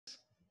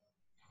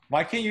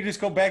Why can't you just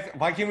go back?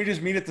 Why can't we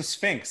just meet at the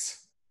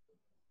Sphinx?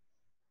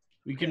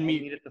 We can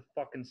meet at the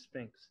fucking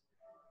Sphinx.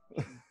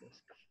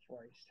 Jesus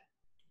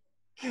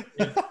Christ.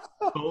 if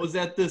Bo's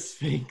at the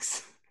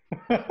Sphinx.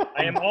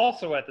 I am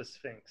also at the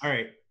Sphinx. All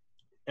right.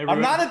 I'm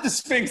not at the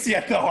Sphinx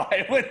yet, though.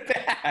 I went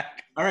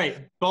back. All right.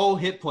 Bo,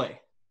 hit play.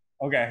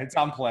 Okay, it's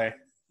on play.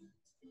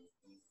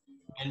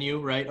 Menu,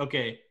 right?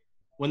 Okay.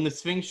 When the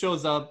Sphinx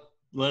shows up,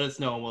 let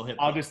us know and we'll hit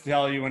play. I'll just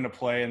tell you when to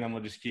play, and then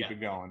we'll just keep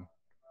it going.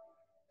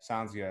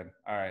 Sounds good.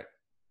 All right.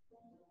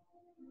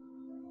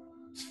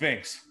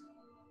 Sphinx.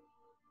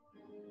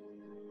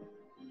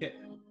 Okay.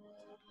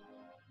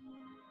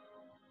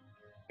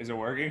 Is it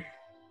working?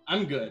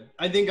 I'm good.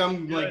 I think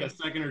I'm like a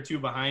second or two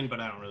behind, but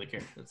I don't really care.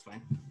 That's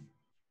fine.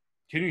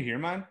 Can you hear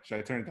mine? Should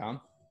I turn it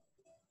down?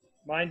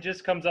 Mine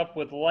just comes up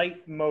with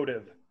light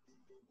motive.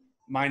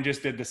 Mine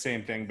just did the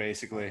same thing,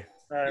 basically.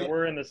 All right,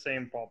 we're in the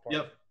same ballpark.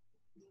 Yep.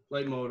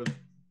 Light motive.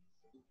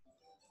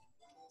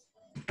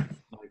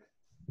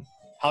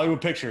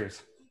 Hollywood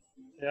Pictures.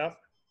 Yep.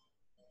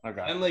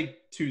 Okay. I'm like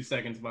 2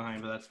 seconds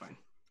behind, but that's fine.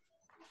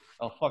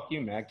 Oh, fuck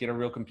you, Matt. Get a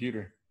real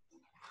computer.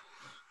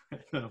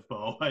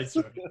 Bo, I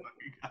swear to God.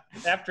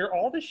 After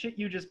all the shit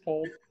you just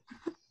pulled.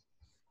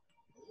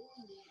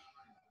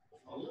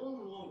 A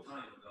long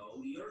time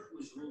ago, the Earth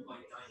was ruled by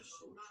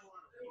dinosaurs.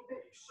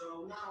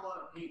 So not a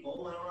lot of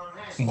people went around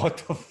asking. What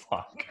the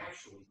fuck?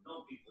 Actually,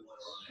 no people went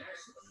around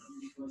asking them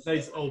because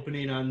Nice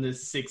opening on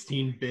this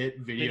 16-bit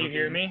video. Can you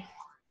hear me?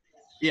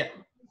 Yeah.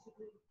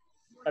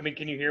 I mean,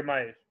 can you hear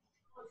my...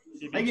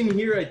 I can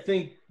hear, I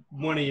think,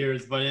 one of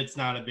yours, but it's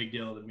not a big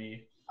deal to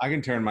me. I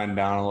can turn mine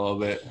down a little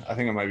bit. I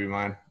think it might be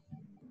mine.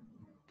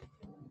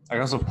 I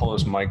can also pull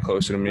this mic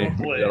closer to me.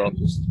 Brooklyn,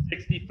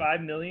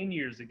 65 million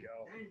years ago.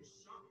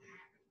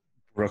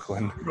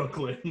 Brooklyn.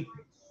 In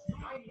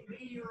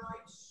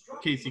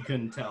case you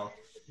couldn't tell.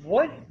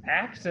 What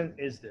accent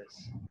is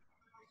this?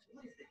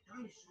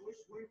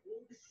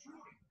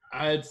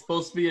 It's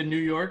supposed to be a New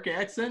York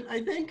accent,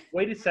 I think.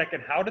 Wait a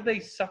second. How did they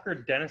sucker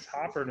Dennis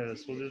Hopper into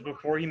this? Was this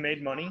before he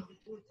made money?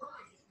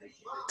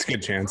 It's a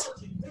good chance.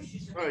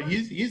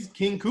 He's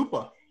King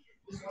Koopa.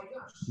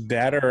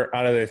 That or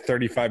out of the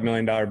 $35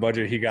 million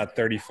budget, he got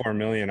 $34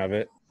 million of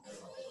it.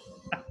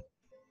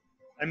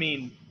 I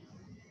mean,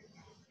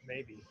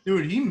 maybe.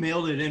 Dude, he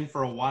mailed it in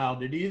for a while.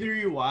 Did either of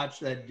you watch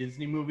that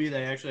Disney movie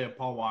that actually had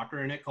Paul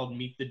Walker in it called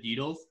Meet the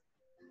Deedles?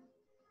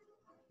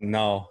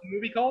 No. What's the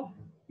movie called?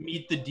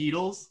 Meet the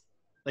Deedles.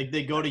 Like,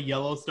 they go to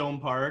Yellowstone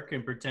Park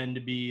and pretend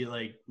to be,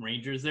 like,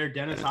 rangers there.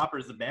 Dennis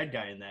Hopper's the bad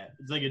guy in that.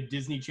 It's like a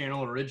Disney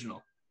Channel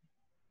original.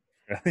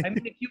 I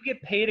mean, if you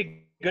get paid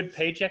a good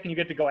paycheck and you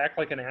get to go act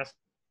like an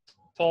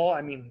asshole,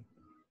 I mean,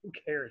 who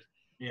cares?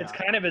 Yeah. It's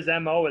kind of his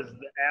MO as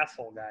the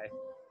asshole guy.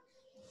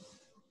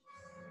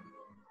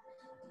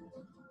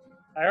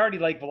 I already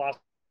like Velociraptor.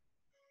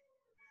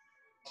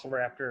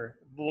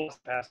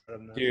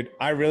 Velocipaster. Dude,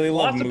 I really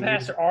love movies.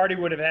 Velocipaster already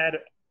would have had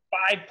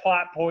 5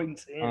 plot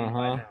points in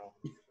by now.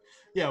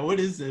 Yeah, what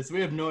is this? We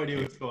have no idea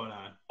what's going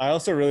on. I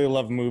also really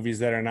love movies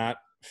that are not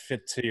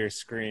fit to your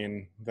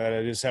screen,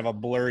 that just have a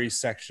blurry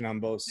section on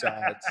both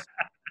sides.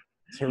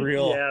 It's a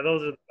real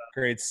those are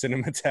great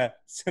cinematic.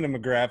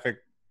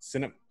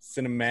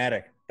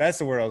 That's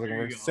the word I was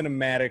looking for.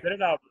 Cinematic Get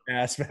it out.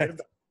 aspect.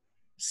 You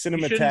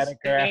Cinematic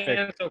shouldn't graphic.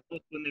 stand so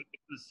close when they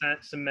mix the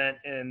cement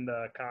and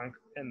the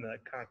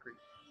concrete.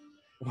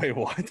 Wait,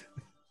 what?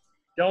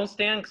 Don't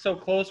stand so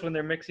close when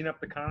they're mixing up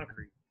the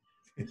concrete.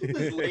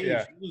 This lady,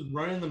 Yeah. she was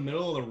running in the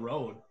middle of the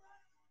road.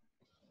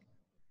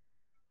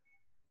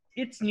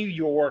 It's New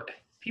York.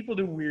 People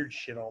do weird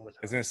shit all the I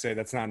was time. going to say,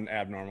 that's not an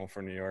abnormal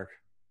for New York.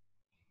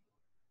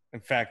 In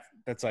fact,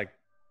 that's like,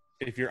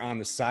 if you're on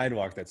the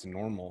sidewalk, that's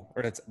normal.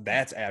 Or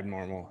that's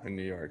abnormal in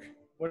New York.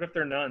 What if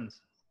they're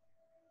nuns?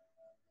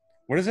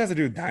 What does it have to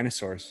do with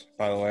dinosaurs,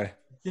 by the way?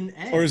 It's an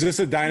egg. Or is this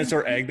a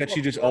dinosaur egg that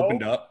she just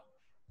opened up?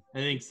 I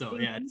think so.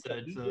 Yeah, it's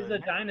a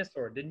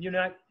dinosaur. Didn't you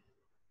not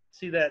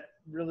see that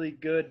really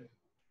good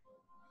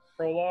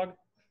prologue?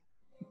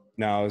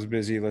 No, I was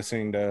busy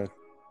listening to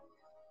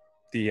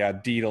the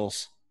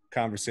Deedles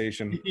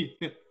conversation.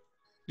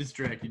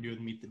 distracted you with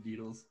Meet the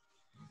Deedles.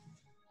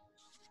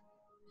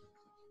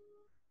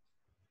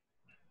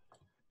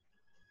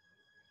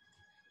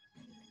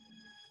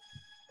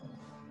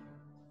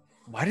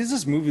 Why does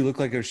this movie look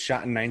like it was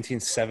shot in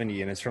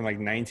 1970 and it's from like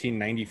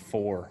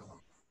 1994?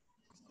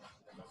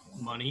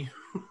 Money.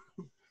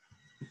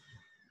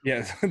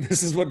 Yeah,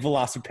 this is what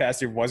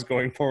Velocipaster was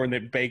going for when they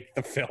baked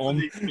the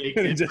film.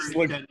 It just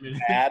looked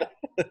bad.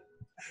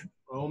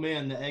 Oh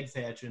man, the egg's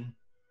hatching.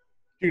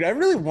 Dude, I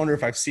really wonder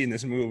if I've seen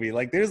this movie.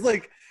 Like, there's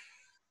like...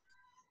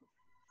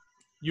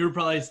 You were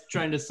probably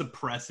trying to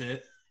suppress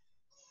it.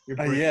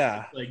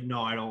 Yeah. Like,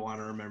 no, I don't want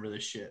to remember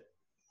this shit.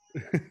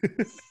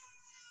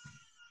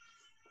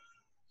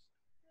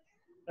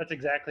 That's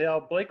exactly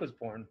how Blake was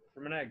born,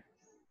 from an egg.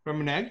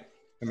 From an egg?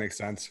 That makes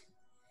sense.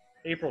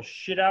 April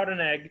shit out an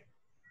egg,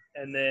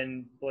 and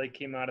then Blake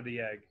came out of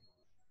the egg.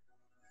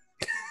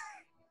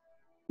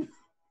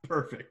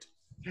 Perfect.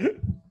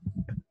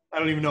 I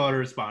don't even know how to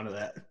respond to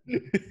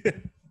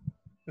that.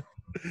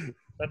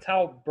 That's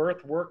how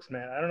birth works,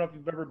 man. I don't know if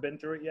you've ever been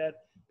through it yet,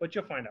 but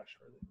you'll find out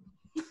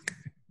shortly.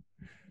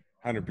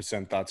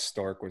 100% thought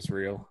stork was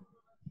real.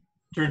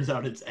 Turns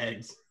out it's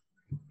eggs.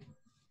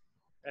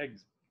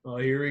 Eggs. Oh,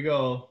 here we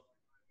go.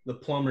 The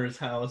plumber's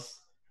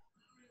house.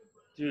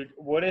 Dude,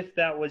 what if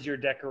that was your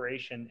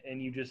decoration and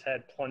you just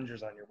had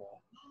plungers on your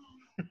wall?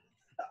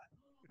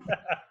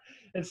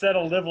 Instead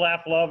of live,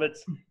 laugh, love,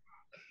 it's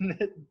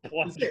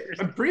plungers.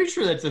 I'm pretty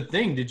sure that's a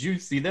thing. Did you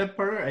see that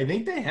part? I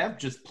think they have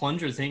just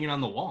plungers hanging on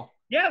the wall.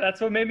 Yeah,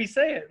 that's what made me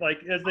say it. Like,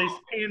 as they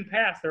span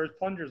past, there was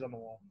plungers on the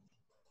wall.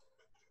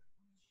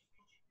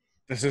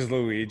 This is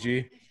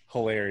Luigi.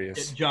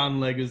 Hilarious. John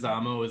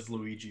Leguizamo is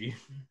Luigi.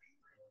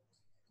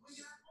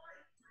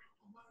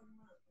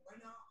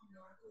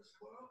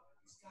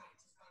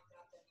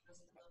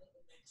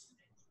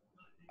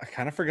 I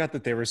kind of forgot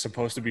that they were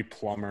supposed to be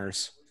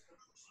plumbers.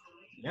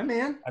 Yeah,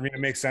 man. I mean, it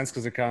makes sense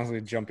because they're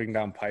constantly jumping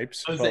down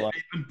pipes. I'm But like,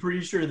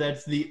 pretty sure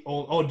that's the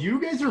old. Oh, do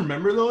you guys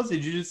remember those?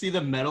 Did you just see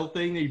the metal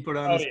thing that you put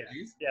on his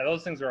face? Yeah,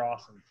 those things are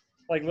awesome.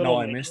 Like little.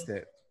 no, I missed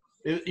it.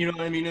 You know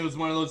what I mean? It was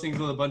one of those things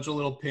with a bunch of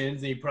little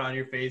pins that you put on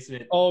your face,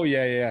 and it. Oh,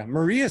 yeah.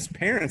 Maria's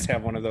parents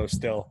have one of those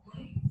still.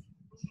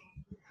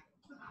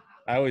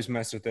 I always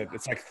mess with it.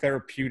 It's like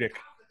therapeutic.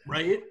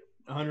 Right?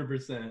 100%.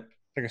 It's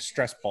like a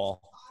stress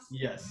ball.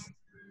 Yes.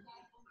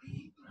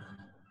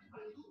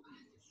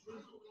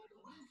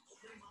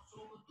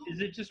 Is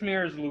it just me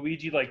or is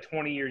Luigi like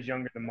 20 years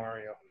younger than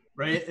Mario?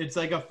 Right? It's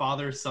like a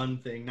father-son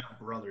thing, not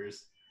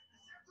brothers.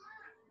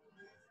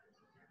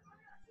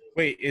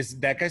 Wait, is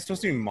that guy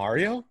supposed to be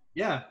Mario?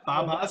 Yeah,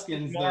 Bob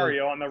Hoskins.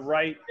 Mario on the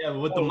right. Yeah,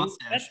 with the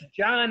mustache. That's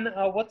John.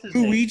 What's his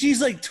name?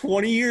 Luigi's like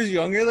 20 years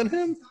younger than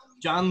him?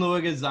 John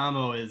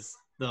Leguizamo is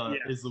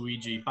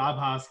Luigi. Bob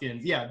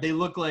Hoskins. Yeah, they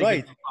look like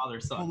Right.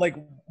 father-son. Like,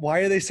 why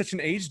are they such an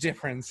age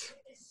difference?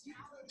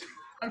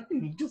 I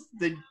mean,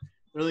 they're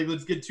like,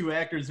 let's get two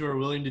actors who are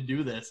willing to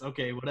do this.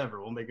 Okay,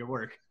 whatever, we'll make it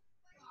work.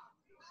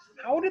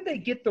 How did they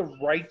get the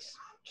rights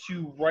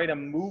to write a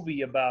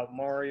movie about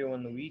Mario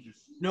and Luigi?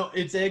 No,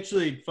 it's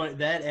actually fun.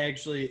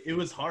 It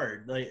was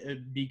hard, like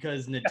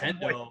because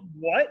Nintendo. Wait,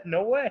 what?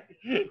 No way.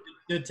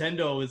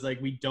 Nintendo was like,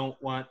 we don't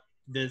want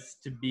this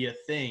to be a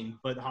thing,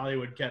 but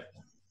Hollywood kept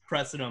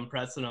pressing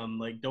them,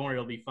 like, don't worry,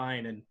 it'll be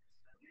fine. And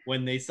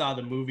when they saw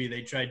the movie,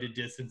 they tried to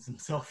distance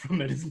themselves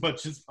from it as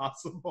much as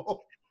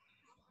possible.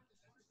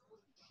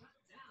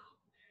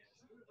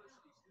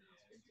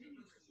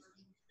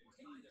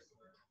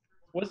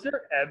 Was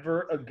there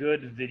ever a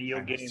good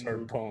video game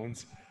movie?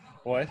 Bones.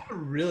 What?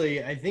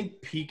 Really, I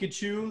think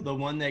Pikachu, the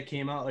one that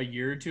came out a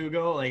year or two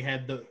ago, like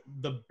had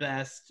the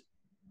best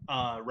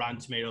Rotten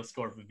Tomatoes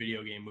score for a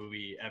video game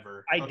movie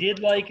ever. I did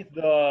like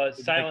the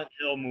Silent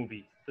Hill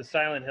movie. The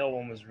Silent Hill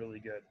one was really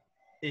good.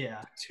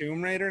 Yeah.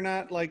 Tomb Raider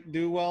not like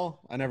do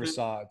well? I never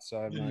saw it, so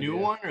I have The no new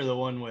idea. one or the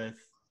one with?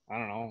 I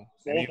don't know.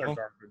 Both are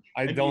garbage.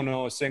 I don't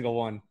know a single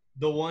one.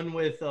 The one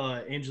with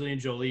Angelina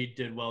Jolie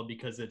did well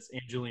because it's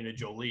Angelina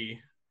Jolie.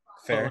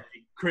 Fair. But,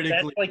 like,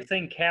 critically, That's like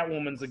saying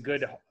Catwoman's a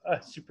good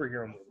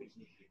superhero movie.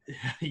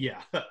 yeah,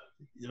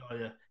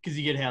 because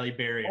you get Halle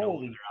Berry. And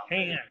Holy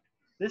man,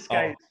 this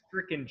guy is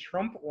freaking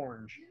Trump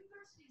orange.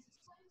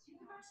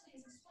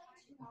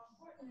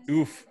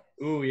 Oof.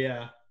 Ooh,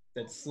 yeah,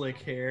 that slick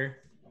hair.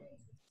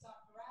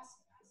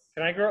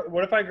 Can I grow?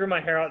 What if I grew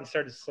my hair out and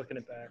started slicking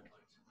it back?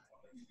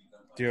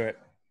 Do it.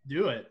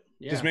 Do it.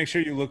 Yeah. Just make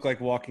sure you look like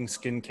walking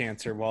skin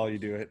cancer while you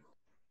do it.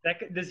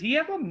 Does he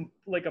have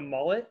a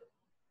mullet?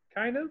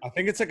 Kind of. I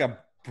think it's like a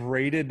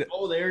braided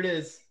Oh, there it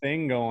is.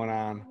 thing going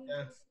on.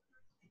 Yeah.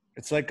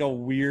 It's like a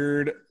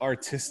weird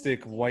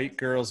artistic white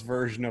girl's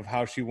version of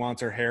how she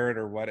wants her hair at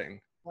her wedding.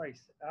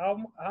 Christ. How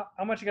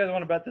much you guys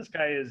want to bet this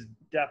guy is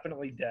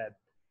definitely dead?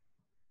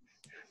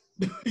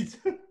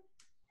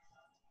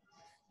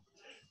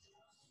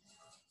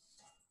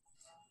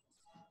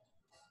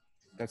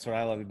 That's what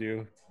I love to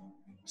do.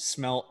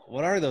 Smell.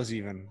 What are those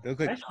even? They look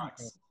like. Ice cream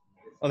cones.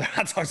 Oh, they're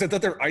hot dogs. I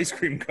thought they're ice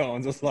cream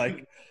cones. It's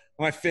like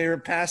my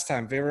favorite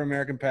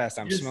American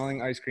pastime,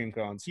 smelling ice cream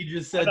cones. He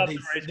just I said thought they, they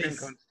were ice cream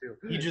cones too.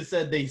 he just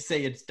said they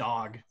say it's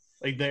dog.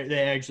 Like they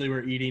actually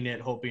were eating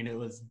it, hoping it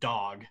was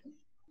dog.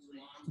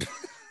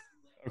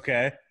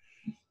 Okay.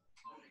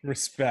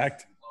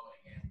 Respect.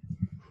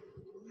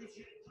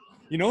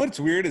 You know what's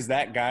weird is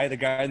that guy, the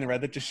guy in the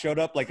red that just showed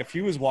up. Like if he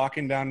was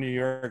walking down New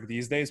York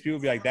these days, people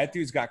would be like, that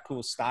dude's got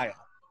cool style.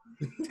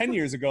 10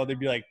 years ago, they'd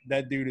be like,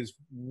 that dude is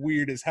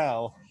weird as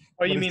hell.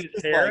 Oh, you But mean it's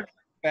his just hair? like,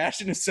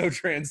 fashion is so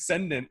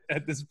transcendent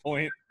at this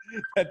point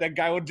that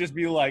guy would just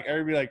be like,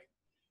 everybody like,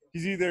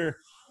 he's either,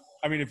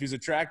 I mean, if he's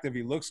attractive,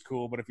 he looks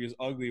cool, but if he was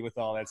ugly with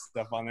all that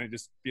stuff on there, he'd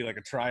just be like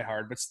a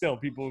tryhard. But still,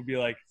 people would be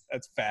like,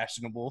 that's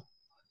fashionable.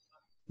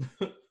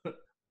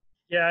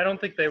 Yeah, I don't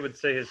think they would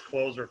say his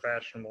clothes are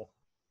fashionable.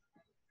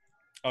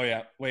 Oh,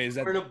 yeah. Wait, is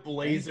that? Wearing a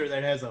blazer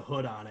that has a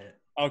hood on it.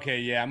 Okay,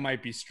 yeah, it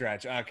might be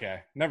stretch. Okay,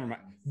 never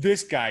mind.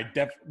 This guy,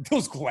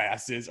 those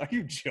glasses. Are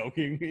you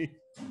joking me?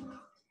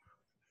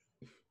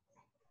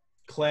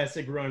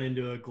 Classic run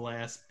into a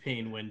glass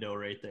pane window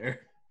right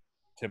there.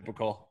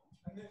 Typical.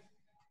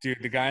 Dude,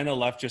 the guy on the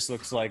left just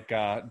looks like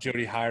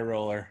Jody High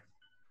Roller.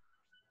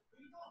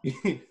 Let's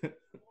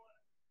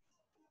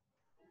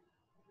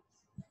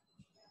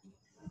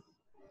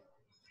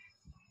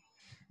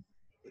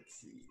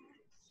see.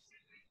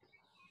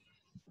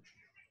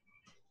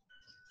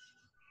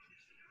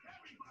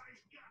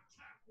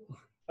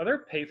 Are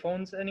there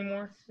payphones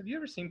anymore? Have you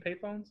ever seen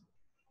payphones?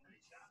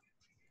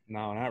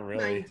 No, not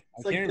really. It's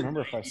I like can't the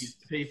remember if I. 90s.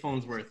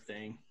 Payphones were a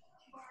thing.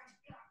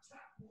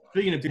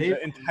 Speaking of Dude, payphones,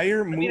 the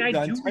entire I movie, mean, I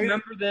the do entire,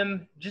 remember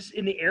them just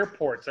in the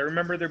airports. I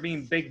remember there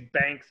being big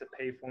banks of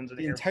payphones in the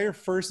the airport. entire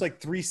first like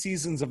 3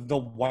 seasons of The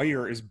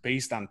Wire is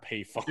based on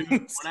payphones. dude,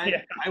 when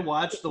Yeah. I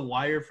watched The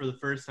Wire for the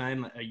first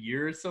time a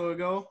year or so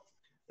ago,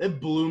 it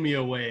blew me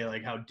away,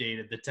 like how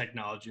dated the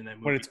technology in that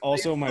movie. But it's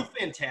also still my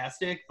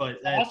fantastic,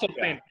 but Also,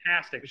 Yeah.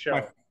 fantastic show.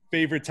 my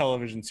favorite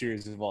television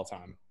series of all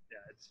time. Yeah,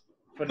 it's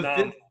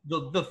phenomenal.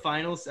 the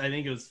finals, I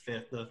think it was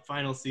fifth. The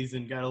final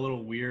season got a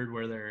little weird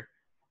where they're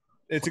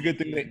It's a good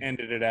thing they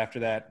ended it after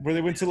that, where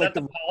they went to Is like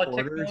that the politics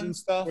reporters one? and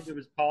stuff. Where there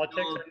was politics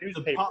no, or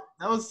newspaper?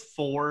 that was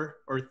 4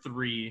 or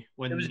 3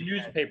 when It was they had-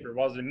 newspaper,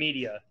 wasn't it?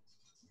 Media.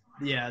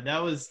 Yeah, that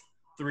was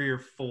 3 or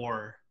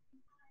 4.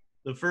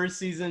 The first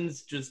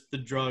season's just the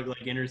drug,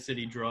 like inner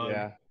city drug.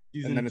 Yeah,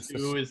 Season then it's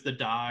 2 is the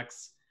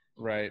docs.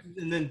 right.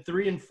 And then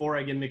 3 and 4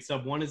 I get mixed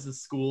up. One is the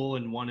school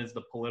and one is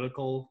the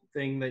political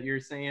thing that you're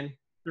saying.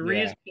 3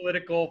 Yeah. is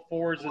political,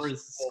 4 is 4 the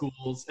is school.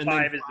 schools. And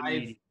 5 then is the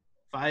media.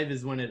 5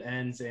 is when it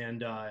ends.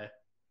 And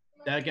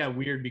that got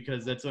weird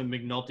because that's when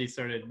McNulty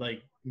started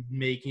like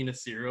making a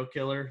serial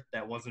killer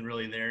that wasn't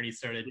really there. And he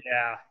started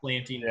Yeah.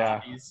 planting Yeah.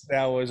 bodies.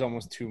 That was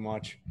almost too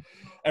much.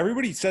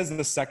 Everybody says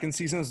the second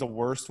season is the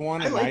worst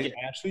one, I and like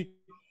it.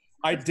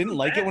 I didn't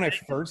like it when I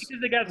first.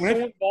 Because they got when I-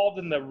 so involved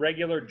in the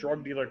regular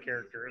drug dealer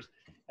characters,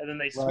 and then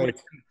they switched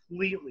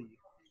completely.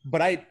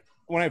 But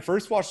when I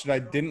first watched it, I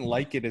didn't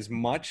like it as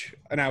much,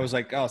 and I was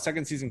like, "Oh,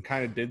 second season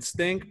kind of did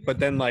stink." But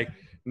then, like,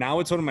 now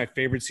it's one of my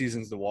favorite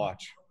seasons to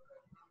watch.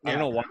 I don't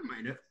know why, don't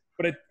mind it.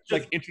 but it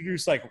like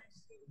introduced like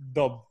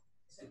the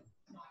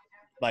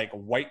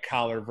white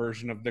collar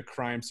version of the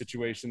crime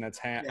situation that's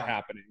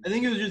happening. I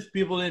think it was just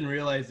people didn't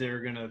realize they were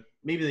gonna.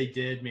 Maybe they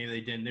did, maybe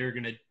they didn't. They were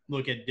gonna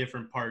look at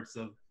different parts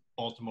of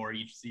Baltimore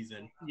each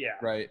season. Yeah.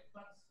 Right.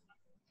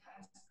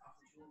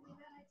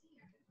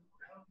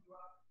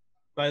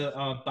 By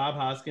Bob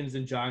Hoskins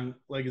and John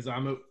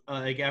Leguizamo,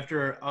 like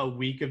after a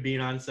week of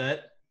being on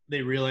set,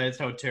 they realized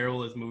how terrible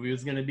this movie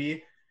was gonna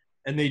be,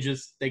 and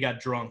they got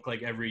drunk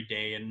like every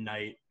day and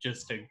night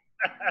just to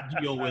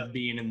deal with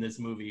being in this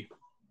movie.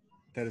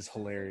 That is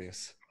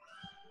hilarious.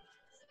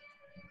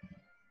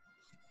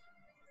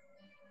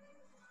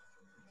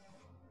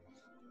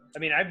 I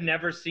mean, I've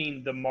never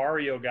seen the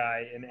Mario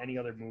guy in any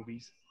other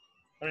movies.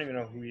 I don't even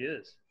know who he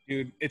is.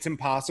 Dude, it's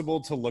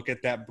impossible to look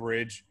at that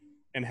bridge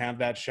and have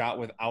that shot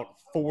without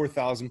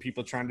 4,000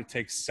 people trying to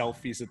take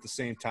selfies at the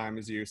same time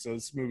as you. So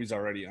this movie's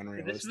already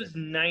unrealistic. This was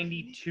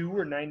 92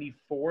 or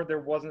 94. There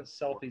wasn't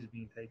selfies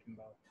being taken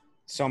about.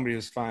 Somebody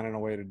was finding a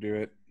way to do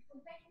it.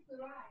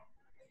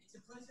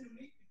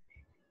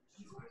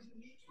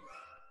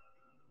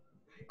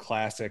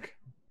 Classic.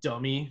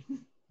 Dummy.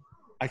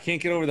 I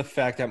can't get over the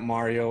fact that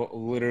Mario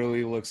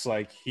literally looks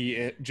like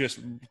he just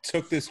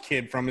took this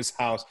kid from his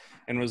house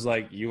and was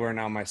like, "You are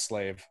now my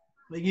slave."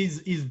 Like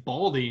he's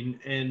balding,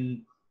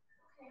 and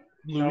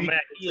No, Luigi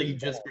Matt, like he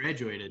is just bald.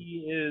 graduated. He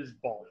is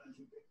bald.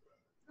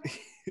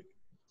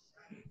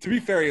 To be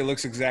fair, he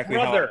looks exactly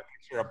how I Brother.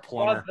 picture a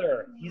plumber.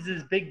 Brother. He's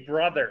his big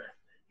brother.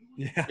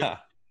 Yeah.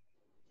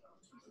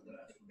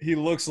 He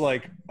looks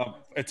like an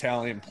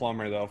Italian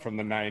plumber, though, from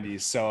the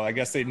 90s. So I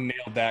guess they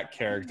nailed that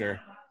character.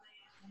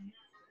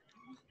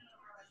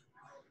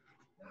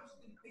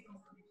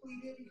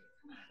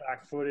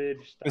 Stock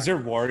footage. Is there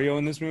Wario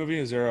in this movie?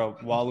 Is there a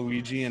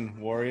Waluigi and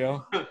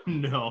Wario?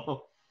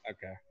 No,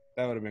 Okay.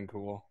 That would have been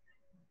cool.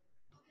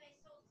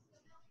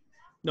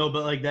 no,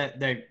 but like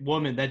that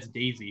woman, that's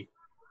Daisy.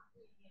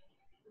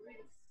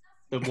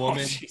 The Oh,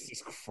 woman,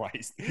 Jesus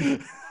Christ.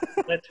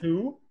 That's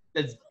who?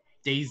 that's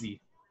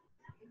Daisy,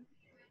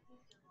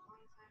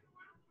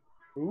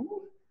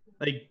 Who?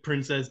 like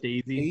Princess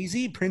Daisy.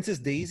 Daisy? Princess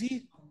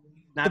Daisy?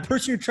 The Not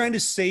person you're trying to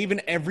save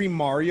in every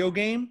Mario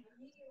game?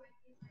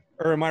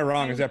 Or am I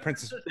wrong? Is that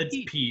Princess? that's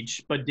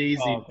Peach, but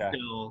Daisy Oh, okay.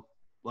 still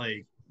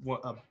like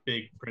a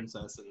big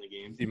princess in the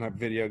game. See, my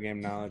video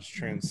game knowledge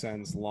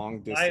transcends long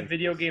My distance.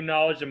 video game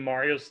knowledge of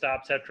Mario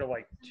stops after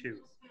like 2.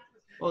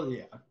 Well,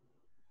 yeah,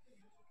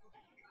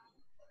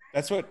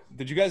 That's what.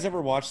 Did you guys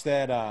ever watch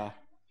that?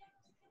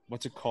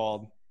 What's it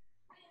called?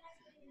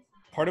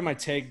 Part of my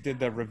take did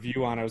the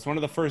review on it. It was one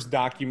of the first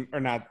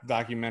not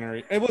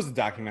documentary. It was a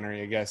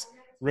documentary, I guess.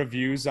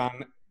 Reviews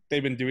on.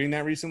 They've been doing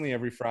that recently.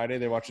 Every Friday,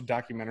 they watch a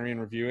documentary and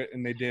review it.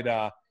 And they did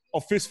a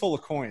Fistful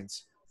of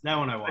Coins. that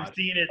one I I've watched.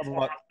 seen it. It's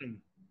About-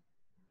 awesome.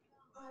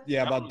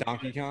 Yeah, about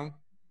Donkey Kong.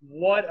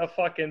 What a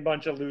fucking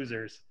bunch of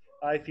losers.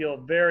 I feel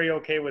very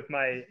okay with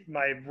my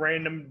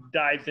random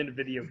dives into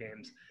video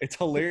games. It's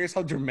hilarious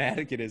how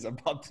dramatic it is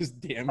about this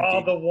damn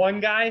Oh, game. the one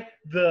guy,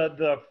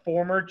 the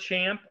former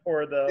champ,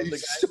 or the It's guy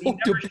so he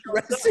never shows up.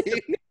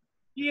 depressing.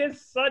 He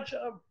is such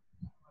a.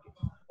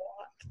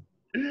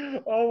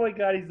 Oh my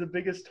god, he's the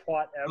biggest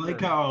twat I ever.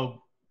 like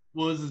how,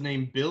 what was his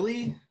name?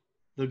 Billy?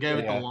 The guy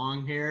with the Yeah.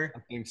 long hair? I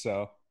think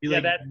so. He, Yeah,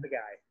 like, that's the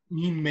guy.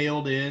 he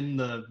mailed in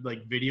the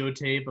like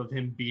videotape of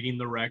him beating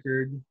the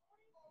record.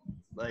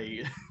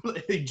 Like,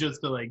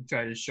 just to like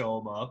try to show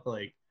him up.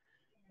 Like,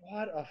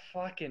 What a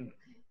fucking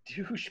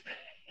douchebag.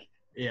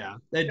 yeah,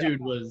 that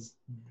dude was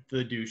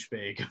the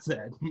douchebag of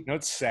that. You know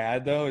what's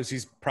sad though is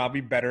he's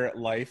probably better at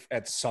life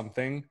at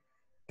something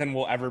than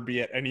we'll ever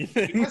be at He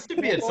anything. has to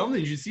be at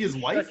something. Did you see his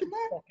wife Shut in your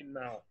that? fucking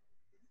mouth.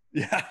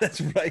 Yeah, that's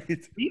right.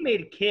 We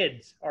made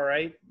kids, all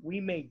right? We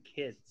made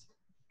kids.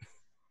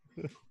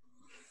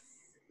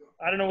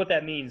 I don't know what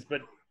that means,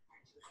 but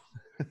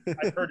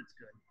I've heard it's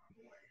good.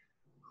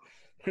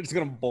 We're just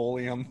gonna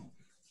bully him.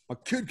 My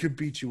kid could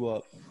beat you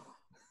up.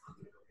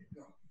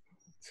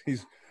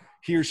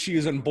 He or she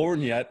isn't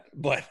born yet,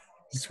 but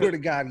swear to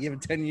God, give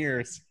it 10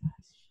 years.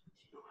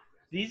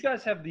 These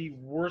guys have the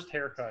worst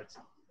haircuts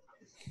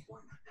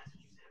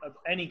of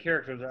any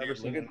characters I've ever Dude,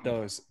 seen. look at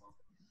those.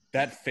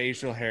 That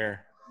facial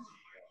hair.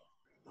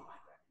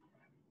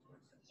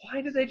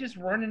 Why did they just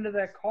run into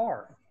that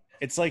car?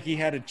 It's like he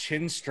had a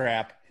chin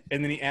strap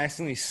and then he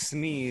accidentally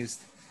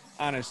sneezed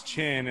on his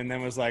chin and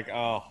then was like,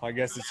 oh, I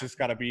guess it's just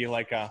got to be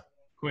like a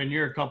Quinn,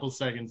 you're a couple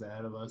seconds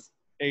ahead of us.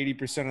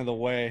 80% of the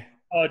way.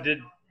 Oh,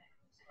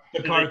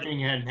 The car thing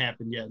hadn't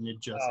happened yet, and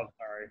it just. oh,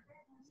 sorry.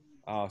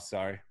 Oh,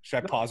 sorry.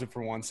 Should I pause it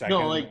for 1 second?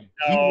 No, like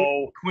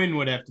No. Quinn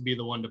would have to be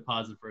the one to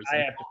pause it for a I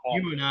second. have to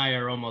pause You and I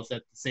are almost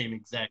at the same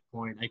exact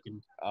point. I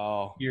can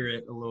Oh, hear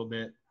it a little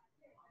bit.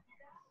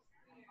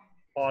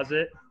 Pause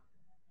it.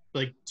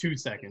 Like 2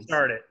 seconds.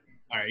 Start it.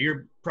 All right,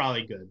 you're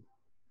probably good.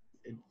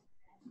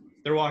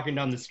 They're walking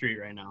down the street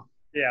right now.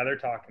 Yeah, they're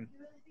talking.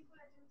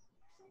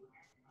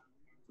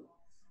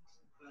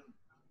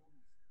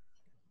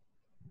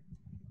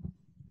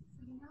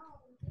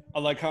 I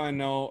like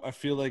how I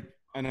feel like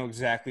I know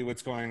exactly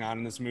what's going on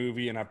in this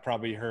movie, and I've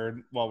probably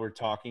heard while we're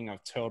talking a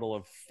total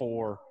of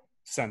 4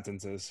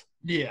 sentences.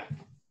 Yeah.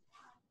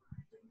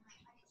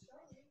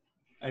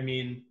 I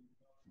mean,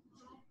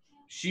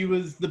 she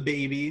was the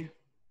baby,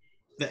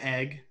 the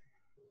egg.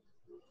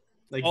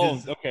 Like Oh,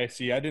 this, okay.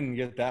 See, I didn't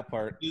get that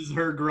part. this is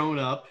her grown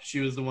up. She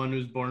was the one who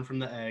was born from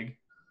the egg.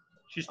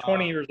 She's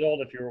 20 years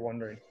old, if you were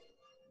wondering.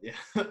 Yeah.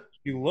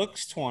 He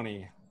looks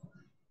 20.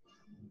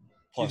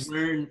 Plus, She's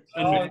wearing a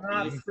Oh,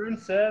 necklace. not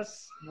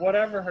Princess,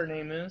 whatever her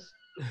name is.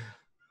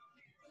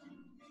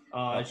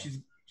 She's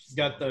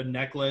got the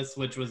necklace,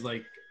 which was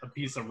like a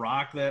piece of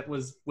rock that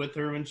was with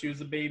her when she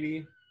was a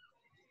baby.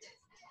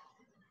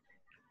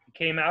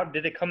 Came out.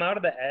 Did it come out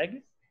of the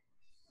egg?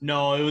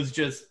 No, it was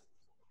just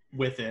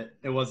with it.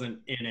 It wasn't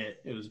in it.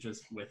 It was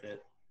just with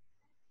it.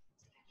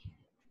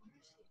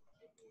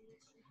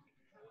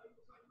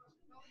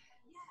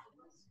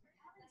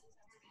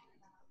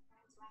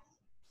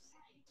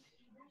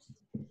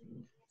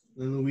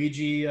 And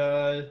Luigi,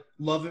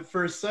 love at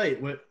first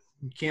sight. What?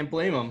 You can't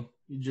blame him.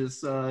 He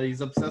just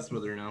he's obsessed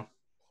with her now.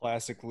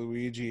 classic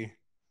Luigi.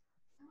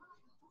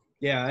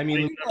 Yeah, I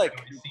mean, Like,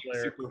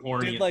 super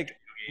horny. did like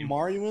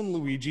Mario and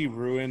Luigi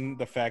ruin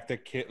the fact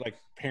that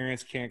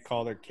parents can't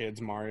call their kids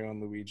Mario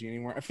and Luigi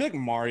anymore? I feel like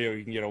Mario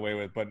you can get away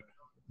with, but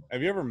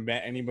have you ever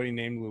met anybody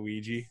named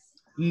Luigi?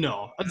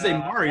 No, I'd say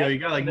Mario. You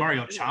got like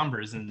Mario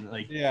Chambers and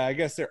like Yeah, I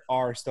guess there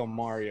are still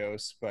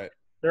Marios, but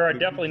There are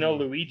definitely no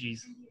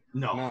Luigis.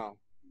 no.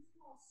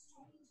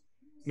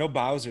 No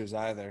Bowsers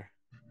either.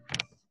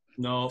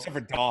 No. Except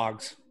for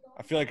dogs.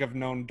 I feel like I've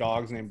known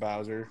dogs named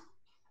Bowser.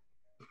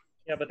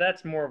 Yeah, but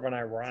that's more of an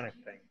ironic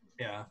thing.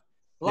 Yeah.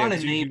 A lot Yeah, of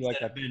it's usually names like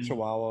that a have been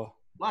Chihuahua.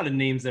 a lot of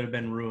names that have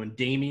been ruined.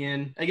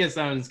 Damien. I guess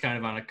that one's kind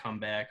of on a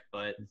comeback,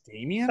 but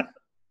Damien?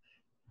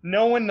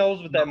 No one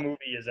knows what that movie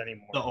is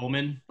anymore. The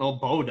Omen. Well,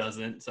 Bo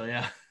doesn't, so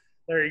yeah.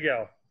 There you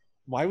go.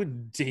 Why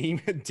would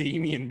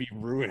Damien be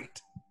ruined?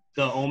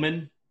 The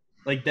Omen,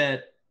 like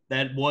that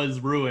was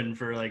ruined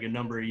for like a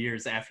number of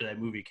years after that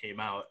movie came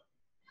out.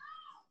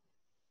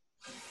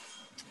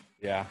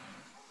 Yeah.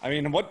 I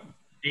mean, what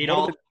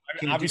Adolf. other-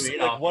 obviously,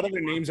 like, what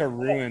other names are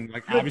ruined?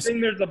 Like, Good obviously,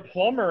 thing there's a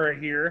plumber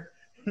here.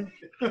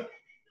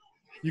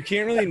 you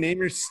can't really name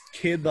your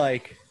kid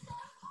like.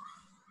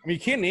 I mean,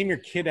 you can't name your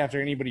kid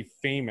after anybody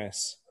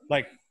famous,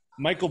 like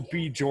Michael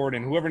B.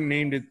 Jordan. Whoever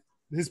named it,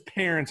 his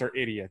parents are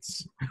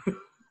idiots.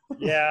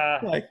 Yeah,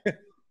 Like,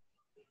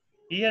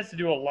 he has to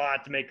do a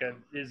lot to make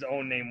his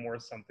own name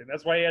worth something.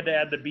 That's why he had to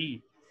add the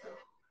B.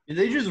 Did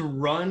they just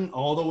run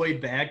all the way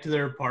back to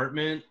their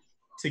apartment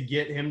to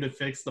get him to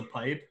fix the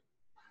pipe?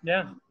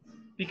 Yeah,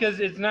 because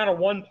it's not a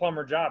one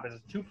plumber job; it's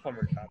a 2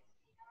 plumber job.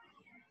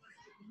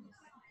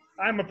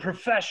 I'm a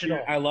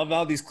professional. I love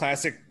how these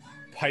classic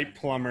pipe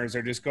plumbers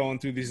are just going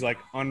through these like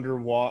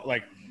underground,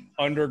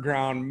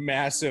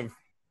 massive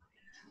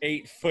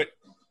 8-foot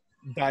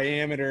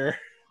diameter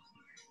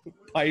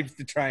pipes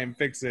to try and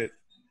fix it.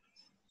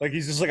 Like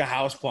he's just like a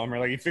house plumber.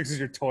 Like he fixes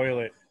your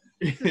toilet.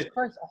 Jesus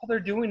Christ! All they're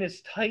doing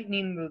is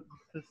tightening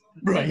the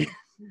Right.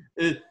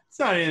 It's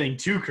not anything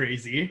too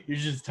crazy. You're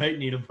just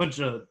tightening a bunch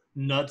of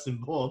nuts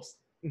and bolts.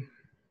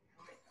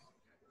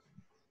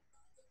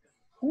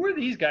 Who are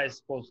these guys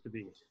supposed to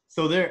be?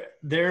 So they're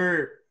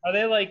Are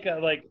they like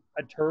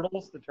a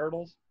turtles? The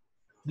turtles?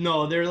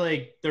 no,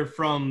 they're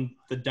from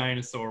the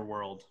dinosaur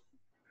world.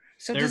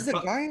 So They're does the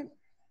fu- guy?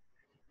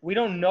 We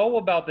don't know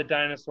about the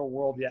dinosaur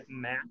world yet,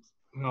 Matt.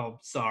 Oh,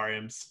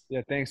 sorry,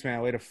 Yeah, thanks, man.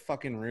 Way to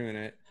fucking ruin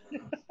it.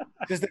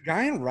 Does the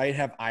guy in right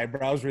have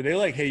eyebrows? Were they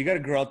like, hey, you got to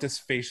grow out this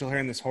facial hair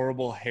and this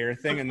horrible hair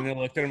thing? And then they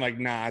looked at him like,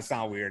 nah, it's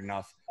not weird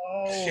enough.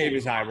 Oh, Shave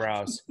his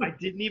eyebrows. I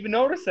didn't even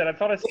notice that. I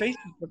thought his face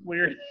looked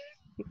weird.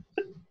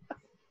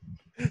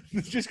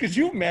 Just could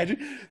you imagine?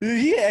 Did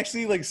he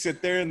actually like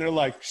sit there and they're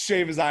like,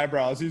 shave his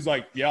eyebrows? He's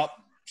like, yep,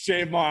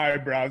 shave my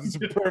eyebrows. It's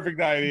a perfect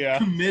idea.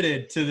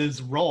 committed to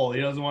this role. He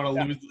doesn't want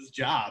to lose his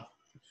job.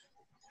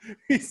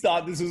 He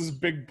thought this was his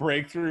big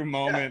breakthrough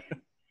moment.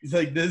 He's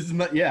like, this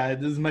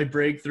is my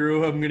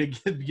breakthrough. I'm gonna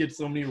get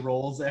so many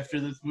roles after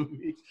this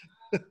movie.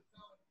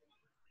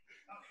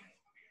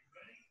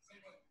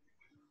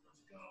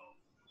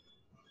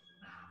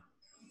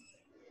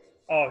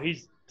 Oh,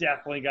 he's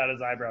definitely got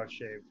his eyebrows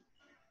shaved.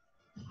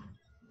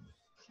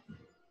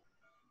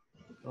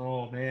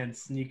 Oh man,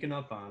 sneaking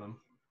up on him.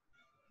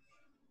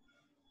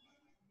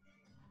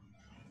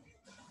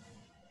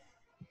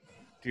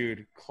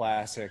 Dude,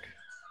 classic.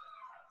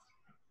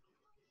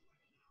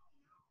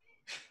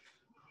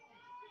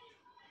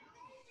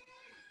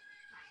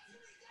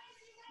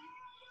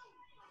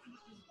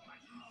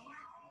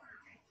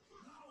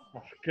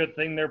 Oh, good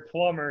thing they're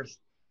plumbers.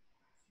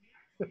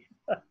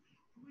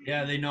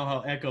 Yeah, they know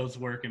how echoes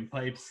work in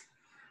pipes.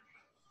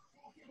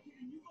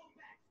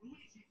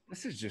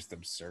 This is just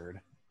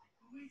absurd.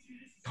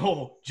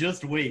 Oh,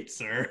 just wait,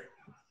 sir.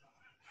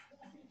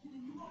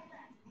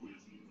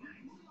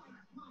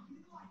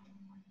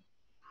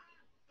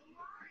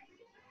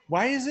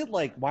 Why is it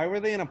like, why were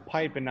they in a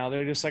pipe and now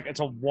they're just like, it's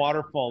a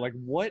waterfall? Like,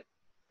 what?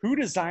 Who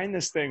designed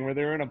this thing where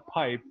they're in a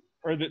pipe,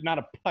 or not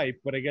a pipe,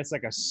 but I guess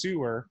like a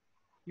sewer?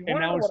 You And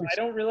wanna now know it's what just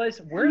I don't realize?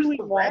 Where's the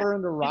water rats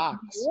into in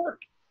rocks. New York?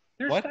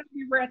 There's What? got to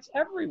be rats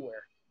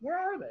everywhere. Where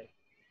are they?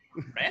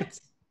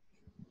 Rats?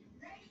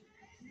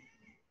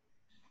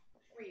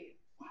 Wait,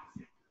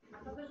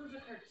 I thought this was a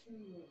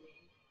cartoon movie.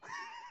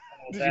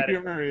 Oh, Did that you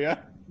is- hear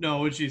Maria? No,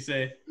 what'd she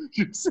say?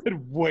 She said,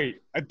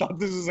 wait, I thought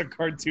this was a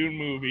cartoon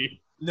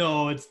movie.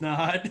 No, it's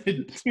not.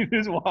 She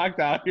just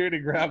walked out here to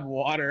grab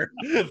water.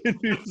 And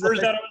she was First, I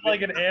like, thought it was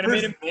like an First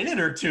animated. minute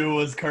or two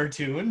was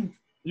cartoon.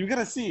 you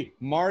gotta see,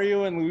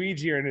 Mario and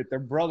Luigi are in it. They're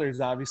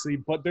brothers, obviously,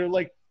 but they're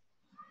like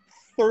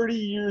 30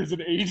 years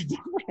in age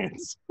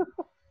difference. I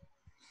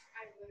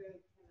literally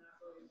cannot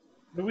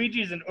believe it.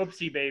 Luigi's an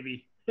oopsie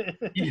baby.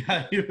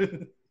 Yeah.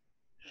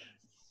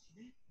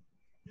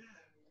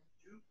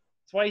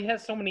 That's why he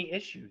has so many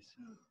issues.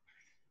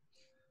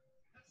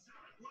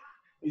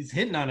 He's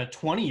hitting on a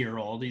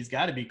 20-year-old. He's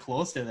got to be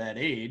close to that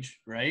age,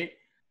 right?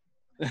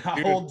 How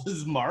Dude. old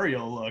does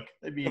Mario look?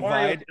 I mean,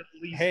 Mario's Divide-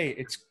 at least-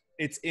 Hey,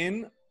 it's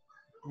in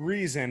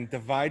reason.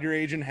 Divide your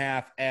age in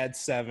half, add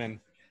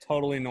 7.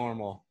 Totally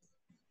normal.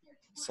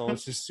 So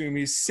let's just assume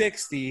he's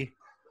 60,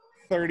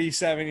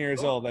 37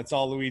 years old. That's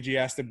all Luigi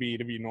has to be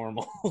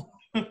normal.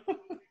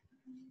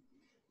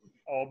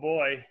 Oh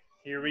boy,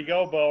 here we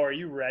go, Bo. Are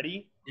you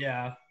ready?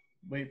 yeah.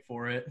 Wait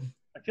for it.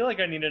 I feel like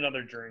I need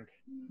another drink.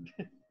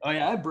 Oh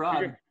yeah, I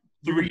brought You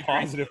three can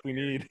pause it if we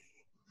need.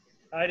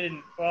 I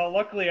didn't. Well,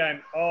 luckily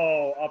I'm.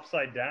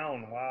 Upside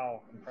down.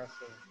 Wow,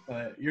 impressive.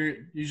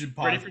 You should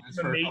Ready pause for this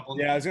some for a meat? couple.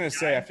 Yeah, I was gonna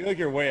say, I feel like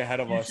you're way ahead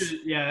of You us. should-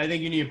 yeah, I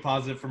think you need to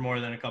pause it for more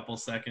than a couple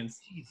seconds.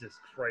 Jesus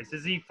Christ,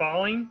 is he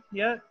falling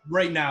yet?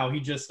 Right now, he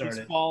just He's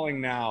started. falling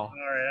now. All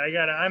right, I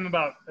got it. I'm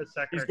about a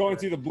second. He's or going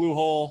two. through the blue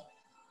hole.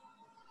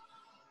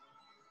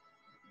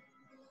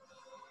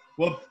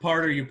 What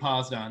part are you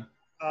paused on?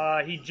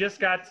 He just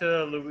got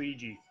to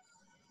Luigi.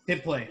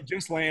 Hit play. He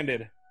just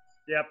landed.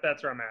 Yep,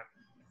 that's where I'm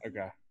at.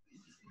 Okay.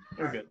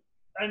 We're good.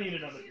 I need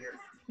another beer.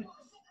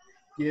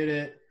 Get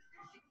it.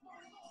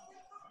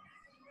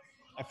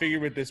 I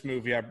figured with this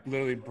movie, I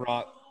literally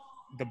brought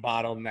the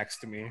bottle next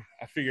to me.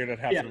 I figured I'd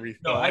have Yeah, to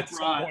refill no, I at some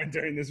brought- point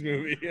during this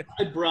movie.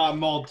 I brought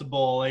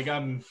multiple. Like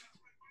I'm.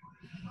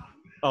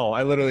 Oh,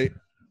 I literally.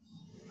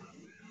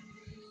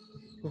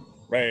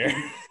 Right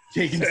here.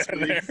 Taking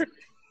Sitting sweets.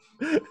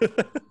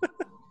 there.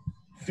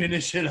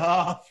 Finish it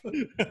off.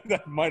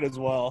 That might as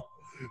well.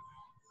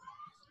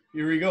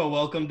 Here we go.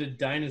 Welcome to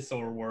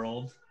Dinosaur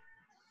World.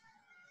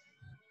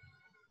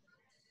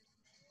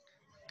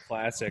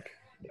 Classic.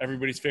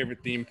 Everybody's favorite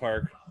theme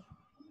park.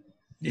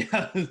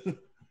 Yeah.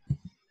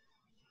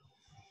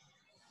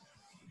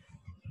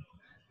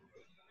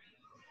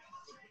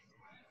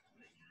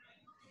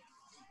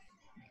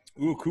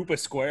 Ooh, Koopa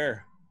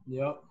Square.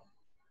 Yep.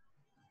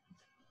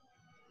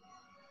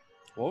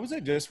 What was I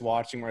just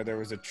watching where there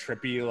was a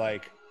trippy,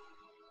 like,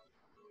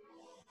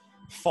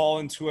 fall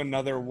into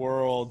another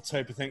world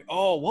type of thing?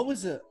 Oh, what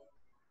was it?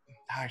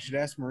 I should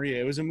ask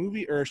Maria. It was a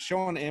movie or a show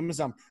on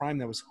Amazon Prime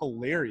that was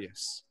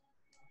hilarious,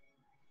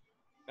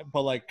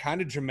 but like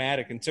kind of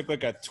dramatic, and took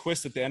like a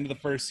twist at the end of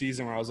the first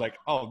season where I was like,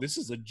 oh, this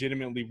is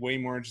legitimately way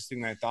more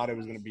interesting than I thought it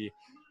was going to be.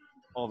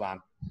 Hold on.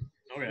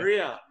 Okay.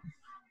 Maria,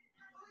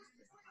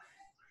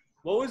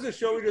 what was the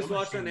show we just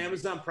watched on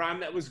Amazon Prime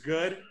that was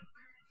good?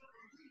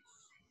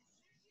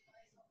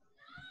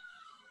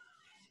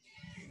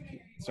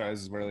 Sorry,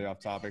 this is really off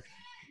topic.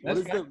 That's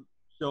What is the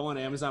show on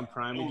Amazon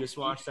Prime we Oh, just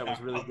watched that was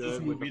really about this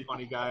good with the movie.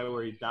 funny guy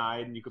where he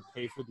died and you could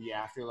pay for the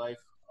afterlife?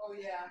 Oh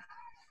yeah.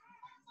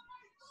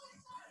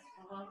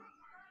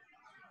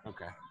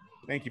 Okay.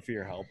 Thank you for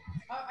your help.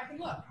 I can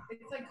look.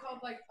 It's like called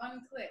like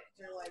Unclicked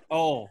or like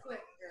Oh. Click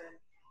or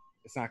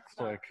It's not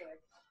Stop Click. Click.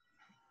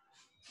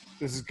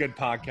 This is good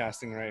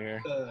podcasting right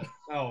here.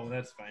 Oh,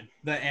 that's fine.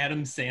 The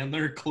Adam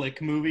Sandler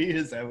Click movie,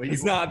 is that what you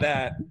It's not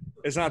that.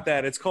 It's not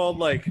that. It's called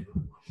like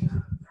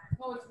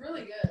Oh, it's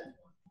really good.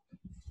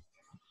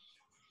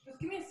 Just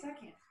give me a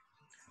second.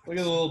 Look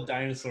at the little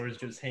dinosaurs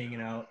just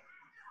hanging out.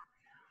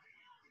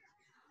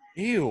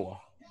 ew.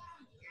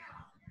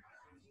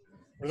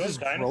 Were This those is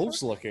dinosaurs?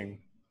 gross looking.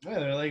 Yeah,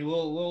 they're like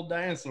little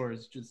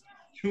dinosaurs just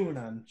chewing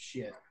on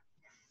shit.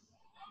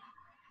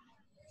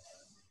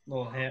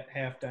 Little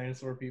half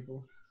dinosaur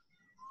people.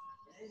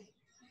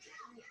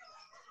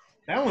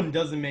 That one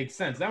doesn't make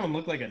sense. That one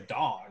looked like a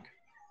dog.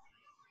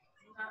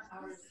 Not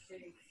outer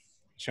space.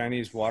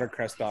 Chinese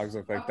watercress dogs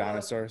look like Upload.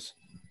 dinosaurs.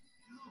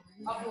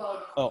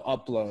 Upload. Oh,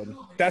 Upload.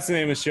 That's the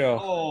name of the show.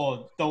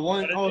 Oh, the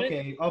one. What is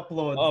Okay,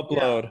 upload.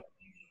 Upload.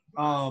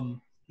 Yeah.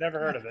 Never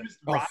heard of it.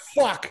 Oh,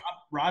 fuck.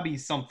 Robbie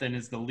something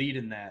is the lead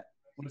in that.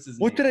 What's his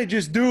What name? did I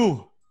just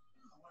do?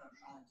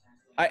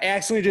 I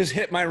accidentally just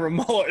hit my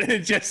remote and it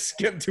just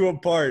skipped to a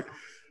part.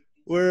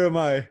 Where am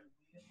I?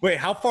 Wait,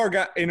 how far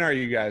in are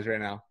you guys right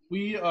now?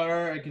 We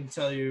are. I can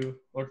tell you,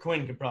 or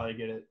Quinn could probably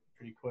get it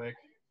pretty quick.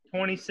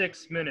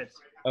 26 minutes.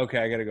 Okay,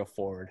 I gotta go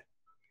forward.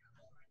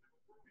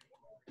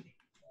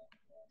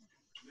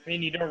 I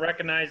mean, you don't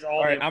recognize all,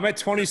 All right, the I'm at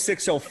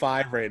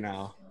 26:05 right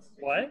now.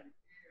 what?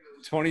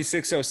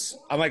 26:0.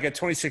 I'm like at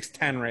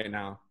 26:10 right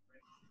now.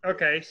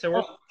 Okay, so we're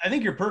Oh, I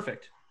think you're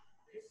perfect.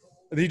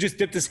 He just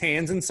dipped his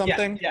hands in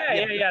something.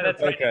 yeah.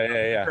 That's right.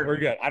 Okay, yeah. We're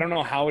good. I don't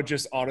know how it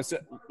just auto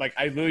set. Like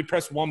I literally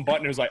pressed one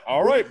button. It was like,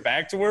 all right,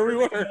 back to where we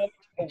were.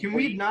 Can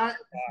we not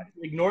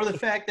ignore the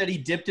fact that he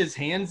dipped his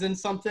hands in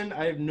something?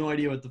 I have no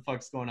idea what the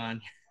fuck's going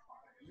on.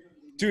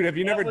 Dude, have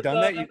you never was,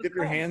 done that? You that was dip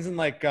your cool. hands in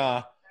like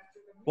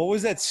what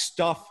was that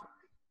stuff?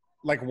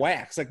 Like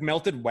wax, like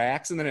melted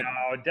wax, and then it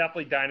No,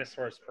 definitely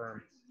dinosaur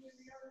sperm.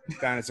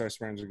 dinosaur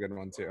sperm's a good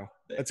one too.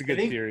 That's a I good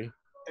think- theory.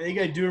 I think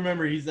I do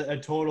remember he's a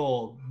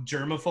total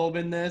germaphobe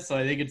in this, so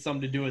I think it's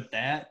something to do with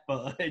that.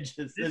 But I just,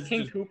 This it's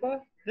King just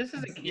Koopa? This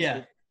is a King yeah,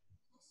 Koopa.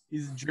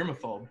 he's a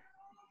germaphobe.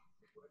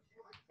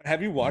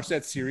 Have you watched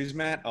that series,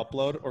 Matt?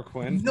 Upload or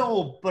Quinn?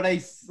 No, but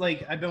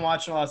I've been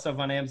watching a lot of stuff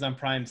on Amazon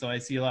Prime, so I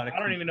see a lot of. I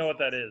don't even know what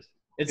that is.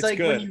 It's It's like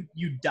good. when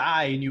you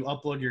die and you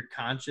upload your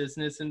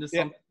consciousness into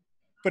Yeah. something.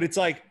 But it's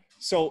like,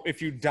 so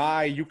if you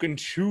die, you can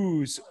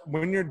choose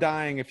when you're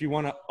dying if you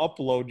want to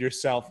upload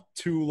yourself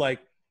to like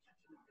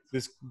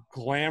this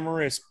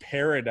glamorous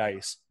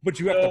paradise, but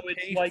you have So to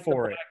it's pay like the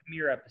for it. Black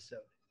Mirror episode.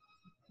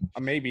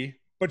 Maybe,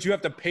 but you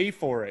have to pay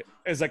for it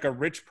as like a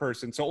rich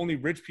person. So only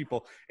rich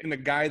people. And the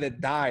guy that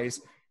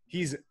dies,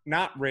 he's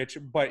not rich,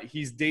 but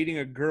he's dating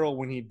a girl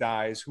when he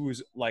dies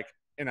who's like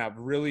in a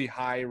really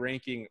high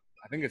ranking,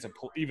 I think it's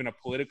even a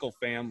political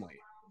family.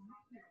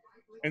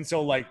 And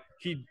so like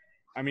you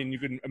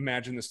can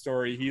imagine the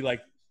story. He like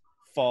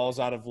falls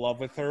out of love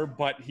with her,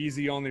 but she's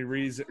the only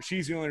reason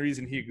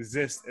he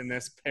exists in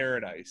this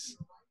paradise.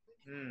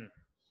 Hmm.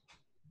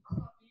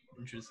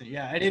 Interesting.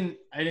 Yeah, I didn't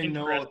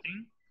know.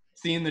 Interesting.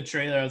 Seeing the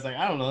trailer, I was like,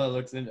 I don't know. That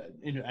looks.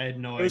 I had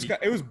no idea.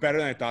 It was better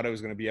than I thought it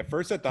was going to be. At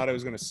first, I thought it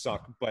was going to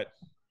suck, but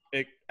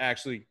it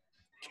actually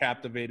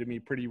captivated me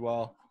pretty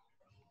well.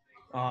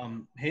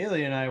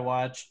 Haley and I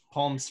watched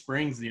Palm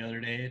Springs the other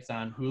day. It's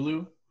on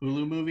Hulu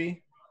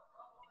movie.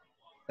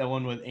 That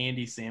one with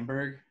Andy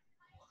Samberg.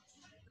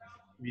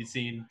 Have you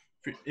seen?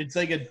 It's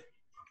like a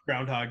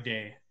Groundhog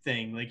Day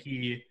thing. Like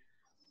he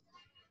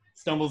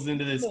stumbles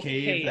into this Most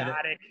cave.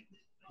 chaotic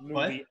movie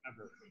What?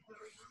 ever.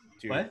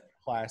 Dude, What?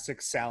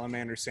 classic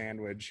salamander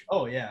sandwich.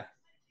 Oh yeah.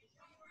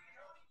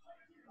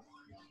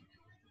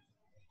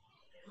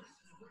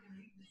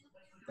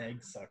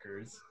 Egg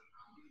suckers.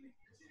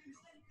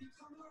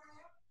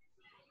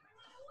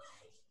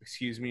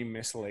 Excuse me,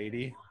 Miss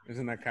Lady.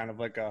 Isn't that kind of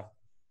like a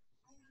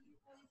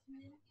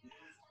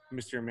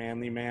Mr.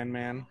 Manly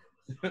Man?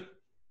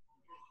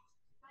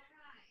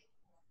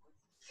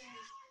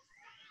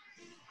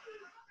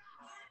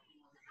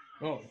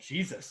 Oh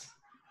Jesus.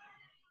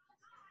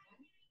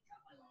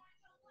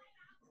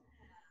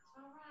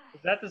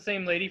 Is that the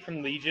same lady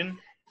from Legion?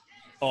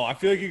 Oh, I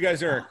feel like you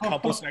guys are a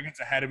couple seconds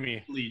ahead of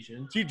me.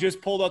 Legion. She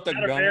just pulled out the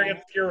Not a gun. very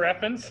obscure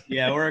reference.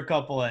 Yeah, we're a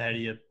couple ahead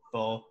of you,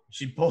 Bo.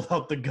 She pulled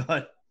out the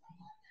gun.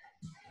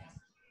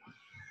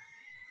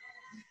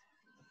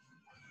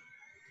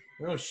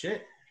 Oh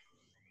shit.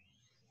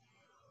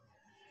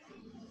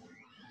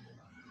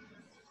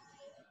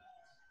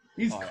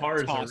 These Oh, yeah,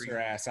 cars toss are her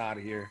ass out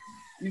of here.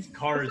 these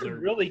cars It's a are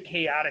really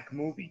chaotic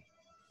movie.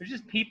 There's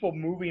just people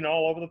moving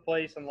all over the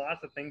place and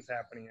lots of things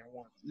happening at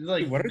once.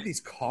 like Dude, what are these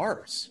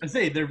cars? I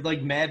say they're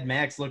like Mad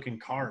Max looking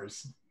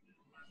cars.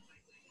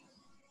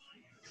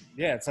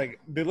 Yeah, it's like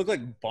they look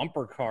like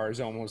bumper cars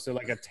almost. They're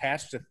like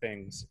attached to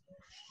things.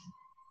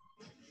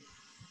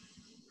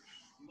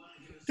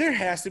 there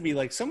has to be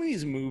like some of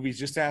these movies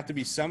just have to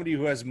be somebody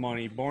who has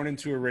money, born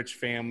into a rich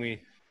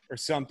family or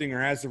something,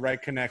 or has the right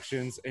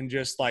connections, and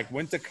just like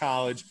went to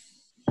college,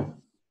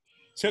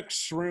 took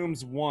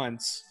shrooms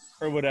once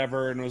or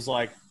whatever, and was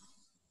like,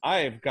 I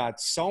have got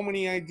so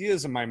many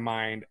ideas in my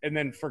mind, and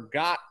then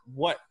forgot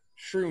what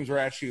shrooms were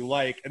actually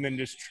like, and then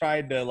just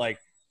tried to like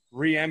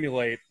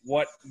re-emulate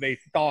what they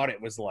thought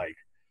it was like.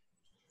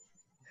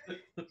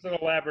 It's an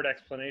elaborate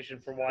explanation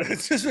for why.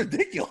 It's just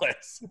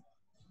ridiculous.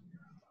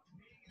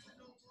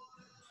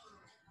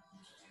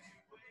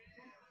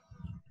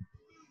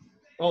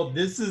 Oh,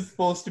 this is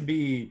supposed to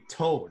be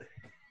Toad.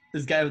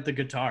 This guy with the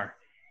guitar.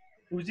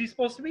 Who's he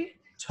supposed to be?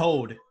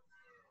 Toad.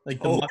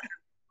 Like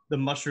the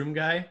mushroom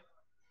guy.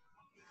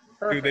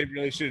 Dude, they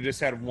really should have just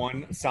had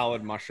one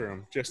solid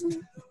mushroom just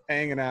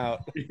hanging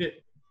out.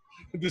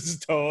 This is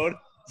Toad,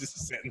 just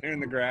sitting there in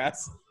the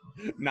grass,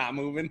 not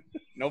moving,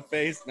 no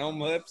face, no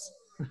lips.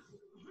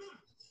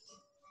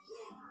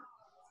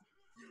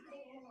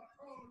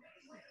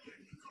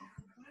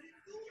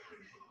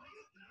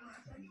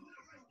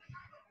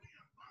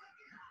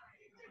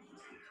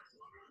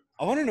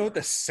 I want to know what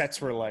the sets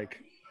were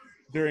like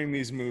during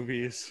these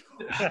movies.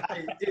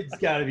 It's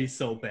got to be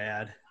so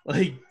bad.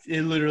 Like,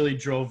 it literally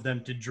drove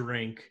them to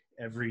drink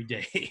every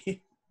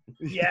day.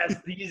 Yes,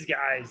 these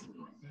guys.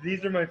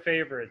 These are my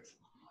favorites.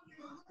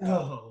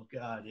 Oh,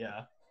 God,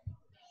 yeah.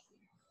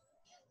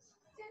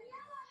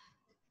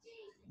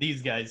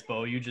 These guys,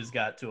 Bo, you just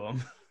got to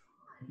them.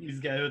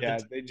 These guys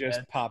with they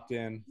just popped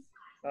in.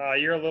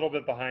 You're a little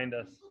bit behind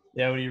us.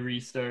 Yeah, when you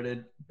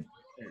restarted.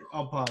 Here,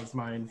 I'll pause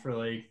mine for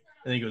like,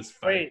 I think it was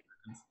 5 Wait.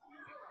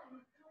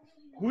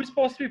 Who's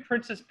supposed to be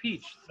Princess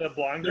Peach? The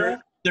blonde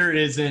girl? There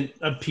isn't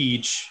a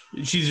Peach.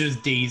 She's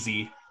just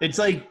Daisy. It's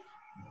like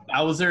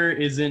Bowser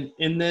isn't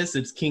in this.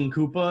 It's King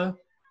Koopa.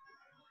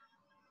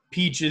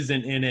 Peach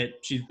isn't in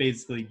it. She's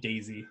basically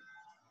Daisy.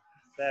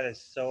 That is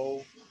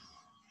so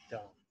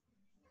dumb.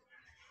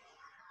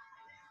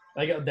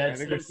 I got that. I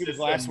think it's the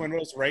glass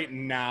windows right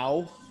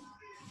now.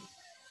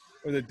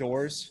 Or the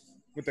doors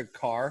with the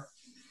car.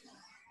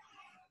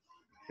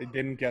 They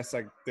didn't guess,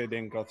 like, they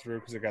didn't go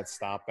through because it got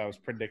stopped. I was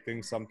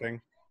predicting something.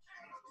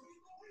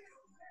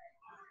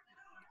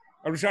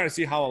 I'm just trying to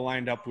see how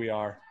aligned up we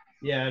are.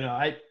 Yeah, no,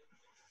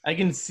 I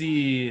can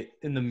see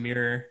in the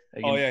mirror.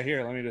 Oh, yeah,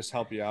 here, let me just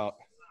help you out.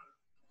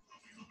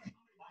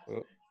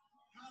 Oh.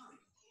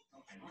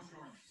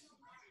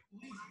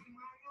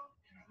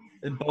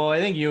 Bo, I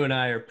think you and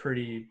I are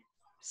pretty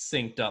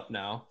synced up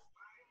now.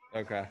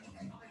 Okay.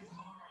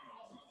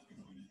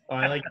 Oh,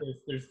 I like this.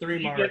 There's 3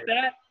 Did you Mario. get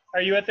that?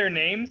 Are you at their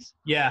names?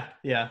 Yeah.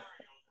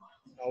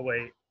 Oh,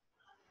 wait.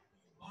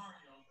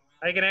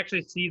 I can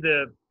actually see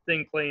the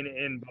thing playing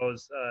in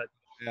Bo's.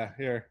 Yeah,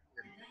 here.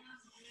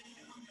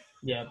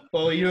 Yeah,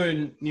 Bo, you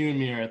and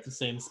me are at the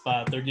same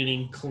spot. They're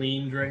getting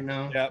cleaned right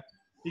now. Yep.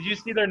 Did you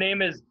see their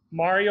name is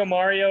Mario,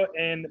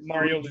 and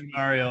Mario?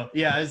 Mario.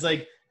 Yeah, it's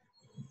like,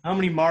 how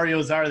many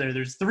Marios are there?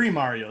 There's 3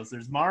 Marios.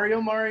 There's Mario,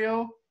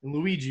 and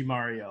Luigi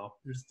Mario.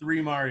 There's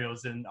 3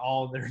 Marios in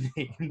all their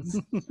names.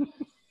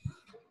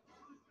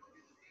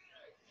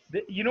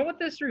 You know what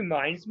this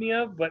reminds me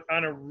of, but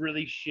on a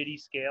really shitty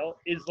scale,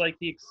 is like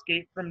the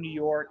Escape from New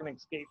York and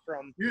Escape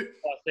from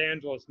Los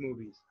Angeles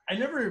movies. I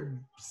never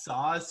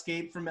saw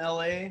Escape from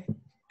LA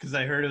because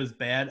I heard it was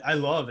bad. I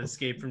love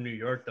Escape from New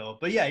York though.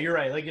 But yeah, you're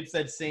right. Like it's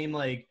that same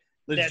like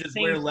let's That just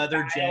same wear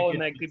leather style jackets.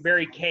 and like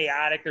very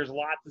chaotic. There's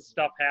lots of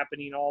stuff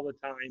happening all the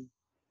time.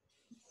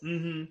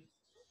 Mm-hmm.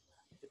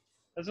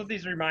 That's what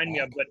these remind me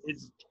of, but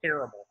it's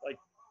terrible. Like,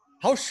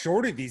 How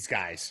short are these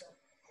guys?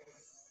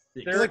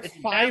 They're like it's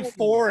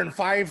 5'4" and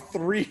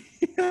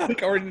 5'3",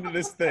 according to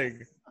this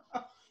thing.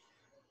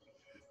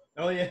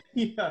 Oh yeah,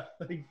 yeah.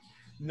 Like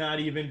not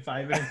even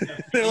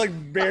 5.5. They're like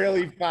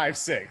barely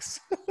 5'6".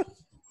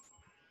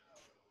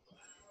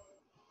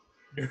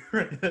 You're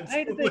right. That's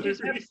Why do they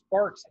just have literally-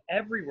 sparks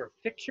everywhere?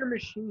 Fix your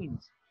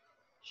machines.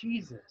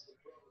 Jesus.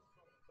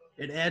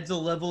 It adds a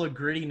level of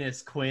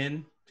grittiness,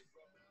 Quinn.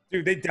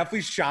 Dude, they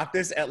definitely shot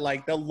this at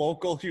like the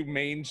local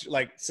humane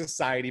like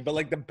society, but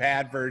like the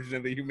bad version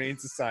of the humane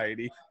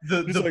society.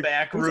 The like-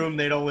 back room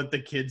they don't let the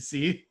kids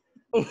see.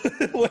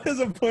 What is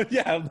a put?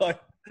 Yeah, I'm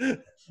like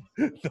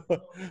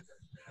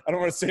I don't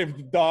want to say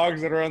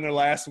dogs that are on their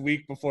last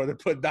week before they're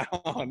put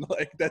down.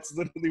 Like that's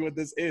literally what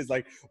this is.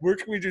 Like, where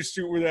can we just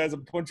shoot where there's a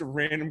bunch of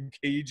random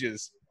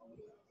cages?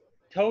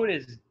 Toad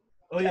is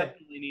Oh yeah.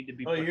 definitely need to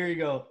be. Oh, put- here you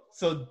go.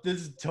 So this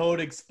is Toad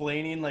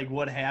explaining like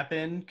what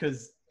happened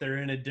because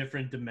they're in a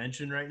different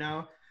dimension right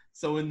now.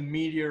 So when the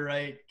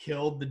meteorite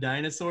killed the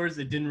dinosaurs,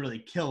 it didn't really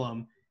kill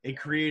them. It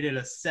created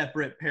a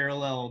separate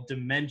parallel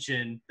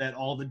dimension that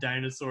all the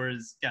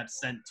dinosaurs got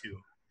sent to.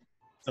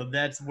 So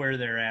that's where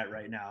they're at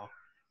right now.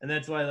 And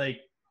that's why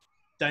like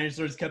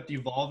dinosaurs kept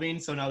evolving.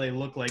 So now they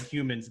look like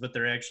humans, but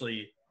they're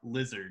actually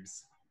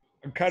lizards.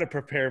 I'm kind of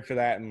prepared for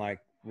that in like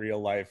real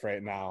life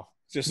right now.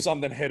 Just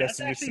something hit us That's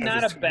and just actually says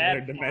not it's a bad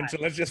another dimension.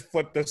 Let's just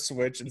flip the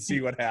switch and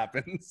see what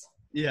happens.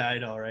 Yeah, I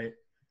know, right?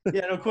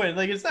 Yeah, no, Quinn.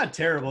 Like, it's not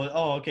terrible.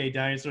 Oh, okay,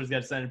 dinosaurs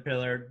got sent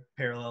in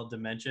parallel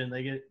dimension.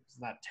 Like, it's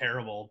not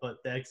terrible, but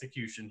the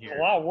execution here.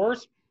 A lot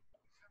worse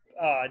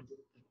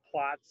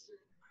plots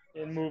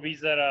in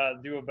movies that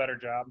do a better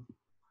job.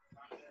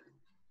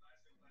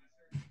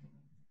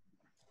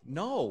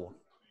 No.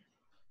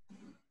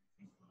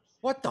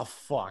 What the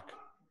fuck?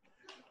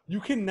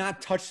 You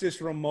cannot touch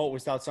this remote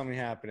without something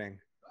happening.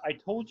 I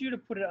told you to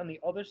put it on the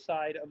other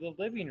side of the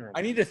living room.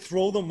 I need to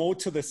throw the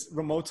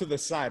remote to the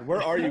side.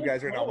 Where are you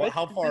guys right now?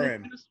 How far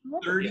in?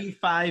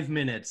 35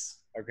 minutes.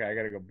 Okay, I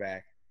got to go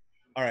back.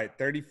 All right,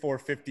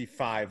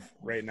 34:55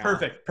 right now.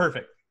 Perfect.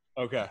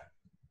 Okay.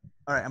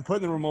 All right, I'm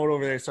putting the remote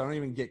over there so I don't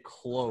even get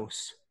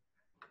close.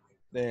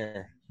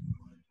 There.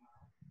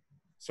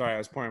 Sorry, I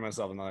was pouring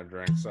myself another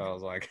drink, so I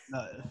was like,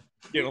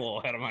 getting a little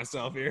ahead of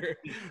myself here.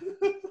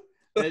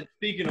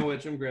 Speaking of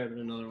which, I'm grabbing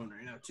another one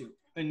right now, too.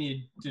 I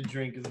need to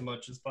drink as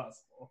much as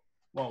possible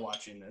while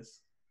watching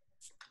this.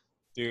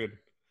 Dude,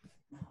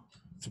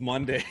 it's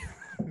Monday.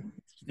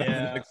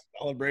 Yeah. Like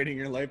celebrating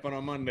your life on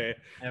a Monday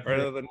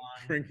rather than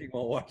drinking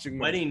while watching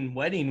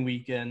wedding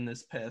weekend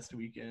this past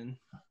weekend.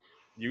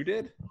 You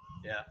did?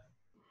 Yeah.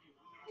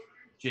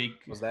 Jake.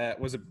 Was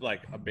it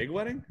like a big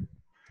wedding?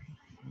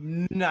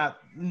 Not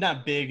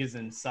big as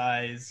in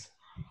size.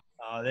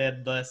 They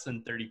had less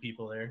than 30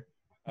 people there.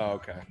 Oh,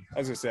 okay. I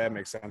was gonna say that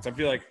makes sense. I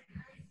feel like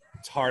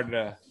it's hard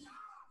to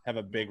have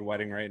a big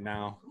wedding right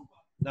now.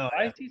 No,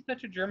 why is he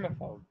such a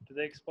germaphobe? Did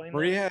they explain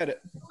Maria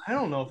I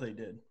don't know if they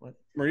did. What?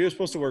 Maria was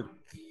supposed to work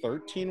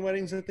 13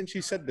 weddings, I think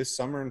she said, this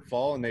summer and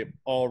fall, and they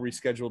all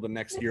rescheduled the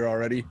next year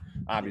already.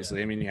 Obviously,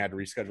 yeah. I mean, you had to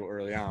reschedule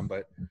early on,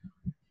 but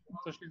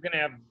so she's gonna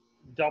have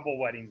double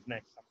weddings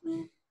next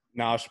summer.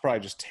 No, she'll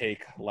probably just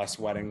take less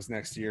weddings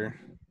next year.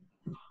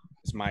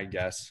 It's my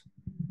guess.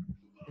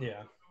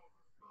 Yeah.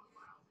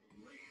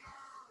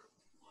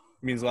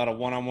 Means a lot of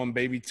one-on-one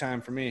baby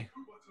time for me.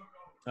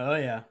 Oh,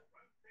 yeah.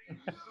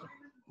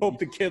 Hope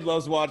the kid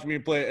loves watching me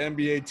play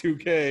NBA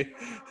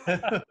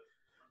 2K.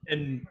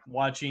 And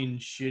watching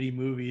shitty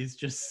movies.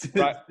 Just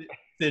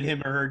sit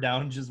him or her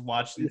down and just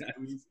watch these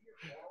movies.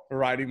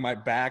 Riding my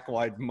back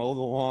while I mow the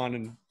lawn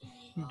and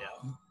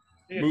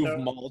move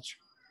mulch.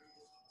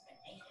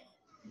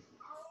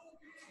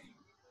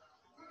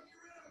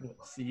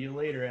 See you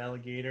later,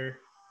 alligator.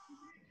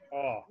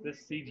 Oh,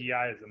 this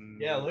CGI is amazing.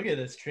 Yeah, look at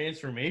this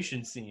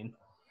transformation scene.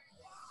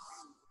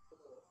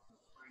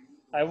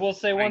 I will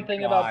say one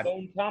thing about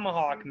Bone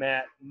Tomahawk,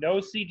 Matt. No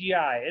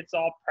CGI. It's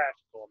all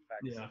practical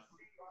effects. Yeah.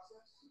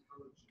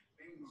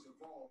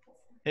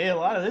 Hey, a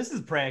lot of this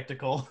is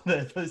practical.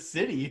 The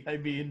city, I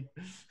mean.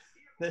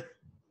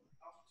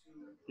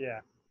 Yeah.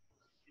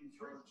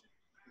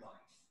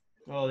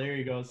 Oh, there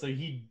you go. So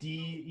he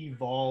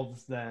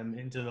de-evolves them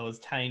into those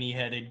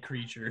tiny-headed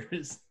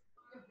creatures.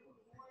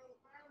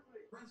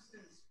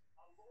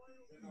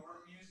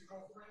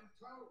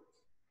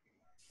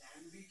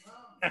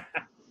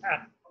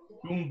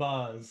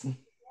 Goombas.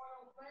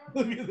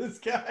 Look at this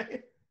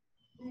guy.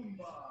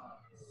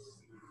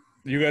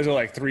 You guys are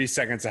like 3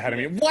 seconds ahead of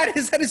me. What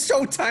is that? It's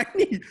so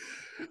tiny.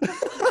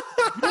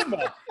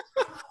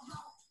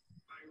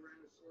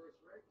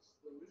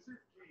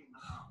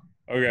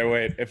 Okay,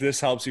 wait. If this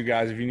helps you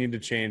guys, if you need to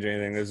change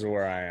anything, this is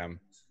where I am.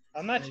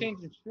 I'm not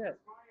changing shit.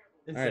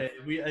 Right.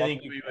 I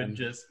think we would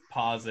just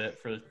pause it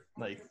for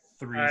like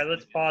 3 All right,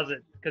 let's pause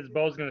it because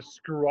Bo's going to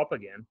screw up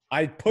again.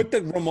 I put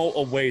the remote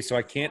away so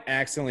I can't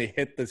accidentally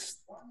hit this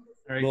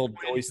little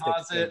joystick.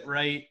 Pause it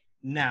right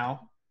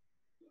now.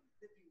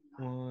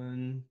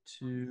 1,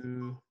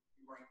 2.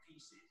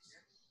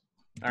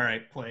 All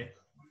right, play.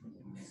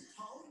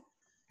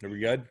 Are we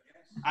good?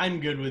 I'm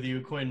good with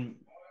you, Quinn.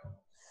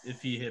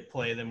 If you hit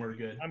play, then we're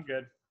good. I'm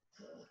good.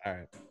 All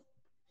right.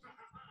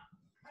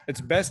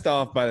 It's best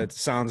off by the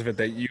sounds of it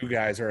that you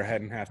guys are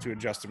ahead and have to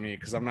adjust to me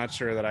because I'm not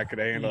sure that I could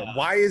handle it.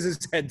 Why is his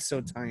head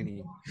so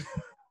tiny?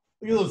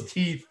 Look at those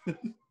teeth.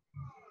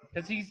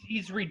 Because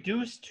he's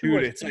reduced to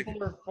a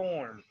simpler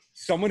form.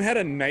 Someone had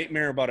a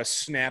nightmare about a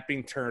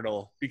snapping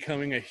turtle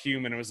becoming a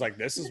human. It was like,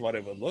 this is what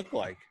it would look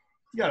like.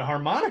 You got a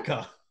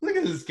harmonica. Look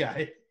at this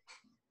guy.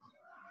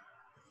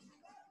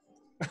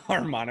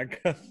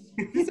 Harmonica.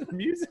 He's a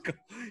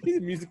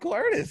musical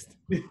artist.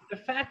 The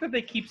fact that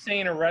they keep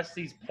saying arrest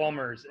these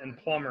plumbers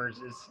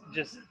is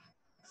just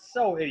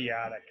so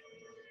idiotic.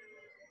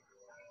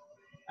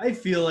 I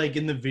feel like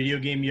in the video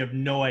game you have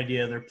no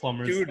idea they're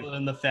plumbers, other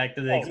than the fact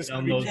that they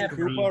found those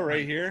green. Koopa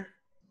right here.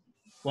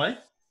 What?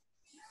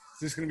 Is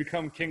this going to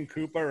become King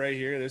Koopa right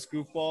here? This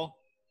goofball.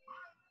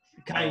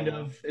 Kind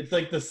of. It's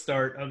like the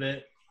start of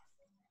it.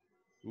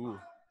 Ooh.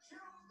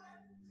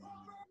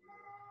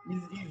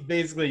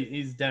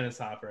 He's Dennis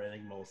Hopper, I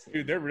think, mostly.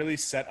 Dude, they're really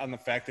set on the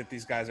fact that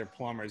these guys are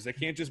plumbers. They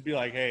can't just be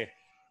like, hey,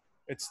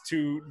 it's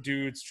two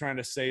dudes trying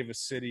to save a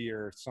city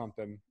or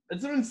something.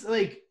 That's what it's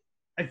like.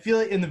 I feel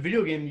like in the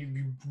video game,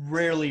 you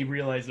rarely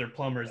realize they're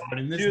plumbers. But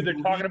in this they're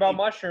talking about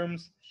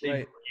mushrooms.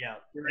 Right. Yeah.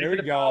 There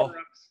we go.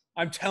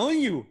 I'm telling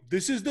you,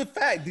 this is the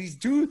fact. These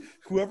dudes,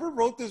 whoever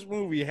wrote this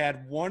movie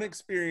had one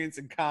experience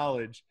in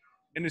college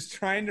and is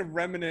trying to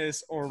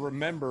reminisce or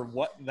remember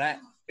what that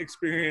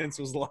experience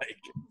was like.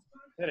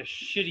 I had a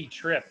shitty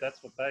trip.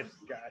 That's what I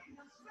got.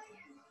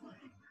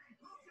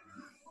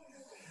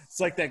 It's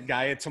like that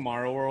guy at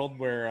Tomorrow World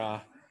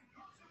where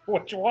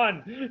Which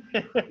one?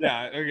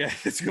 yeah, okay,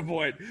 that's a good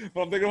point.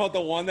 But I'm thinking about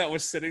the one that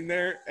was sitting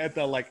there at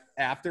the like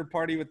after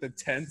party with the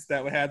tents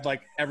that had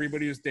like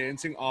everybody was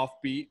dancing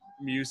offbeat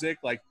music,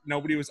 like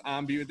nobody was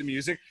on beat with the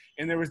music,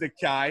 and there was the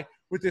guy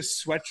with his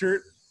sweatshirt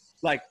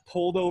like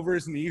pulled over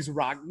his knees,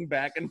 rocking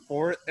back and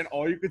forth, and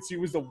all you could see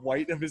was the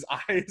white of his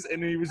eyes,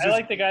 and he was just I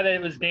like the guy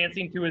that was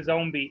dancing to his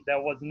own beat.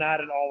 That was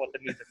not at all with the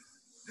music.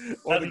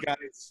 or the guy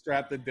that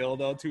strapped the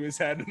dildo to his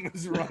head and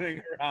was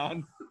running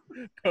around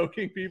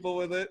poking people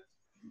with it.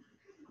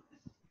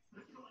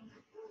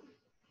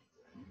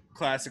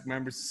 Classic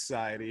Member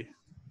Society.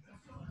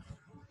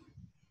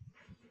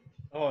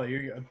 Oh,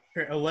 you're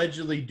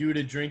allegedly due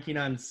to drinking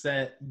on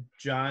set,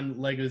 John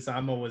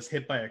Leguizamo was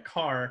hit by a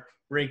car,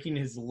 breaking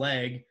his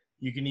leg.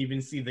 You can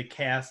even see the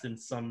cast in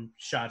some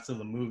shots of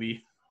the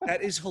movie.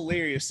 That is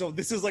hilarious. So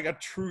this is like a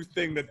true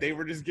thing that they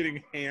were just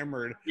getting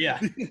hammered Yeah.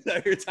 the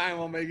entire time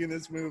while making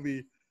this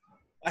movie.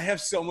 I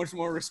have so much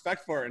more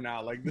respect for it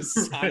now. Like, this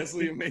is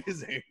honestly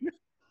amazing.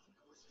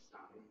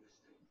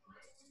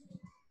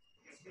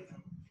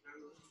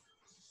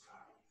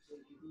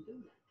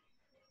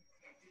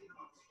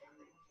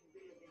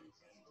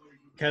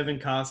 Kevin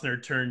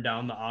Costner turned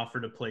down the offer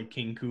to play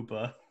King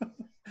Koopa.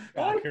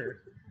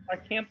 Shocker. I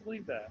can't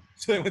believe that.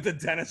 So they went to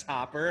Dennis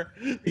Hopper.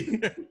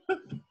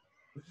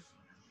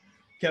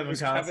 Kevin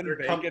Was Costner. Kevin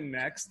Bacon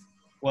next?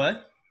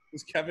 What?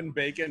 Was Kevin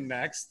Bacon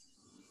next?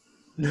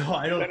 No,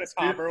 I don't. Dennis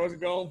Hopper was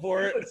going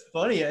for it. It's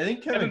funny. I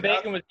think Kevin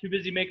Bacon was too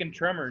busy making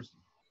Tremors.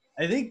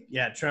 I think,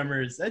 yeah,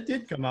 Tremors, that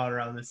did come out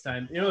around this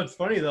time. You know what's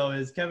funny, though,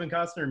 is Kevin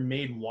Costner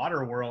made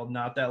Waterworld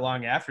not that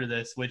long after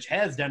this, which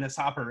has Dennis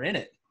Hopper in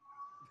it.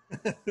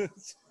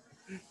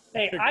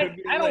 Hey,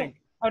 I don't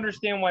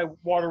understand why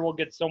Waterworld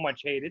gets so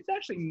much hate. It's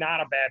actually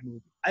not a bad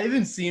movie. I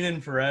haven't seen it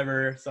in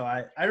forever, so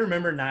I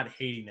remember not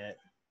hating it.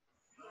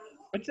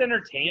 It's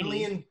entertaining.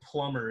 Alien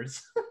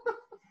plumbers.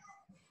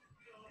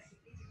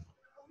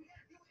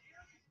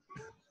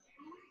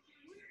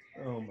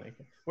 Oh, my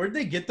God. Where'd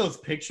they get those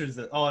pictures?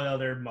 Oh, no,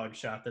 they're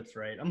mugshot. That's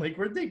right. I'm like,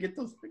 where'd they get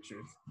those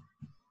pictures?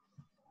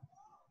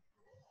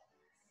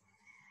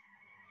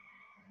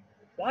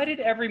 Why did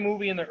every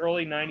movie in the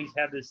early 90s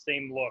have this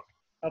same look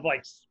of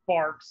like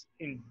sparks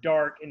and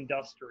dark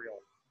industrial?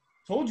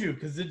 Told you,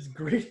 because it's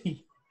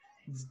gritty.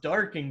 It's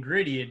dark and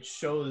gritty. It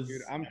shows.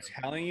 Dude, I'm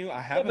telling you, I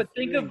have. But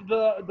think of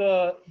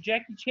the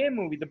Jackie Chan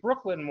movie, the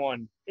Brooklyn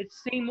one.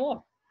 It's same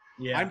look.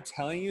 Yeah. I'm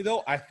telling you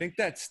though, I think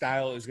that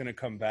style is gonna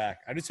come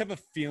back. I just have a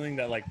feeling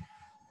that like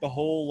the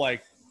whole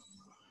like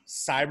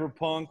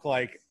cyberpunk,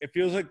 like it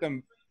feels like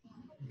the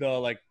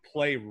like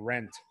play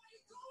Rent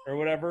or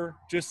whatever,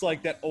 just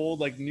like that old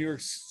like New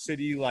York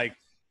City like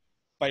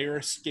fire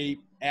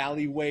escape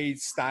alleyway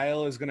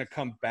style is gonna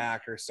come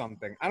back or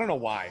something. I don't know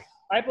why.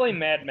 I blame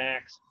Mad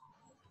Max.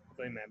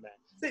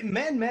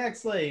 Mad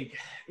Max, like,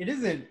 it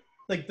isn't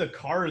like the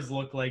cars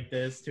look like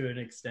this to an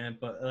extent,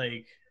 but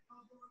like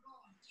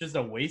it's just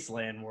a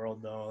wasteland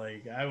world though.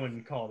 Like, I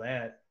wouldn't call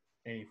that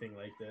anything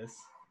like this.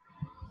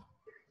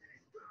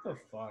 What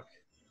the fuck?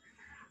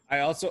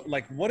 I also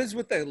like, what is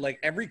with the like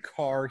every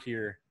car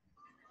here?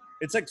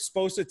 It's like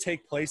supposed to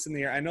take place in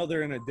the air. I know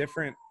they're in a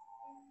different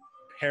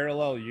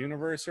parallel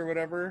universe or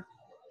whatever,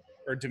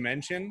 or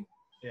dimension.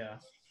 Yeah.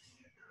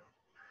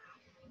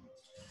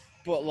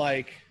 But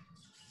like,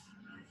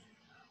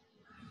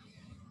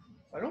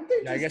 I don't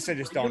think. I guess I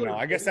just don't know.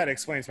 I guess that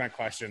explains my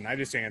question. I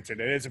just answered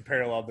it. It's a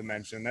parallel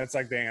dimension. That's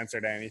like the answer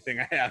to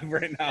anything I have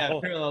right now. Yeah,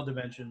 parallel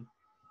dimension.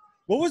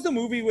 What was the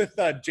movie with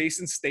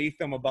Jason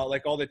Statham about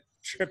like all the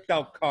tripped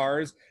out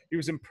cars? He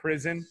was in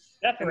prison.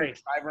 Death and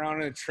Race. Drive around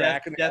on a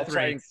track and they all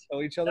try and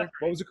kill each other.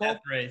 What was it called?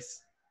 Death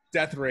Race.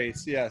 Death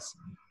Race. Yes.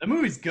 That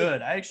movie's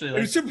good. I actually It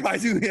like. was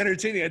surprisingly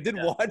entertaining. I did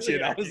watch really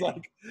it. I was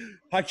like,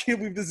 I can't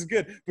believe this is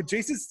good. But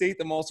Jason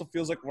Statham also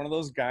feels like one of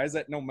those guys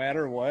that no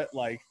matter what,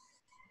 like,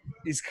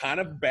 he's kind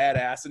of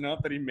badass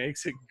enough that he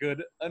makes it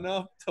good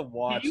enough to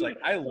watch. Like,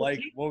 I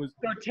like what was.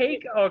 So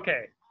take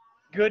okay,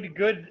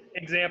 good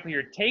example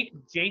here. Take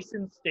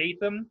Jason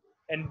Statham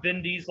and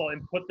Vin Diesel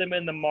and put them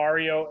in the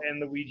Mario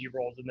and Luigi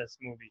roles in this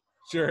movie.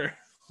 Sure.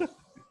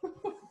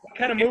 What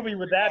kind of movie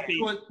would that be?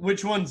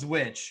 Which one's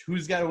which?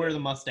 Who's got to wear the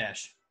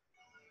mustache?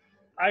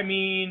 I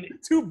mean,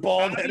 Two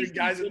bald-headed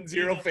guys with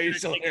zero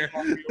facial hair.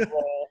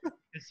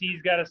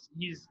 He's got a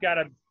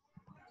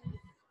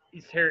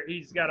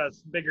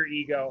bigger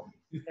ego,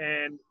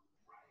 and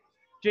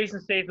Jason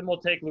Statham will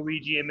take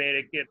Luigi and make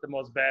it get the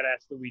most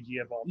badass Luigi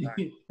of all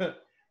time.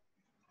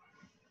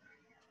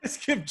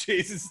 Just give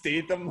Jason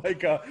Statham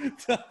like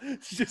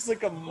just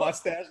like a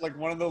mustache, like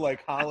one of the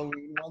like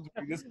Halloween ones.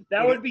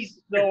 That would be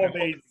so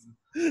amazing.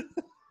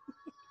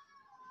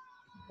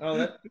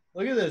 Oh,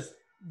 look at this.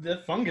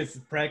 The fungus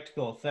is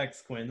practical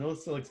effects, Quinn.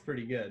 Those looks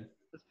pretty good.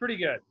 It's pretty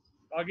good.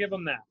 I'll give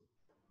him that.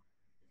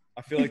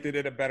 I feel like they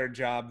did a better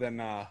job than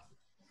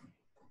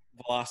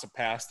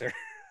Velocipaster.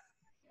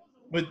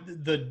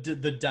 With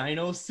the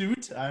dino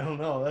suit? I don't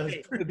know. That was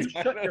Hey, pretty.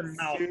 shut your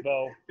mouth, Suit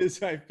Bo. is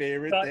my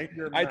favorite Shut thing.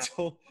 your I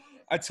mouth.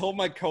 told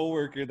my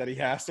coworker that he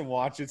has to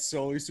watch it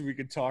solely so we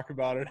could talk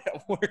about it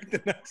at work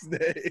the next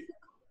day.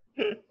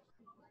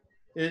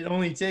 It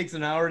only takes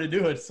an hour to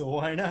do it, so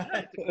why not?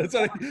 That's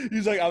what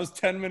he's like, I was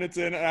 10 minutes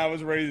in and I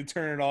was ready to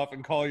turn it off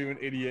and call you an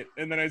idiot.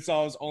 And then I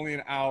saw it was only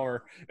an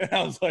hour and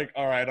I was like,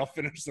 all right, I'll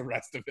finish the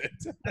rest of it.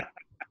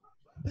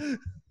 Look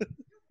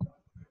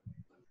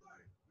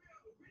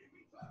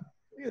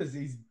at this,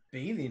 he's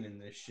bathing in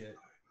this shit.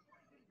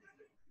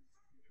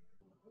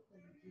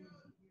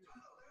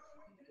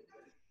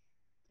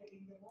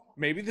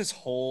 Maybe this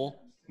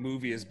whole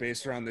movie is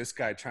based around this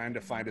guy trying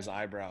to find his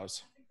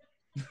eyebrows.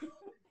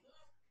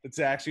 It's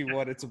actually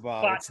what it's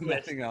about. Plot It's twist.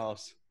 nothing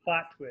else.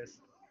 Plot twist.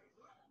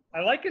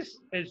 I like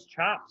his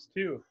chops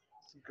too.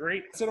 It's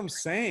great. That's what I'm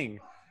saying.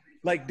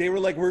 Like they were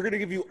like, we're gonna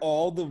give you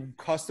all the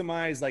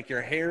customized, like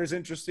your hair is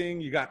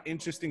interesting, you got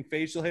interesting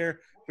facial hair,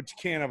 but you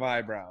can't have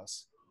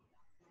eyebrows.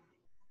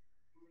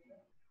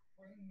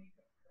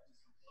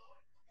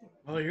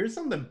 Oh, here's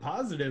something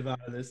positive out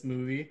of this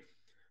movie.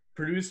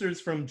 Producers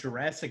from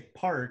Jurassic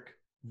Park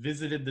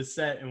visited the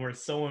set and were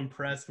so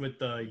impressed with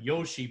the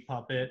Yoshi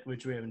puppet,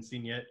 which we haven't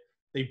seen yet.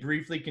 They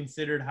briefly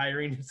considered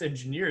hiring as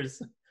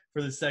engineers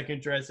for the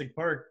second Jurassic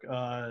Park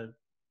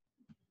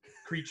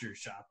creature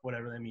shop,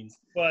 whatever that means.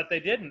 But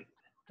they didn't.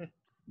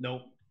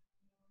 Nope.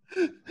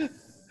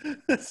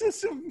 This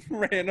is a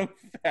random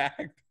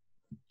fact.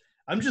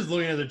 I'm just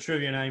looking at the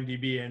trivia on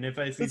IMDb, and if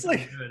I see It's something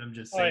like- good, I'm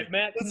just All saying. right,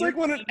 Matt. It's can like you-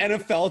 when an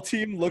NFL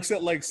team looks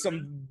at like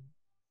some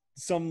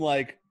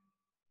like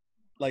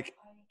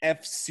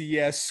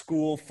FCS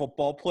school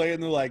football play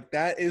and they're like,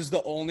 that is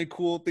the only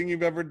cool thing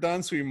you've ever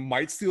done, so we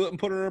might steal it and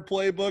put it in our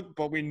playbook,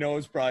 but we know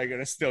it's probably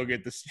gonna still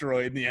get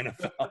destroyed in the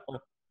NFL.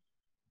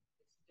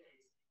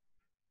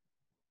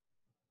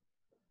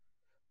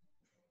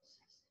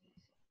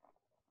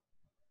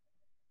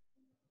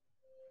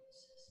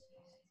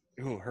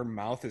 Ooh, her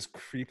mouth is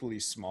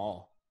creepily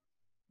small.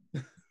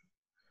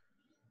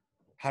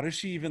 How does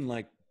she even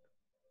like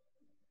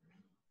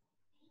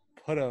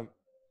put a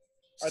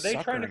Are they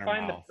sucker trying to in her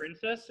find the mouth?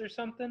 princess or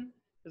something?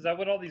 Is that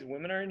what all these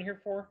women are in here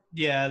for?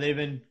 Yeah, they've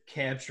been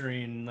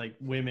capturing like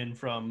women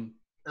from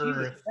Jesus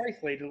Earth.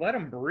 Christ, lady, let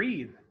them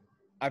breathe.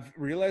 I've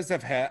realized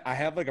I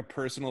have like a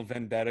personal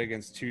vendetta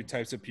against two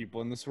types of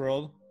people in this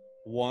world.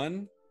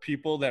 One,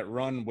 people that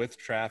run with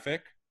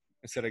traffic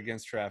instead of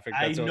against traffic.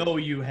 I That's always- know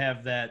you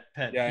have that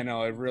pet. Yeah, I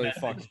know. It really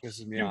That fucking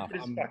pisses me off.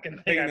 Stupidest I'm fucking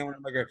thing taking I've that ever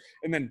one like a-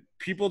 and then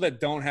people that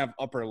don't have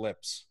upper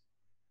lips.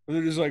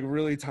 They're just like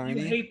really You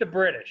tiny. hate the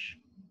British.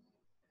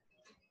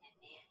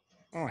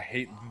 I don't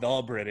hate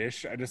the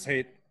British. I just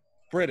hate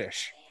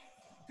British.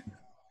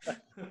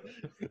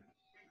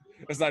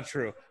 That's not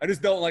true. I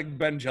just don't like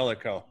Ben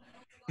Jellicoe.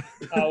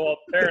 Oh, well,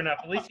 fair enough.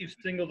 At least you've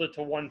singled it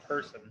to one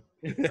person.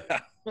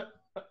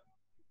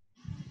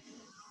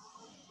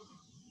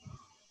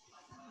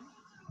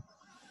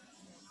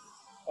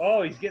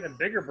 Oh, he's getting a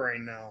bigger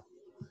brain now.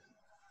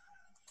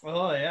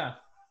 Oh yeah.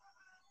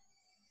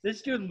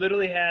 This dude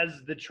literally has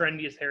the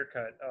trendiest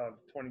haircut of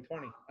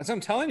 2020. That's what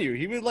I'm telling you.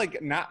 He would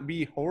like not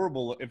be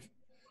horrible if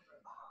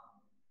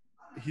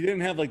he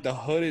didn't have like the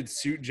hooded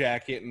suit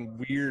jacket and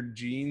weird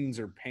jeans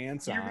or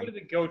pants Get on. rid of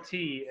the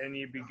goatee and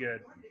you'd be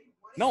good.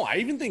 No, I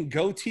even think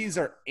goatees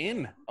are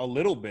in a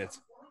little bit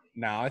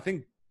now. I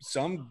think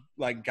some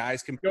like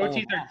guys can pull them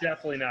Goatees are off.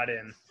 definitely not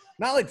in.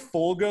 Not like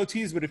full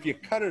goatees, but if you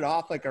cut it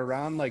off like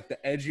around like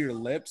the edge of your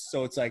lips,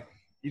 so it's like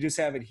you just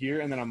have it here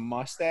and then a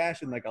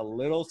mustache and like a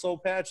little soul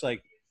patch.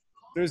 Like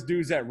there's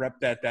dudes that rep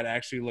that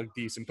actually look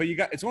decent. But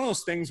it's one of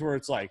those things where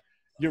it's like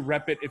you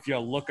rep it if you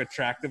look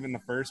attractive in the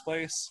first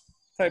place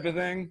type of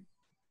thing.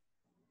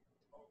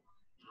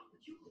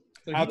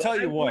 So I'll tell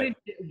you what.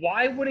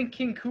 Why wouldn't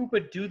King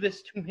Koopa do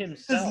this to This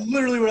himself? is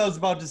literally what I was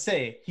about to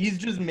say. He's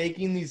just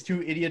making these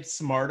two idiots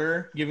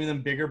smarter, giving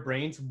them bigger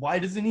brains. Why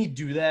doesn't he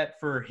do that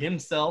for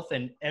himself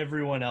and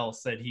everyone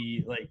else that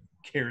he like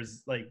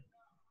cares like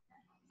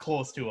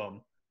close to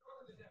him?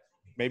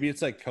 Maybe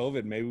it's like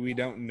COVID. Maybe we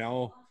don't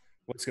know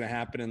what's going to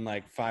happen in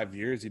like 5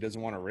 years. He doesn't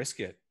want to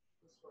risk it.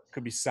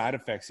 Could be side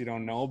effects you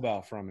don't know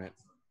about from it.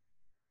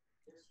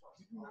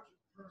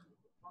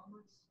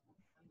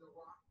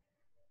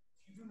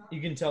 You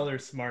can tell they're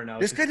smart now.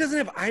 This guy doesn't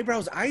have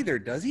eyebrows either,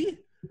 does he?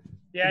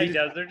 Yeah, he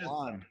does. They're just.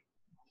 Blonde.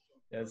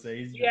 Yeah, so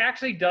he's He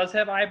actually does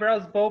have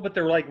eyebrows, Bo, but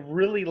they're like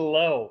really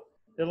low.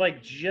 They're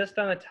like just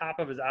on the top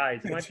of his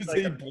eyes. It might It's be just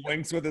like he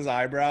blinks with his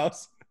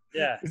eyebrows.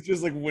 yeah. It's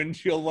just like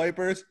windshield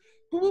wipers.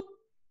 Boop,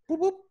 boop,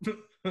 boop,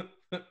 boop.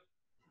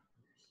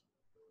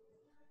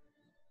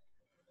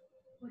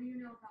 What do you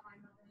know about my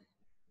mother?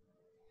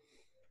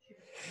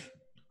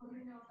 What do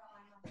you know about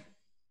my mother?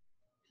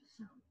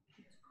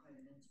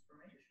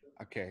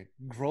 Okay,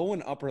 grow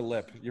an upper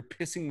lip. You're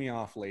pissing me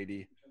off,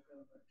 lady.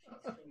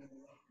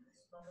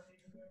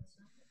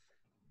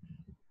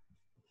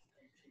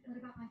 What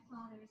about my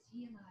father? Is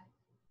he alive?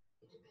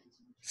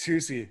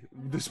 Seriously,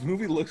 this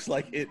movie looks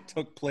like it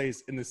took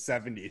place in the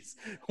 70s.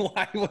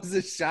 Why was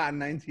this shot in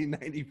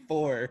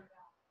 1994?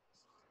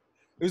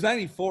 It was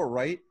 94,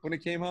 right? When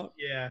it came out?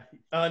 Yeah.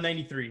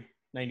 93.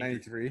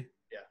 93.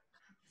 Yeah.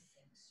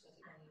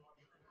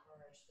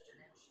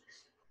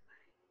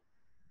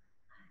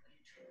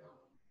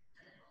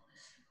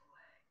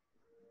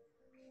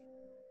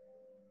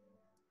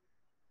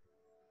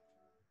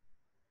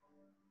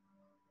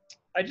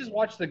 I just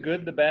watched The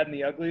Good, the Bad, and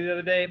the Ugly the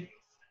other day.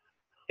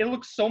 It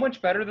looks so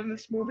much better than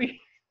this movie.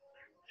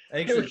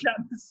 It Actually, was shot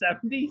in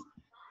the 70s.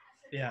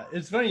 yeah,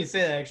 it's funny you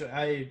say that. Actually,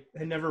 I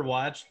had never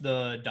watched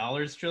the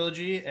Dollars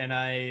trilogy, and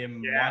I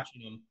am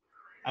watching them.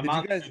 I'm Did you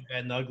on guys- The Bad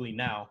and the Ugly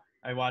now.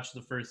 I watched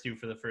the first two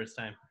for the first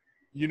time.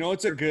 You know,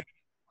 it's a good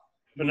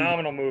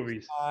Phenomenal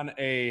movies. on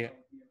a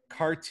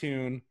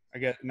cartoon. I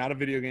get not a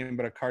video game,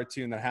 but a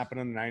cartoon that happened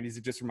in the 90s.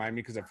 It just reminded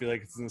me because I feel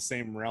like it's in the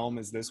same realm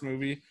as this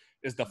movie.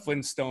 Is the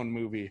Flintstone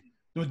movie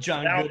With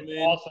John That was Goodman,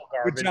 also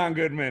garbage. with John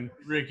Goodman?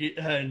 Ricky,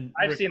 and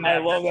I've Rick- seen I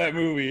that. love that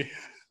movie.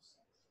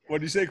 What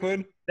did you say,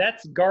 Quinn?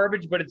 That's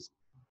garbage, but it's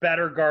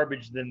better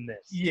garbage than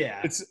this.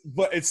 Yeah,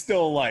 But it's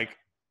still like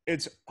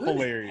it's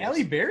hilarious.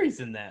 Halle Berry's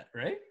in that,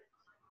 right?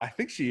 I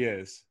think she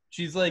is.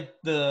 She's like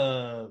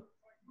the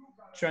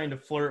trying to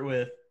flirt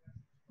with.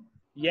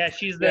 Yeah,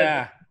 she's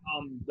Yeah.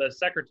 the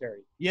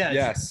secretary. Yeah, she's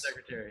Yes. the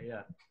secretary.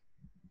 Yeah,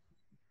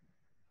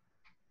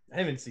 I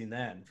haven't seen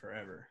that in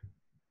forever.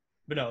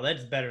 But no,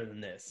 that's better than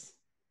this.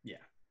 Yeah.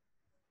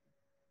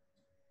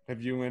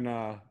 Have you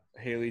and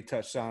Haley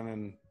touched on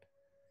in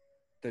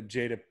the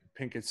Jada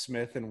Pinkett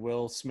Smith and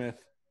Will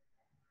Smith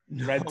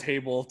Red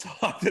Table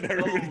talk that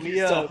everybody we,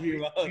 keeps talking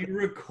about? We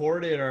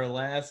recorded our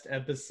last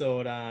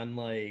episode on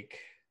like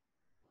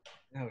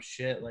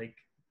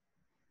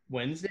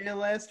Wednesday of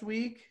last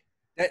week.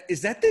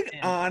 Is that thing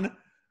Man. on?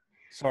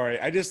 Sorry,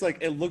 I just like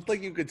it looked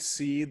like you could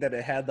see that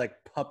it had like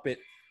puppet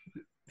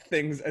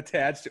things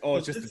attached. Oh,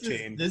 it's just a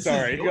chain.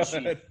 Sorry, go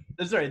ahead.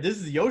 That's right. This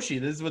is Yoshi.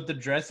 This is what the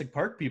Jurassic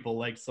Park people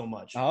like so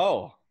much.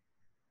 Oh,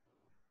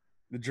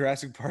 the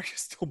Jurassic Park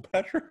is still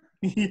better.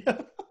 Yeah.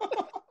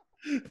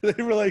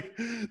 They were like,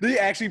 they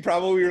actually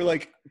probably were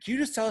like, can you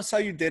just tell us how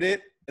you did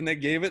it? And they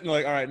gave it, and they're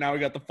like, all right, now we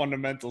got the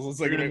fundamentals. Let's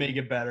We're like gonna make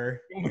it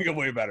better. we'll make it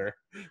way better.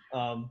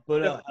 But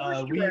The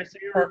first we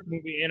Jurassic Park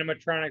movie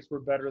animatronics were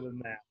better than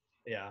that.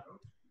 yeah.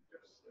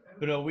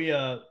 But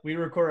we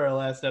recorded our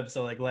last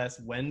episode like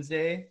last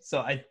Wednesday, so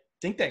I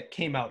think that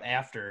came out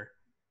after.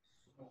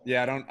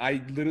 Yeah,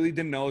 I literally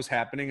didn't know it was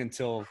happening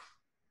until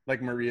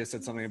like Maria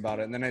said something about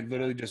it, and then I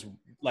literally just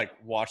like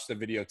watched the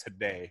video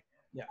today.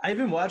 Yeah, I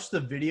haven't watched the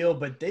video,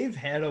 but they've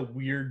had a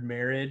weird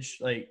marriage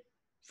like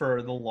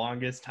for the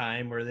longest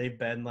time where they've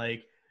been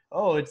like,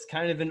 oh, it's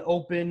kind of an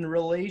open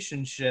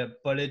relationship,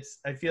 but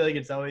I feel like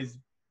it's always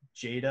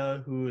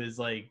Jada who is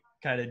like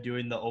kind of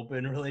doing the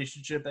open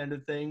relationship end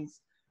of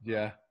things.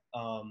 Yeah.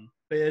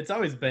 But it's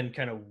always been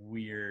kind of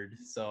weird.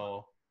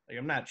 So like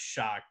I'm not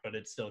shocked, but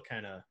it's still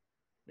kind of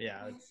I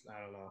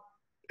don't know.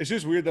 It's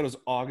just weird that it was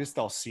August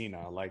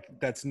Alsina. Like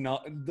that's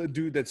not the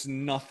dude that's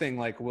nothing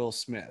like Will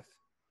Smith.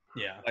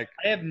 Yeah. Like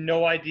I have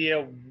no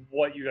idea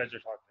what you guys are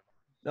talking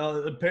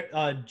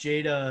No,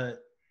 Jada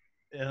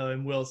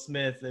and Will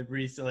Smith have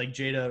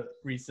Jada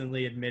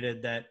recently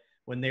admitted that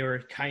when they were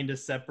kind of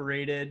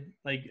separated,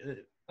 like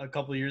a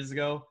couple years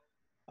ago,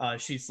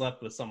 she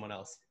slept with someone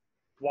else.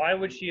 about. Why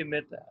would she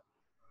admit that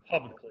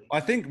publicly? I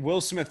think Will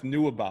Smith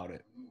knew about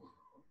it.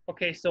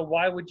 Okay, so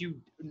why would you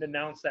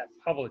announce that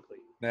publicly?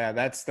 Yeah,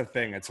 that's the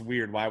thing. It's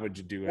weird. Why would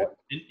you do it?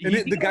 And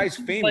And the guy's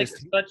Seems famous.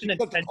 like such an He's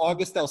like attention-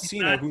 August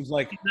Alsina, not- who's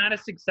like She's not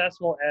as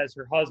successful as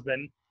her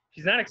husband.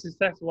 She's not as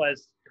successful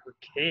as her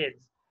kids.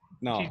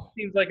 She no.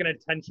 seems like an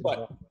attention But-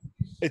 whore.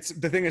 It's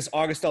the thing is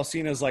August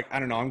Alsina's like I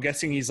don't know. I'm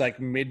guessing he's like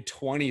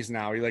mid-20s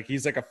now.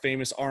 He's like a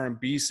famous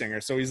R&B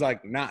singer, so he's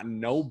like not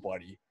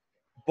nobody.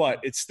 But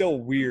it's still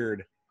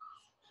weird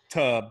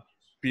to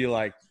be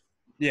like,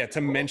 to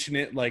mention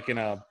it like in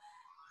a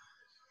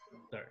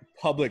Sorry.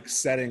 public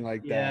setting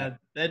like Yeah, that.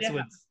 that's Yeah.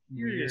 what's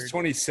weird. He's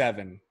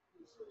 27.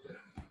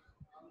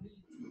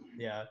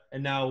 Yeah,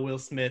 and now Will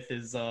Smith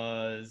is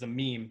a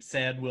meme.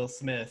 Sad Will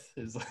Smith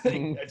is like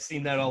Mhm. I've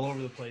seen that all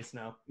over the place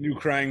now. New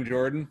crying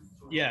Jordan.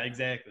 Yeah,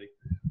 exactly.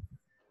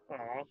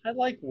 Aw, I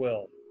like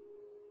Will.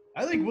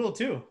 I like Will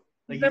too.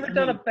 He's never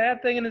done a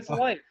bad thing in his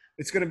life.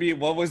 It's gonna be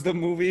what was the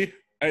movie?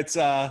 It's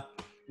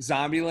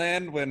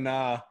Zombieland when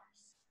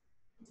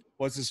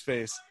what's his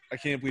face? I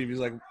can't believe he's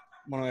like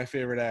one of my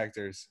favorite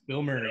actors.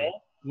 Bill Murray,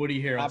 Bill?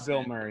 Woody Harrelson. Not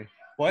Bill Murray.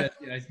 What?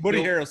 Yeah,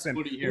 Woody Bill- Harrelson.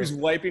 Woody Who's Harrelson.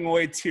 wiping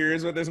away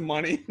tears with his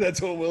money.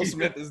 That's what Will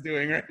Smith is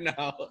doing right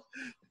now.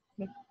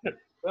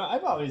 Well, I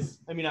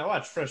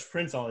watched Fresh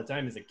Prince all the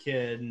time as a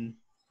kid, and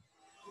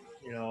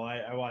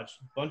I watched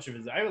a bunch of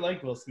his. I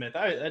like Will Smith.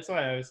 That's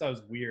why I always thought it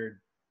was weird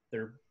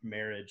their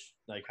marriage,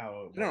 like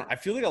how. I don't know. I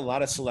feel like a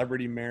lot of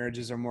celebrity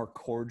marriages are more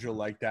cordial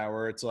like that,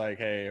 where it's like,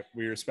 hey,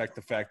 we respect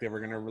the fact that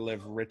we're gonna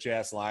live rich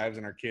ass lives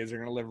and our kids are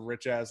gonna live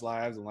rich ass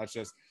lives, and let's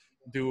just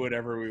do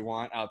whatever we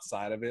want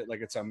outside of it.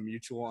 Like it's a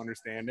mutual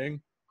understanding.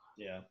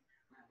 Yeah.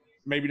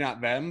 Maybe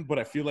not them, but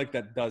I feel like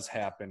that does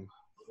happen.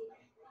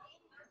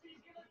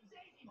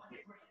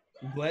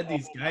 I'm glad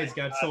these guys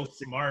got so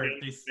smart.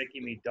 It's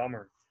making me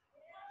dumber.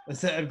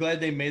 I'm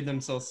glad they made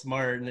them so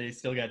smart and they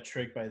still got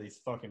tricked by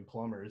these fucking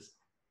plumbers.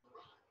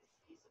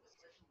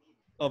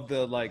 Of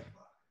the like,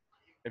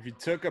 if you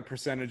took a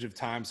percentage of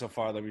time so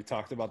far that we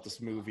talked about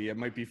this movie, it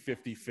might be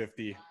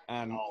 50-50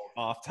 on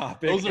off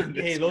topic. Those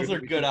are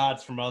good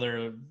odds from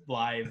other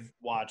live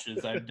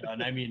watches I've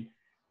done. I mean,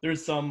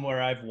 there's some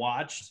where I've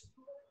watched,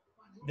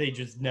 they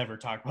just never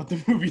talk about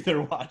the movie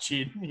they're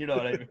watching. You know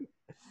what I mean?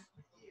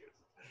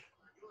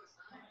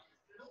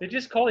 They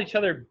just call each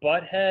other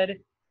butthead,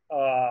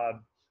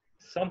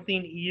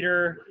 something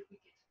eater,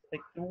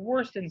 like the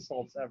worst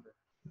insults ever.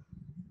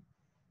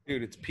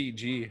 Dude, it's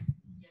PG.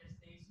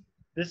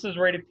 This is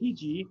rated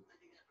PG.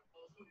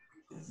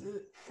 Is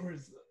it? Or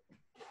is it?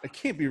 It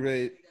can't be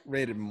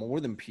rated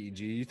more than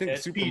PG. You think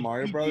It's Super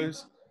Mario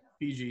Brothers?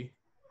 PG.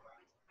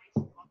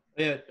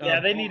 Yeah,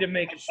 they need to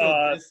make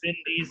Vin Vin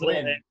Diesel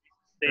and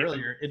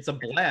earlier. It's a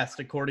blast,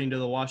 according to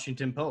the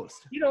Washington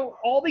Post. You know,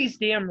 all these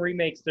damn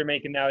remakes they're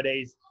making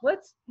nowadays.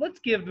 Let's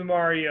give the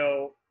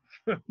Mario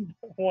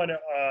one.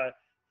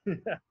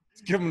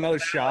 Let's give him another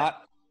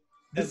shot.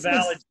 This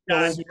valid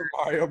was Super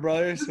Mario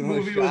Brothers. This Another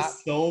movie shot.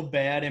 was so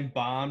bad and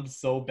bombed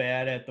so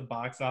bad at the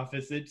box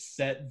office, it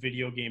set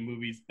video game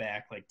movies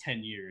back like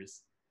 10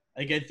 years.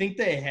 Like, I think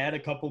they had a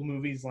couple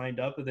movies lined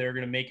up that they were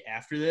going to make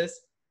after this,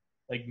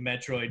 like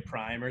Metroid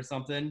Prime or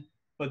something.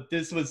 But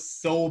this was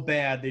so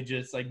bad, they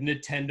just, like,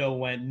 Nintendo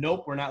went,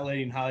 nope, we're not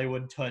letting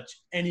Hollywood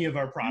touch any of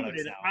our products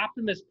Dude, an now.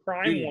 Optimus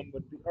Prime one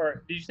would be,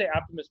 or did you say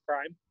Optimus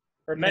Prime?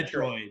 Or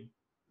Metroid?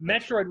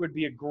 Metroid would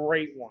be a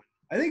great one.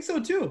 I think so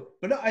too.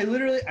 But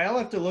I'll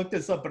have to look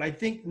this up, but I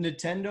think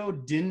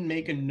Nintendo didn't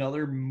make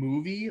another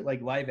movie,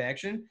 like live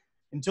action,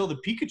 until the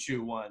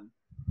Pikachu one.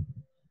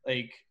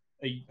 Like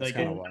 2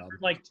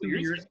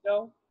 years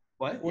ago?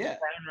 What? With Yeah.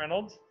 Ryan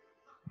Reynolds?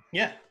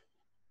 Yeah.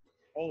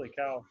 Holy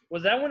cow.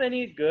 Was that one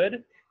any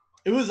good?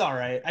 It was all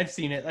right. I've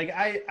seen it. Like,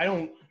 I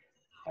don't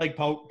like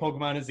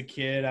Pokemon as a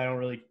kid. I don't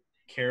really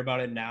care about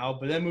it now,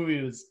 but that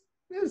movie was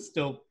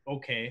still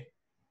okay.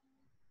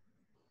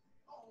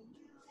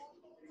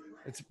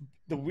 It's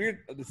the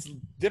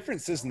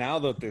difference is now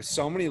that there's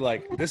so many,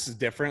 like, this is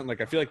different.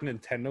 Like, I feel like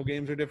Nintendo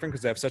games are different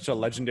because they have such a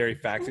legendary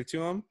factor to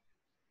them,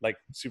 like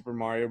Super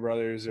Mario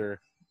Brothers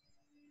or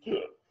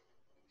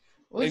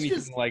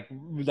anything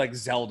like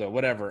Zelda,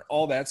 whatever,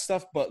 all that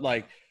stuff. But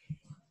like,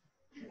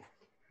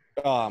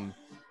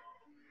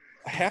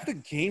 half the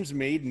games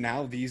made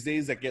now these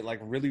days that get like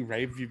really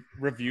rave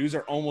reviews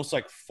are almost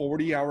like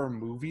 40-hour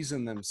movies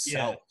in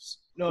themselves.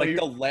 No, like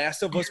The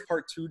Last of Us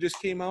Part 2 just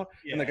came out,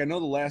 and like I know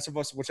The Last of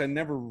Us, which I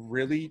never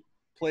really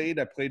played.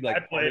 I played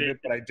like part of it,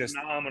 but I just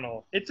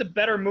phenomenal. It's a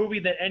better movie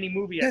than any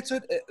movie. That's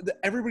what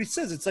everybody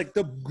says. It's like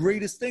the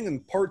greatest thing,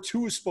 and Part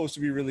 2 is supposed to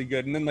be really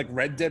good, and then like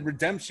Red Dead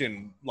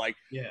Redemption, like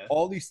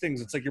all these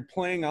things. It's like you're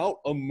playing out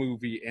a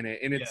movie in it,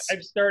 and it's.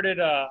 I've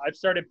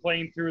started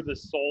playing through the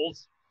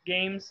Souls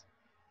games.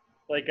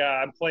 Like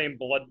I'm playing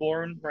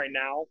Bloodborne right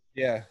now.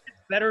 Yeah.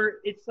 It's better.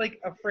 It's like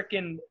a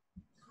freaking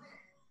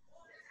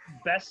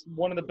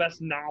one of the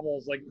best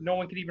novels. Like no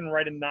one could even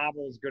write a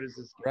novel as good as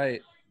this game.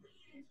 Right.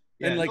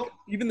 Yeah, and like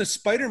even the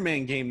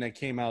Spider-Man game that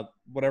came out,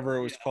 whatever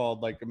it was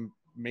called, like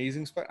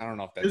Amazing Spider. I don't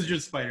know if that. It was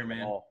just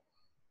Spider-Man.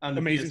 On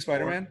Amazing PS4.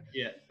 Spider-Man.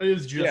 Yeah, it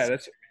was just. Yeah,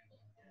 that's.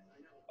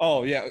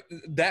 Oh yeah,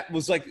 that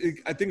was like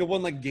I think it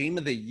won like Game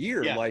of the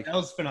Year. Yeah, like that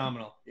was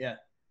phenomenal. Yeah.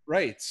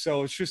 Right.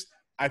 So it's just.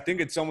 I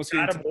think it's almost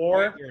God of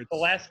War. The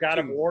last God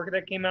of War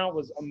that came out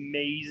was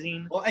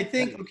amazing. Well, I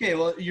think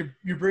you're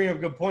bringing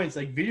up good points.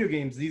 Like video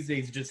games these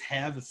days just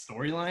have a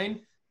storyline.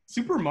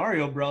 Super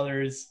Mario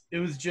Brothers, it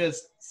was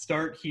just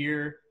start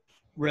here,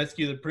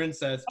 rescue the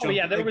princess. Oh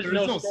yeah, there was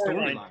no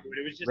storyline to it.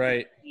 It was just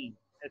right.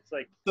 It's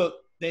like so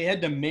they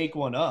had to make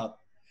one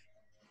up,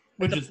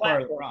 which is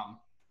part of the problem.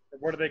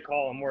 What do they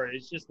call them? Where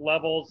it's just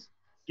levels,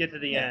 get to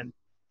the end.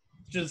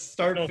 Just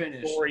start no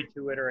finish. Story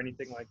to it or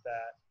anything like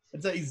that.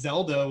 It's like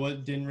Zelda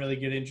didn't really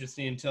get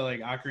interesting until like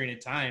Ocarina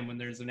of Time when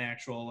there's an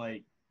actual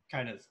like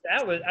kind of.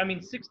 That was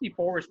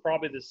 64 is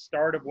probably the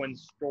start of when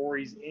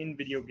stories in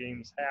video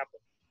games happen.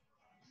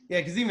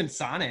 Yeah, because even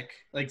Sonic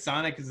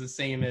is the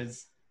same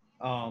as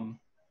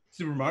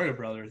Super Mario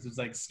Brothers. It's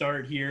like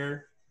start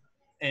here,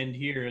 end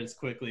here as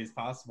quickly as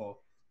possible.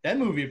 That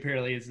movie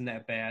apparently isn't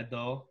that bad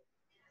though,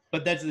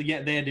 but that's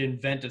again they had to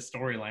invent a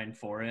storyline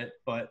for it.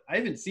 But I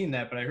haven't seen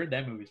that, but I heard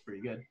that movie's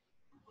pretty good.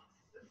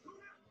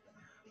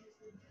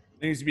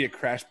 There needs to be a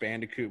Crash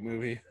Bandicoot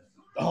movie.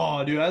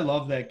 Oh, dude, I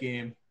love that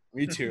game.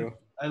 Me too.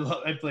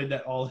 I played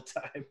that all the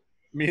time.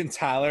 Me and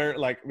Tyler,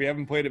 like, we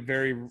haven't played it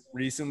very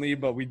recently,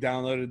 but we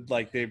downloaded,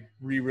 like, they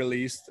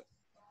re-released,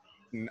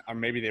 or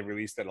maybe they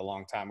released it a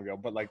long time ago,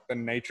 but, like, the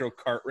Nitro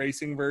Kart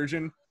Racing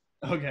version.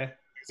 Okay.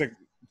 It's like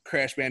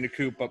Crash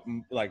Bandicoot, but,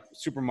 like,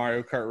 Super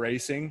Mario Kart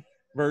Racing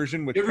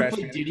version with you ever Crash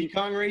played Bandicoot. Diddy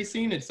Kong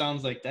Racing? It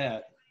sounds like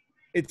that.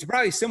 It's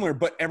probably similar,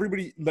 but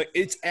everybody, like,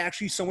 it's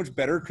actually so much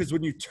better because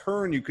when you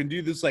turn, you can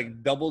do this,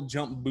 like, double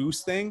jump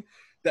boost thing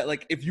that,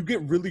 like, if you get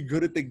really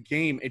good at the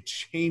game, it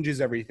changes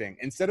everything.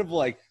 Instead of,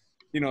 like,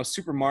 you know,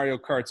 Super Mario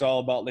Kart's all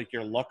about, like,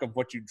 your luck of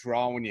what you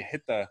draw when you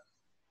hit the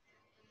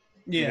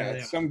You Yeah, know,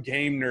 some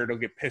game nerd will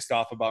get pissed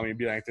off about me and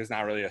be like, there's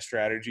not really a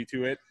strategy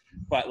to it.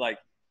 But like,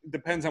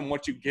 depends on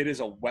what you get as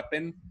a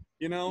weapon,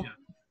 you know? Yeah.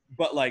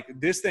 But like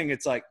this thing,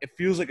 it's like, it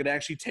feels like it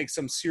actually takes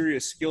some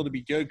serious skill to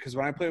be good. Because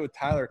when I play with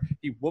Tyler,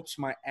 he whoops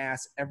my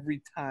ass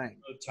every time.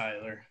 Oh,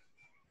 Tyler.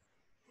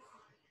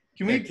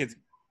 Can That we? kid's,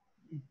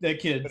 That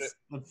kid's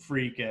a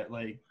freak at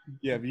like.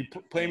 yeah, if you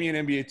play me in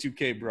NBA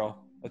 2K, bro,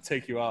 I'll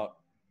take you out.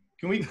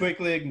 Can we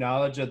quickly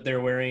acknowledge that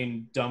they're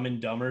wearing Dumb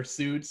and Dumber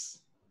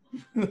suits,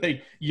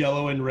 like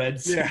yellow and red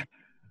suits? Yeah.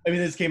 I mean,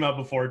 this came out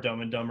before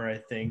Dumb and Dumber, I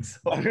think. So.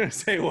 I was going to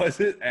say, was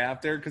it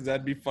after? Because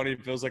that'd be funny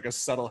if it was like a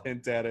subtle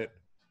hint at it.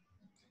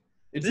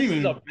 It's This even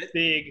is a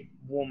big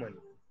woman.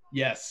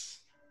 yes.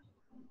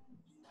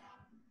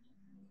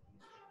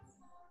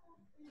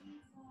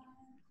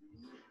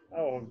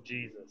 Oh,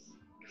 Jesus.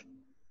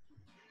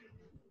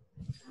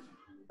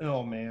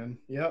 Oh man.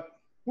 Yep.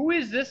 Who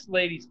is this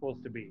lady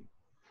supposed to be?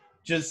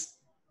 Just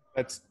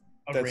That's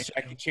a That's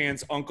Jackie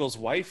Chan's uncle's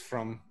wife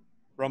from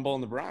Rumble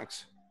in the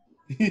Bronx.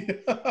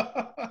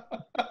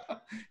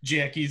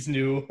 Jackie's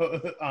new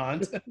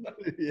aunt.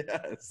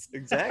 Yes,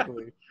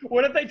 exactly.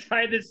 What if they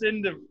tie this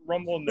into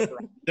Rumble in the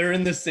Bronx? They're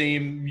in the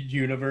same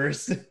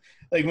universe.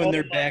 Like when Oh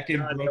they're my back in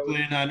God,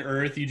 Brooklyn on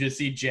Earth, you just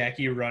see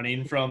Jackie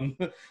running from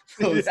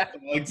those Yeah.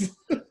 thugs.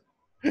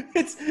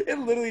 It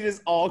literally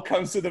just all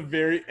comes to the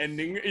very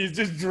ending. He's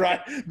just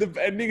the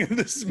ending of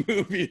this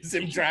movie is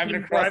him driving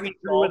He's across driving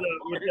the through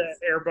with golf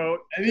the airboat.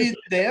 I mean,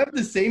 they have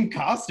the same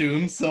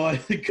costumes, so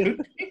it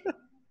could be.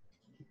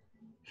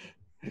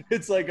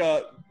 It's like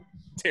a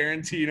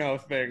Tarantino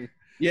thing.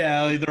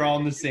 Yeah, like they're all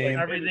in the same.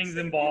 Everything's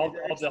involved,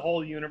 all the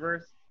whole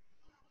universe.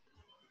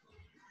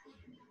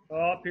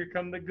 Oh, here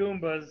come the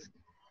Goombas.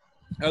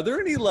 Are there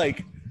any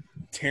like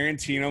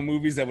Tarantino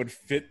movies that would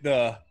fit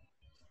the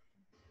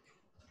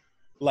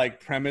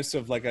like premise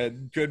of like a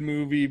good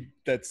movie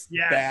that's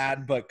Yes.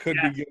 bad but could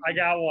Yes, be good? I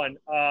got one.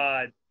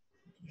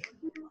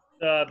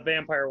 The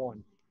vampire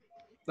one.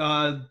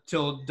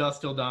 Till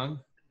Dusk Till Dawn.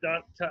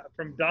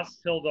 From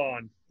Dusk Till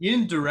Dawn. You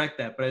didn't direct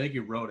that, but I think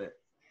you wrote it.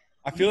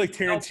 I feel like With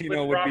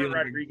Tarantino would Robert be like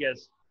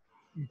Rodriguez.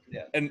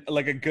 and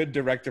like a good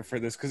director for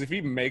this because if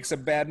he makes a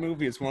bad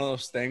movie, it's one of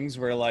those things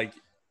where like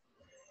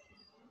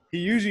he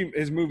usually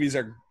his movies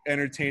are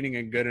entertaining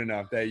and good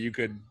enough that you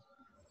could.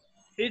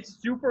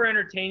 It's super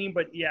entertaining,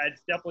 but yeah,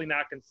 it's definitely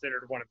not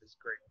considered one of his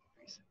great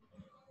movies.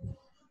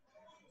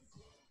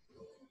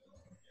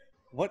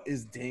 What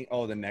is dang?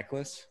 Oh, the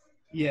necklace.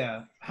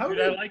 Yeah. How Dude,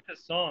 did I like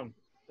this song.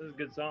 This is a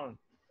good song.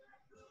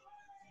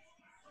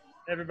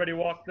 Everybody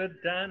walk the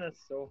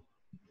dinosaur.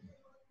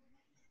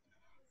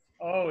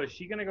 Oh, is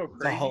she gonna go It's a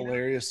crazy?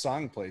 hilarious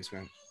song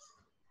placement,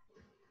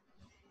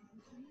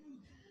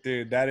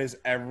 dude. That is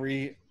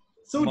every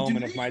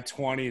moment of my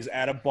 20s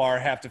at a bar.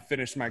 Have to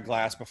finish my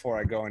glass before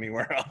I go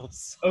anywhere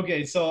else.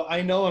 Okay, so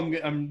I know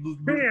I'm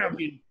Bam!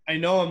 I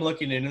know I'm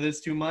looking into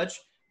this too much,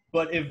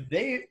 but if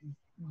they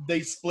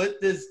split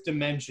this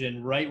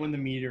dimension right when the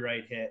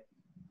meteorite hit,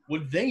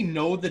 would they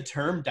know the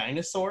term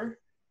dinosaur?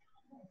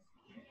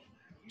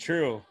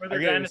 True. Were I there get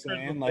what you're dinosaurs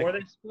saying, before like,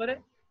 they split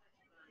it?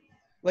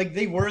 Like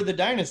they were the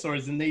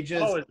dinosaurs, and they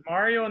just Oh, is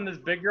Mario and this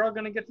big girl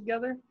gonna get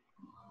together?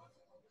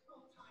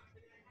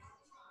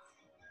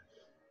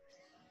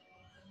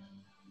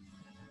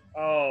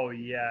 Oh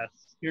yes.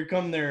 here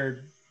come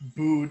their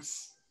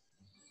boots,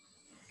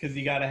 because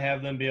you got to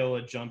have them be able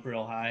to jump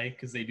real high,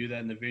 because they do that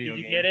in the video Did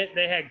you game. get it?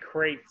 They had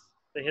crates.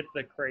 They hit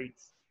the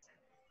crates,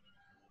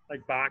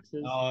 like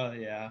boxes. Oh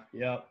yeah,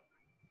 yep.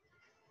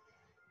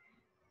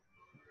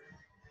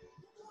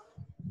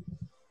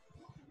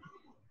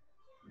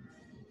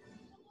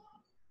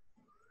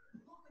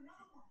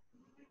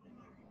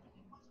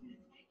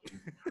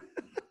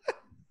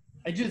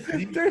 I just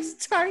there's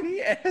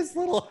tiny ass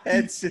little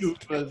heads. these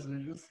Just, Koopas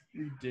are just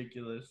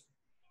ridiculous.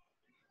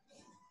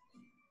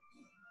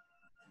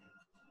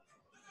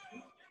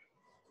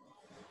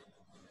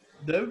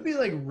 That would be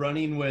like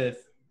running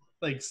with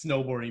like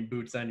snowboarding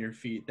boots on your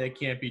feet. That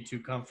can't be too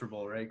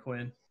comfortable, right,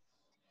 Quinn?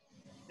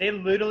 They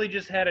literally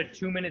just had a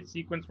 2-minute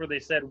sequence where they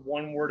said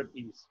one word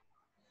apiece.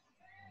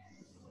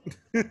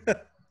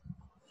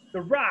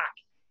 The Rock,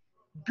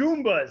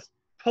 Goombas,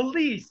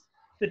 Police,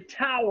 the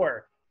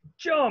Tower,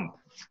 Jump.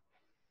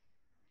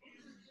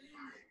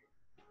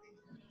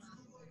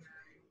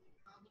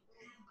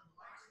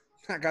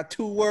 I got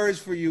 2 words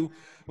for you: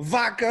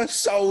 vodka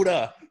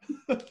soda.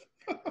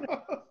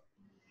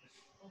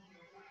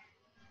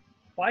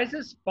 Why is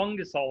this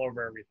fungus all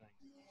over everything?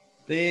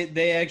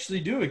 They actually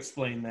do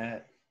explain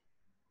that.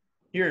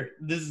 Here,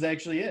 this is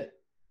actually it.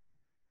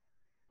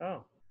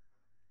 Oh.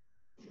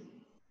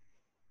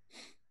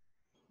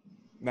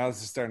 Now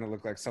this is starting to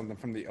look like something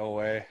from the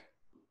OA.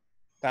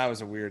 That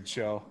was a weird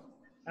show.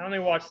 I only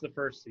watched the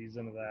first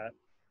season of that.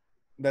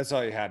 That's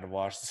all you had to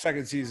watch. The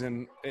second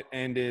season, it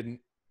ended.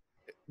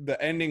 The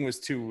ending was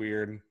too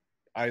weird.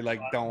 I don't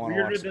want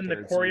to watch. Weirder than the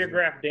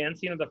choreographed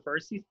dancing of the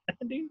first season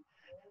ending?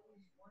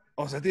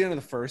 Oh, is that the end of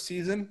the first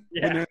season?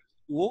 Yeah. When they're in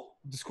school?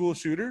 The school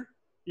shooter?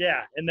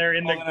 Yeah, and they're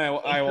in Oh, the. then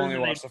I only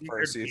and they watched the do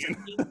first their season.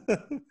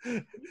 dancing. What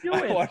are you I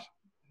doing? watched.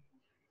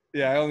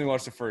 Yeah, I only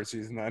watched the first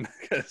season then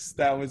because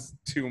that was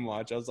too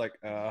much. I was like,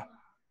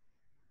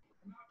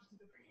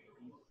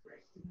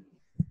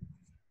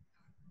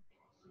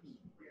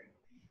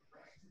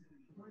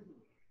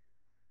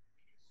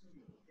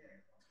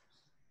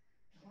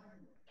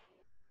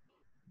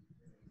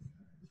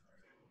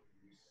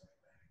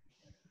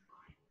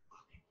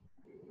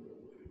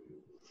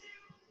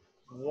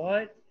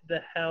 What the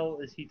hell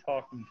is he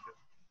talking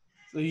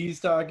to? So he's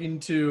talking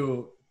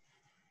to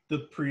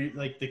the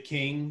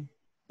king,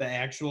 the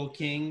actual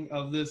king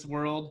of this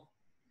world.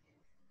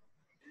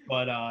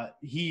 But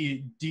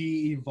he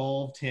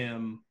de-evolved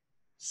him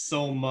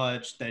so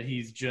much that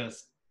he's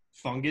just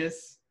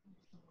fungus.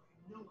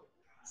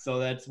 So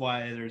that's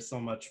why there's so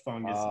much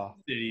fungus in the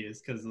city,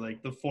 is because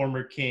like the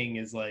former king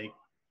is like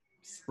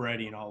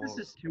spreading all This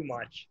over. is too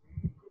much.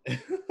 And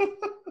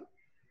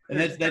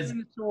There's that's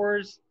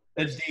dinosaurs.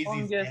 that's there's Daisy's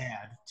fungus,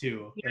 dad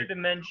too. Like,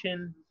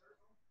 dimension.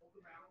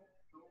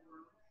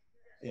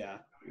 yeah,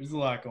 there's a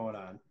lot going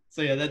on.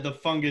 So yeah, that the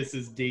fungus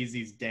is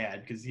Daisy's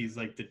dad because he's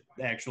like the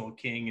actual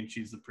king and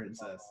she's the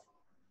princess.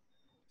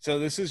 so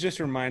this is just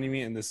reminding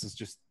me, and this is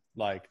just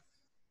like,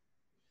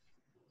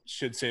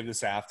 should save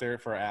this after,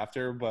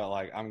 but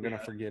like I'm gonna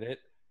forget it.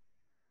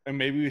 And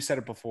maybe we said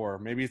it before.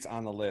 Maybe it's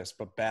on the list,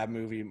 but bad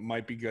movie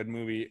might be good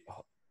movie.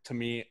 To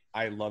me,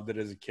 I loved it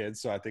as a kid,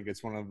 so I think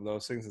it's one of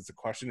those things. It's a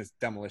question. It's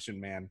Demolition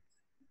Man.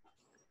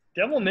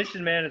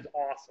 Demolition Man is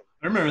awesome.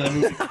 I remember that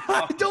movie.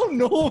 I don't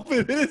know if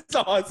it is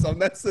awesome.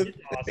 That's the It's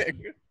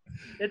thing. awesome.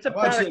 It's a I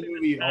watched product that of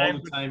movie its all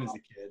time, the time as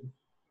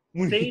a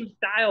kid. Same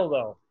style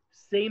though.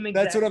 Same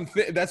exact. That's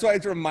what that's why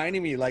it's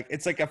reminding me. Like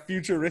it's like a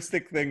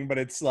futuristic thing, but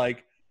it's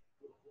like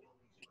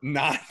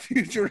not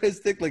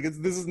futuristic. Like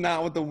this is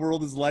not what the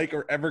world is like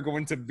or ever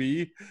going to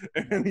be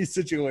in any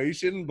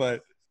situation.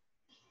 But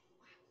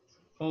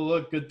Oh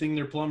look, good thing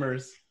they're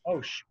plumbers.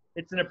 Oh,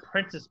 it's an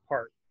apprentice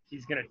part.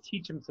 He's gonna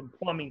teach him some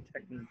plumbing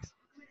techniques.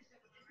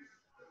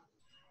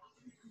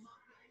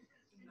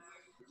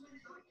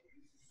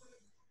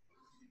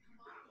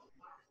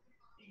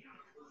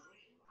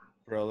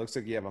 bro, it looks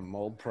like you have a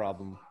mold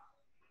problem.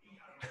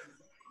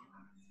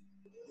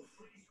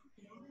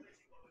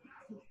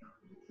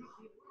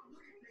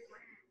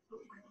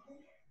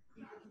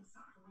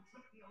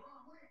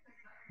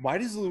 Why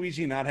does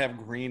Luigi not have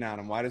green on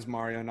him? Why does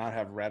Mario not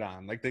have red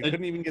on? Like they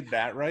couldn't even get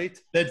that right.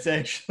 That's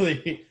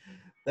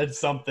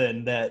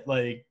something that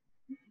like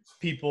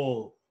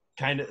people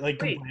kind of like.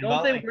 Wait, complain don't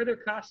about, they like, wear their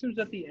costumes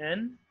at the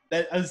end?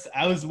 That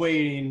I was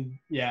waiting.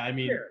 Yeah, I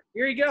mean,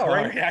 Here you go.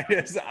 Sorry,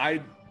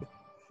 Right?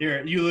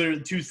 Here, you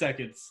literally 2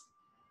 seconds.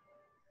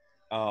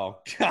 Oh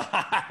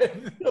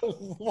God!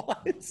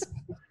 What?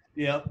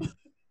 Yep.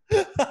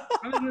 I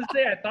was gonna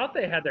say I thought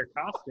they had their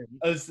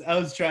costumes. I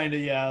was trying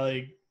to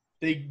like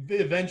they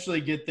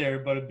eventually get there,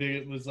 but a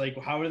bit was like,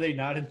 how are they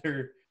not in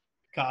their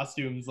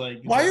costumes? Like,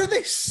 Why are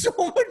they so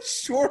much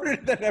shorter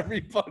than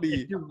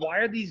everybody? Dude, why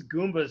are these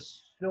Goombas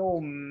so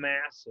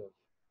massive?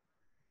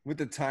 With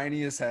the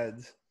tiniest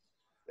heads.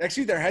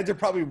 Actually, their heads are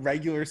probably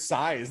regular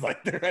size.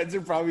 Like their heads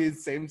are probably the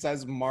same size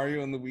as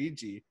Mario and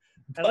Luigi.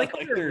 I like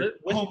how they're.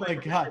 Oh my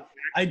God!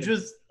 I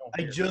just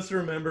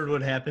remembered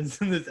what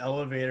happens in this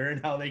elevator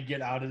and how they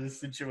get out of this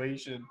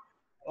situation.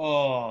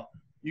 Oh,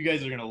 you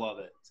guys are gonna love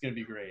it. It's gonna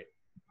be great.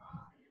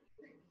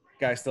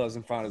 Guy still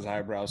hasn't found his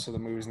eyebrows, so the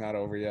movie's not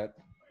over yet.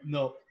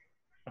 No.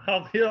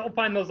 He'll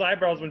find those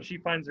eyebrows when she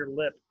finds her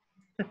lip.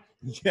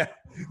 Yeah,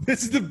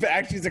 this is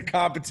actually a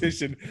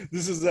competition.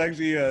 This is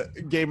actually a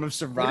game of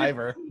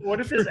Survivor. What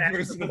if this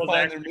person to was find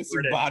their actually missing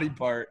British? body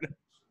part?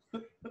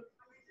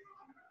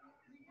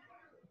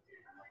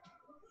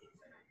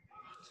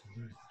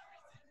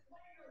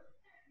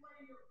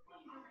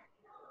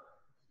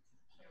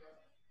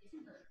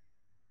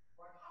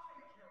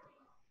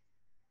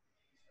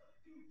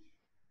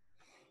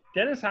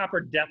 Dennis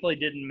Hopper definitely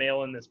didn't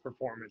mail in this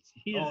performance.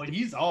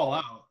 He's all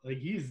out. Like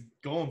he's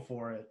going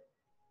for it.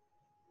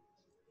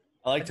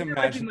 I like to think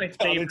that might be imagine my the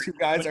other favorite, two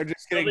guys are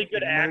just getting really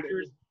good hammered.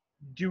 actors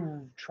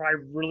do try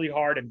really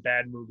hard in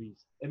bad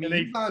movies. I mean,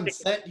 And he's on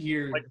set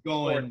here like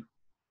going,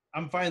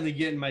 I'm finally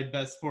getting my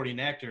best supporting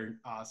actor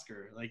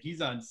Oscar. Like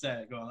he's on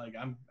set going like,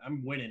 I'm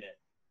winning it.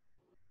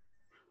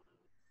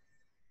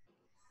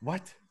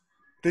 What?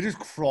 They just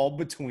crawled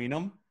between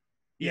them?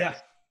 Yeah.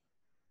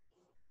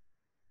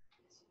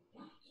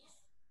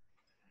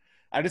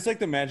 I just like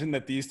to imagine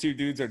that these two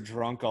dudes are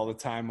drunk all the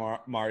time,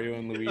 Mario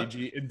and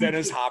Luigi. And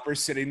Dennis Hopper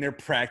sitting there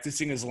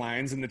practicing his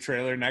lines in the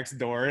trailer next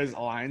door, his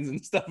lines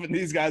and stuff. And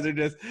these guys are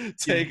just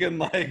taking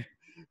they're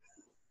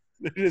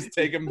just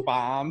taking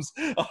bombs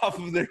off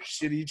of their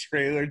shitty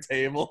trailer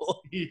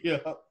table. Yeah.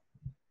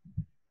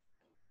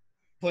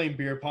 Playing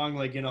beer pong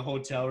like in a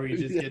hotel where you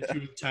just get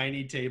two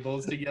tiny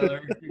tables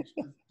together. You're just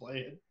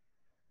playing.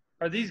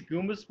 Are these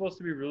Goombas supposed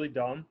to be really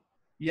dumb?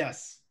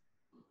 Yes.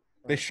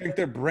 They shrink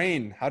their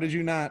brain. How did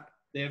you not?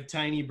 They have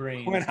tiny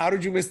brains. Quinn, how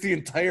did you miss the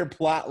entire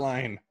plot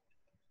line?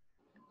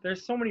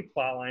 There's so many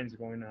plot lines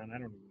going on. I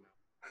don't even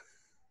know.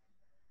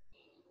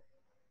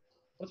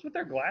 What's with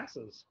their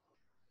glasses?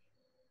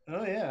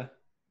 Oh, yeah.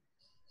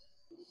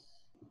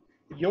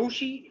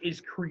 Yoshi is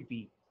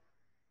creepy.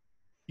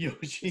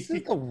 Yoshi. This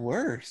is the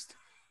worst.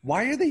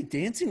 Why are they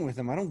dancing with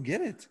him? I don't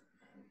get it.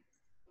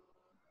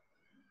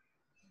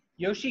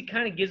 Yoshi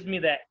kind of gives me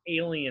that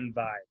alien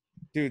vibe.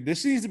 Dude,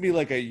 this needs to be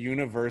like a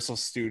Universal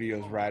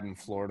Studios ride in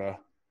Florida.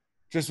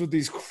 Just with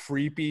these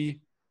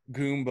creepy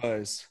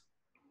Goombas.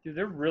 Dude,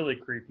 they're really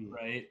creepy.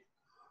 Right?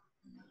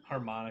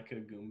 Harmonica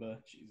Goomba.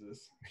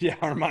 Jesus. Yeah,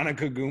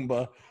 harmonica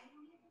Goomba.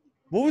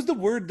 What was the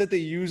word that they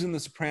use in The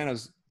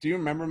Sopranos? Do you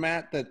remember,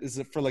 Matt? That is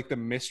it for like the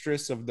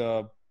mistress of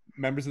the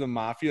members of the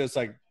mafia? It's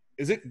like,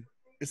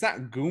 it's not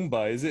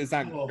Goomba, is it? It's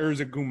not, or is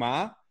it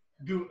Gooma?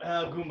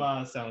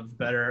 Goomba sounds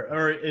better.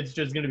 Or it's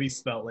just going to be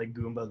spelt like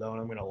Goomba, though,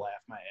 and I'm going to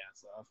laugh my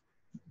ass off.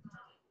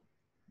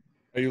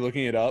 Are you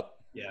looking it up?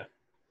 Yeah.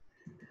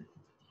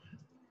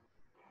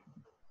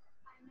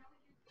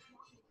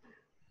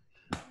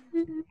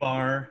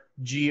 Goomar.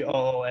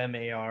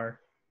 Goomar.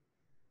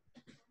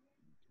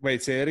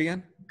 Wait, say it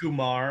again.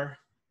 Goomar.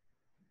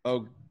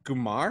 Oh,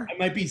 Gumar? I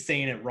might be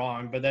saying it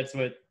wrong, but that's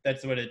what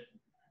it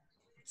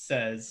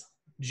says.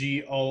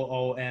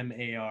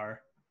 Goomar.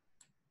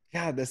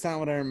 God, that's not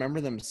what I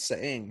remember them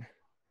saying.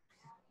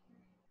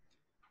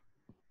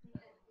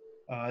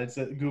 It's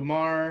a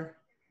Gumar.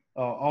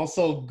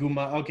 Also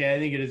Guma. Okay, I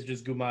think it is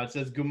just Guma. It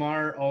says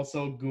Gumar,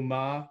 also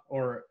Guma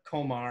or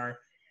Komar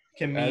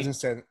can mean.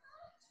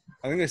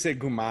 I think they say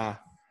Guma.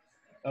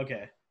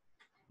 Okay.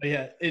 But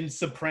yeah, in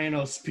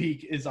soprano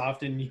speak is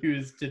often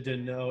used to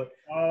denote.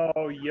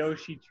 Oh,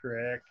 Yoshi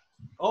trick.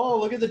 Oh,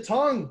 look at the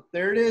tongue.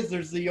 There it is.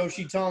 There's the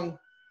Yoshi tongue.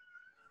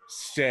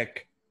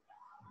 Sick.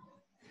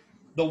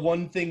 The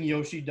one thing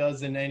Yoshi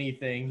does in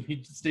anything,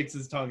 he sticks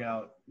his tongue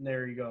out. And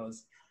there he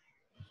goes.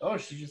 Oh,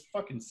 she just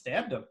fucking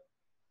stabbed him.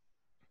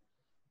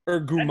 Or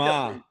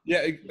Guma.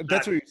 Yeah,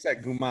 that's what you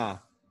said,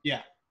 Guma.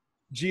 Yeah.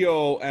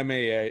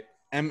 Gomamah.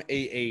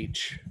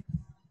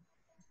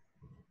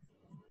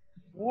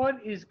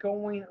 What is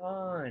going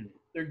on?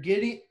 They're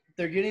getting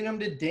them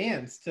to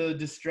dance to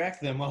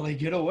distract them while they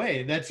get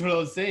away. That's what I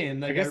was saying.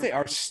 Like, I guess they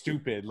are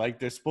stupid. Like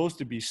they're supposed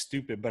to be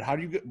stupid, but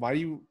why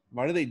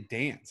do they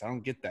dance? I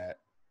don't get that.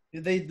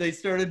 They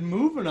started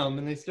moving them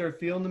and they started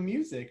feeling the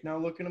music. Now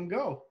look at them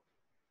go.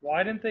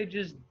 Why didn't they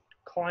just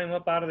climb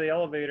up out of the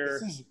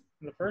elevator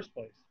in the first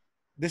place?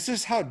 This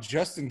is how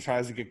Justin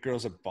tries to get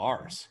girls at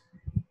bars.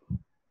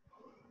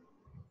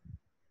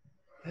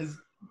 His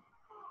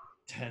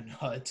 10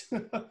 Hut.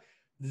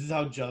 This is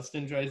how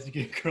Justin tries to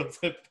get girls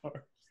at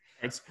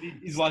bars.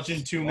 He's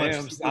watching too much.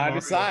 Side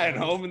to side,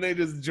 hoping they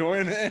just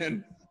join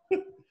in.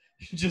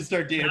 Just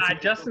start dancing. Nah,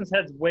 Justin's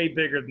head's way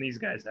bigger than these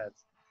guys'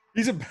 heads.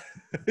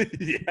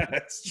 Yeah,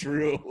 that's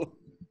true.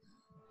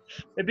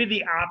 It'd be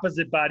the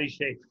opposite body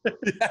shape.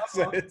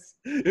 Yes,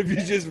 if you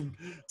just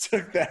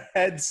took the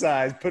head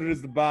size, put it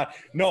as the body.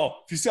 No,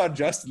 if you saw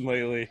Justin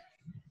lately,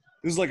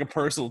 this is like a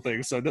personal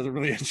thing, so it doesn't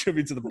really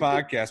attribute to the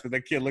podcast, but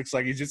that kid looks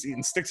like he's just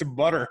eating sticks of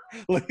butter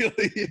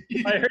lately.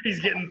 I heard he's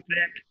getting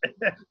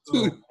thick.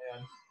 Oh, man.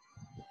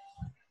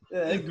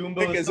 Yeah,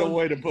 Goomba Thick is a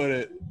way to put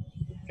it.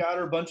 Got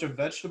her a bunch of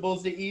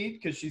vegetables to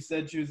eat because she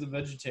said she was a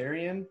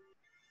vegetarian.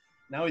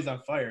 Now he's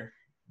on fire.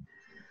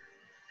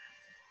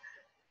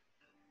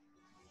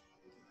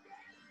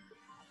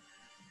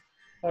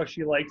 Oh,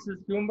 she likes this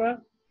Goomba?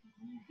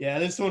 Yeah,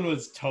 this one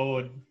was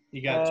Toad.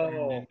 He got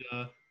turned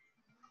into...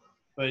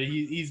 But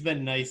he's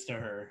been nice to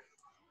her.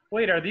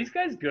 Wait, are these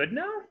guys good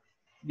now?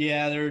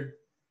 Yeah, they're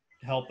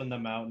helping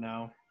them out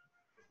now.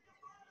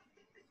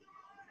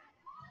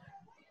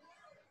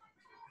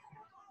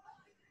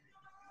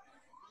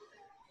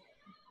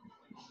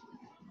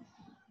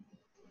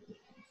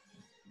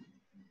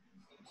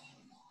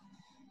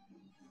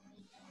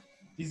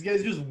 These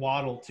guys just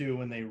waddle too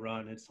when they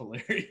run. It's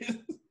hilarious.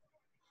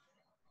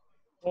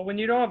 Well, when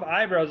you don't have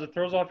eyebrows, it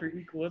throws off your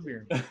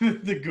equilibrium.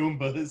 The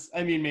Goombas.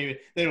 I mean, maybe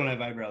they don't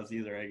have eyebrows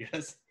either, I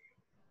guess.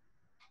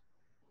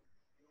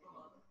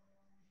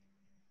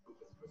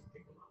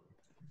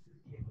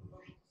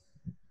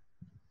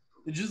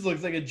 It just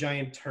looks like a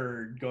giant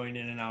turd going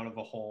in and out of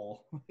a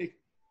hole.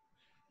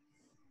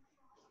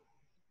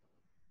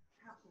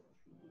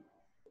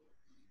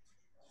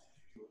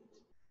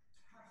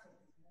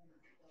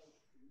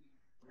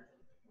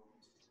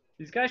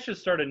 These guys should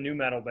start a new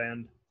metal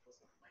band.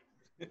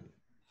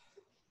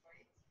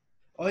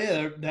 Oh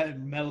yeah, that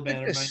metal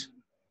band.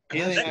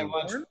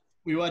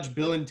 We watched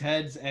Bill and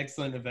Ted's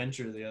Excellent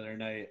Adventure the other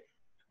night.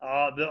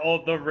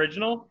 The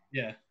original?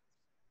 Yeah.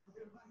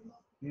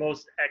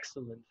 Most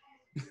excellent.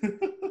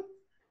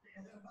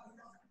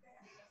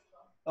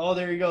 Oh,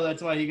 there you go.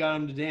 That's why he got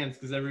him to dance,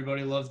 because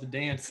everybody loves to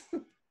dance.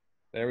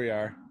 There we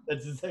are.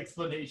 That's his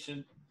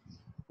explanation.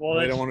 Well,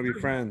 They don't want to be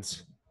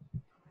friends.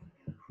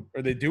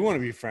 Or they do want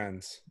to be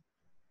friends.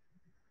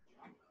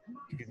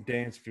 You can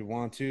dance if you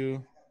want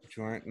to, but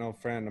you aren't no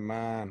friend of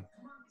mine.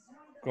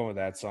 Going with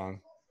that song.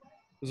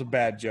 It was a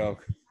bad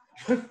joke.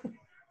 It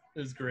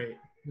was great.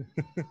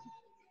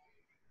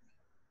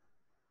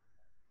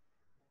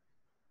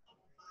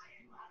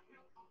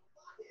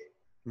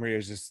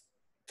 Maria's just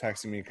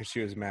texting me because she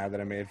was mad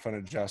that I made fun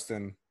of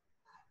Justin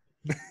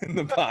in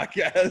the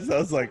podcast. I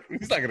was like,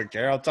 he's not going to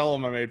care. I'll tell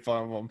him I made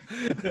fun of him.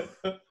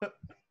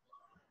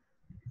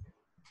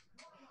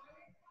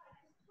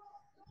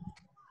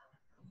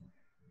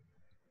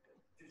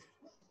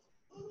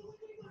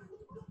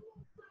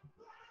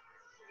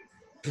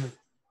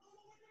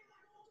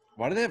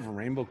 Why do they have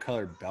rainbow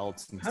colored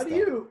belts and How stuff? do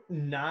you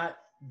not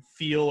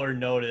feel or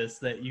notice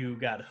that you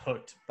got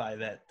hooked by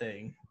that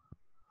thing?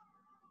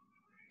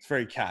 It's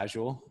very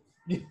casual.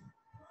 They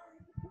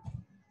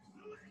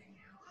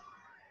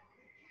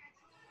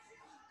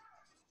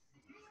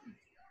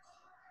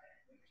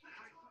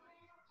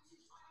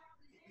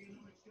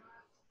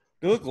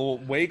look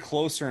way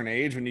closer in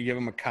age when you give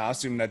them a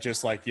costume that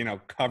just like,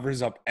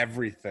 covers up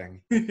everything.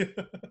 Who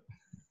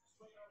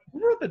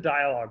wrote the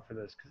dialogue for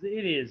this? Because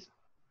it is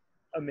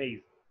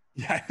amazing.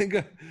 Yeah,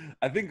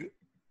 I think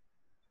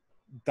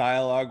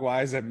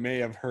dialogue-wise, I may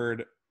have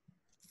heard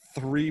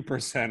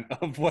 3%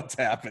 of what's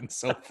happened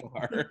so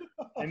far.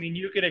 I mean,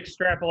 you could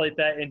extrapolate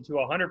that into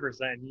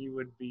 100%. You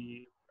would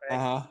be.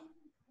 Uh-huh.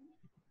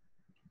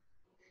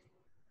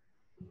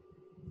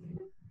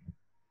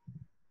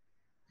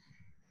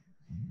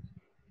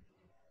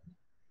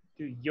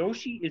 Dude,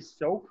 Yoshi is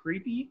so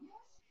creepy.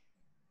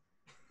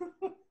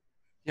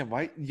 Yeah,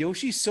 why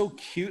Yoshi's so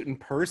cute and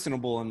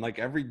personable in like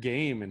every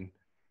game, and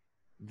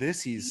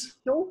this He's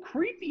so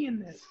creepy in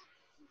this.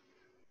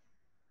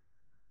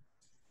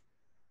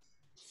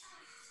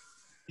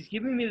 He's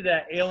giving me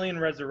that Alien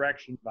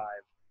Resurrection vibe.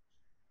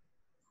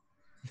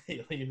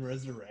 Alien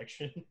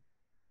Resurrection.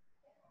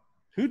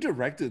 Who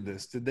directed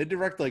this? Did they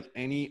direct like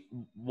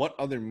what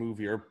other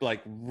movie or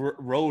like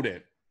wrote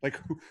it? Like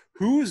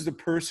who is the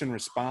person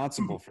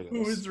responsible for this?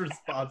 Who is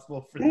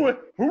responsible for this?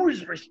 Who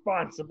is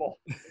responsible?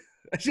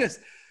 It's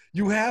just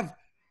you have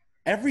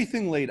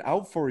everything laid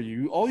out for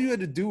you. All you had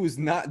to do is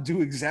not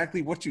do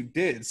exactly what you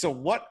did. So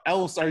what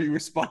else are you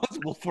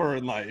responsible for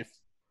in life?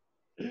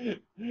 I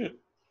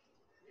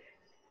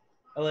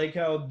like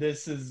how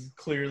this is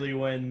clearly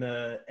when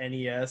the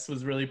NES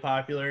was really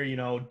popular,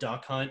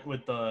 Duck Hunt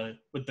with the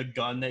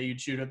gun that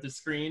you'd shoot at the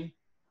screen.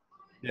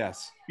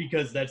 Yes.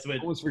 Because that's what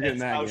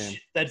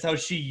that's how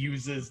she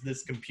uses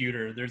this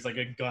computer. There's like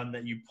a gun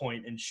that you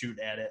point and shoot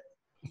at it.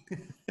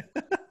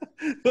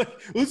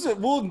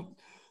 Listen, we'll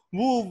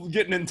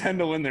get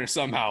Nintendo in there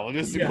somehow. We'll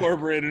just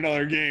incorporate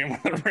another game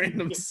with a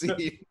random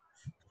scene.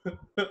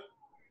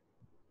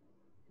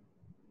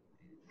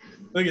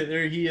 Look at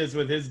there he is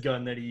with his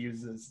gun that he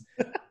uses.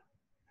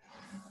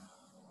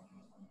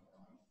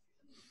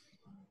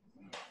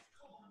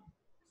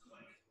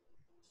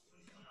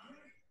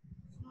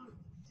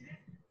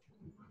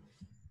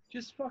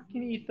 Just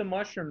fucking eat the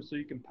mushrooms so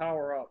you can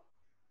power up.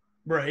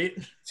 Right.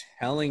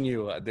 Telling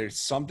you, there's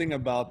something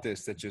about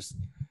this that just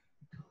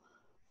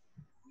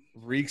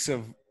reeks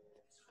of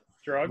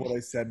drugs. What I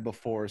said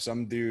before,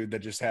 some dude that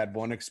just had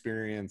one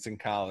experience in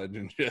college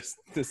and just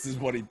this is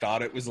what he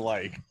thought it was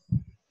like.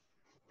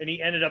 And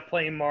he ended up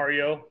playing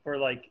Mario for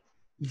like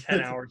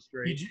 10 hours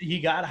straight.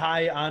 He got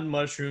high on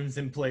mushrooms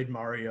and played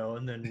Mario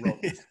and then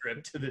wrote the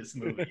script to this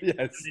movie.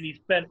 Yes. And he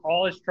spent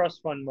all his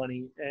trust fund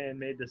money and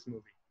made this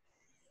movie.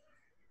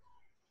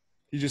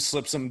 He just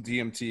slipped some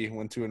DMT,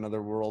 went to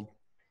another world.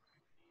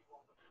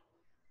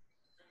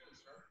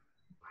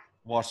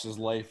 Watched his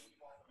life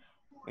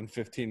in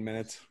 15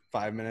 minutes,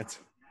 5 minutes.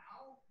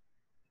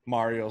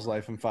 Mario's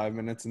life in 5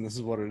 minutes, and this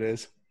is what it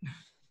is.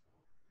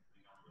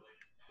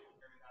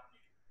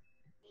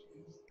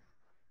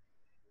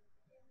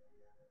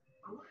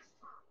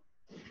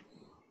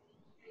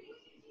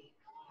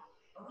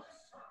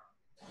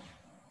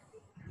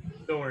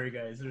 Don't worry,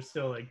 guys. There's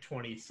still like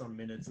 20-some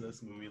minutes of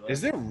this movie left.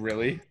 Is there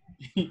really?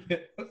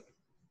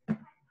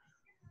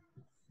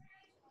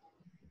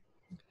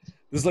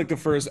 This is like the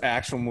first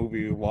actual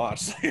movie we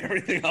watched. Like,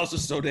 everything else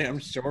is so damn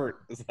short.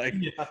 It's like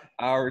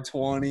hour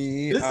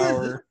 20,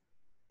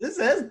 This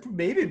has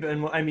maybe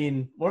been,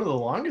 one of the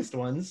longest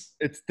ones.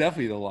 It's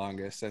definitely the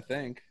longest, I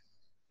think.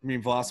 I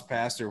mean,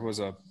 Velocipaster was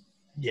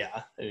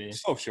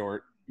so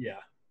short. Yeah.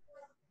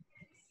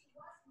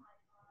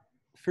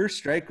 First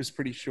Strike was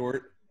pretty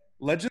short.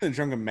 Legend of the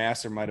Drunken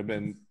Master might have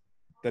been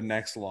the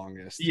next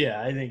longest.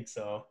 Yeah, I think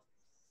so.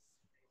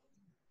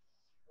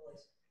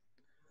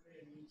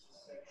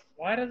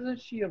 Why doesn't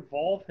she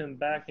evolve him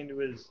back into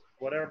his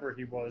whatever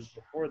he was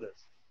before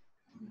this?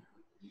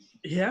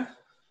 Yeah.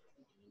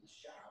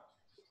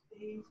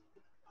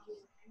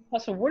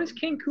 Also, what is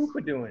King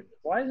Koopa doing?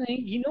 Why isn't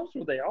he knows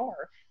where they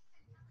are.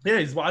 Yeah,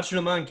 he's watching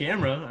them on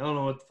camera. I don't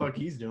know what the fuck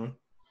he's doing.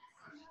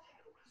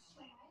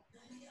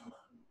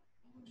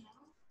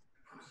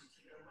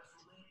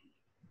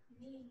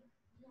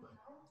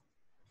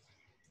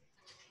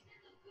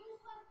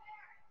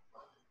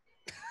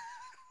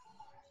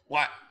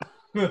 What?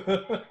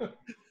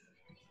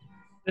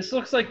 This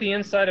looks like the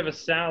inside of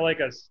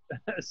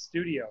a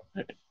studio.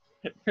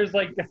 There's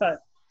like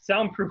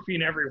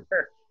soundproofing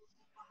everywhere.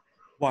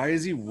 Why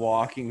is he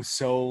walking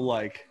so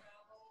like?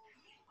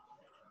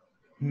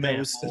 That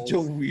was such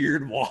a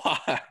weird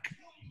walk.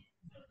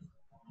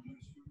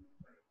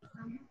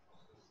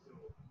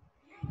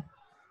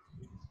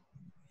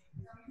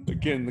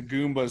 Again, the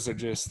Goombas are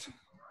just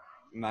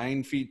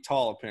 9 feet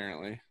tall,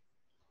 apparently.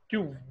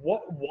 Dude,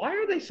 why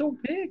are they so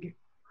big?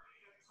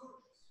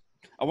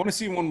 I want to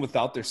see one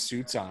without their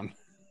suits on.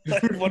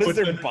 Like, what is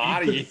their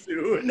body?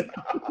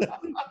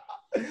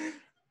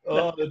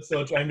 Oh, that's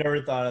so true. I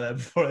never thought of that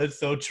before. That's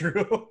so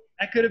true.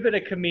 That could have been a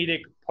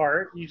comedic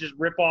part. You just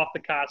rip off the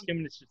costume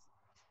and it's just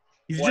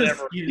He's whatever.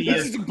 just skinny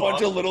There's as just a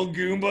bunch of little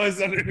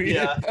Goombas underneath.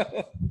 Yeah.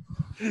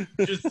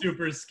 Just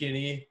super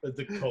skinny with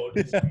the coat.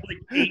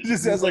 It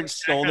just has like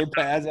shoulder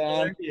pads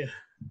on. Yeah.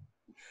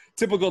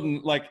 Typical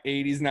like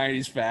 80s,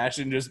 90s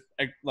fashion, just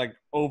like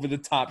over the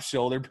top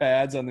shoulder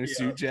pads on their Yeah.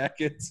 suit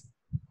jackets.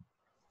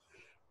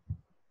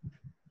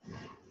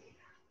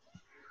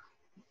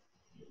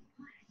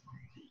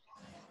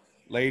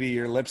 Lady,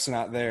 your lip's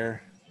not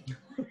there.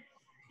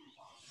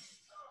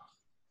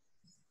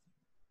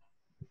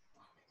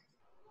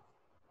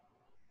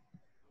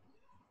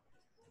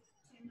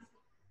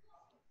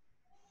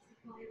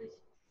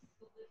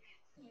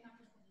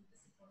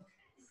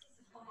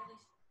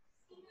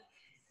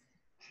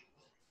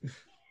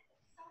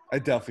 I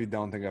definitely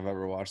don't think I've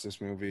ever watched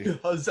this movie.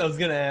 I was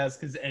gonna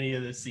ask, does any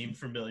of this seem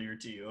familiar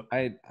to you?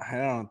 I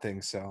don't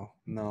think so.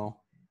 No.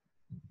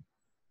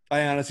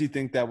 I honestly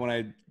think that when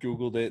I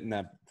Googled it and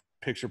that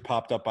picture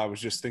popped up, I was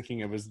just thinking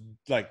it was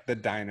like the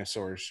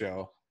dinosaur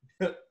show.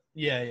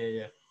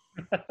 Yeah.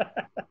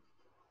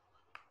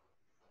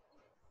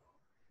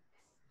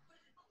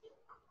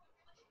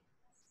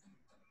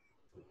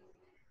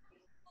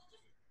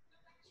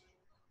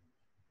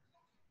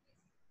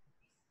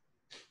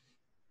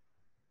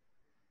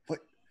 What?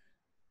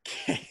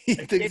 He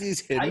thinks he's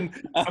hidden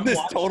on I'm this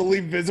watching- totally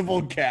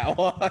visible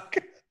catwalk.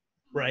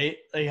 Right?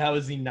 Like, how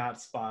is he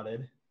not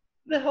spotted?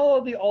 the hell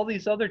are all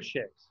these other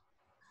chicks?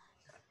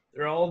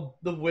 They're all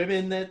the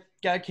women that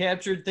got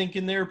captured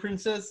thinking they were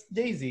Princess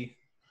Daisy.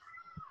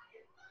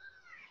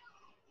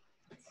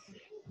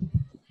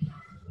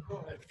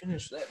 Oh, I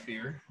finished that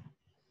beer.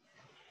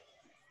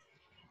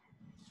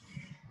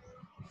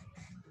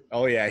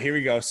 Oh yeah, here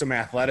we go. Some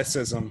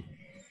athleticism.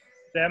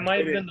 That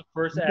might have been the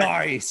first act.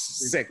 Nice.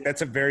 Sick.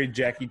 That's a very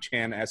Jackie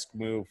Chan-esque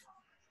move.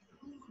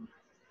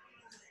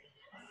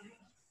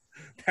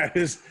 That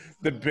is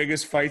the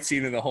biggest fight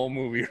scene in the whole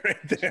movie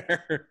right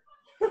there.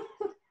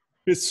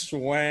 His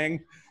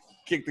swang,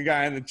 kick the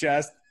guy in the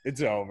chest,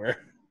 it's over.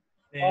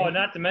 Oh,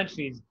 not to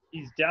mention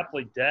he's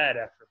definitely dead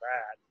after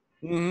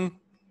that. Mm-hmm.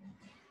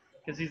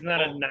 Because he's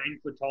not a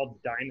 9-foot tall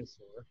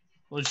dinosaur.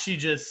 Well, she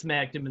just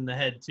smacked him in the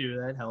head too.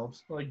 That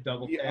helps. Like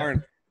double We tap.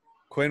 aren't.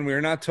 Quinn,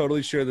 we're not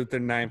totally sure that they're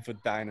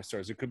 9-foot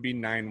dinosaurs. It could be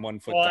 9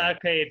 1-foot Well, dinosaurs.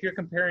 okay, if you're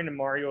comparing to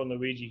Mario and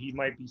Luigi, he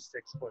might be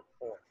 6'4".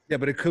 Yeah,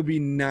 but it could be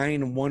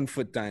 9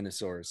 1-foot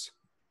dinosaurs.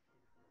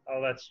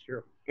 Oh, that's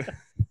true.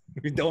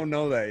 We don't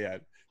know that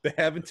yet. They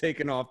haven't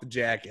taken off the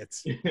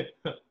jackets.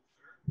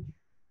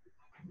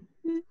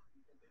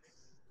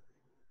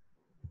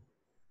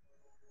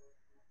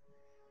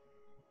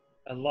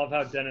 I love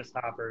how Dennis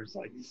Hopper is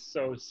like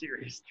so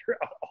serious throughout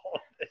all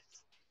of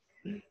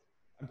this.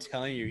 I'm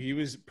telling you, he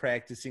was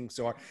practicing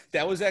so hard.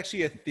 That was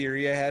actually a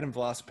theory I had in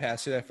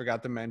Velocipaster that I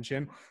forgot to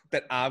mention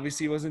that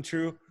obviously wasn't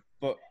true,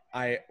 but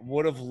I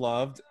would have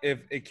loved if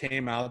it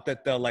came out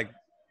that the like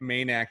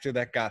main actor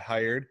that got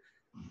hired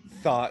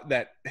thought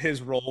that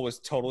his role was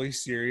totally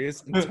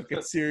serious and took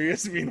it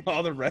serious.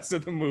 Meanwhile, the rest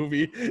of the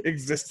movie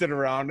existed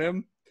around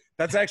him.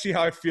 That's actually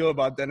how I feel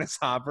about Dennis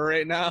Hopper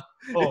right now.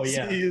 Oh,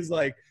 yeah. He is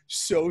like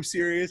so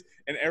serious,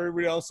 and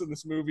everybody else in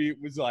this movie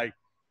was like,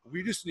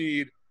 we just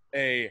need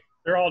a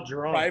They're all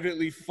drunk.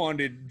 privately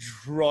funded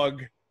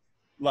drug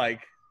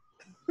like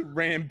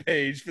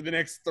rampage for the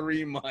next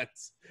 3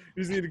 months.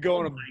 We just need to go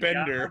on a Oh my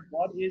bender. God,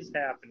 what is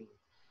happening?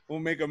 We'll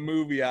make a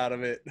movie out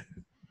of it.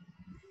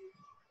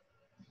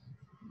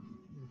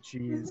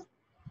 Jeez.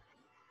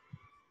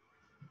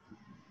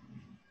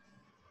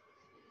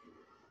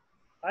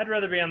 I'd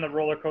rather be on the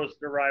roller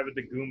coaster ride with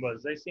the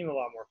Goombas. They seem a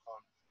lot more fun.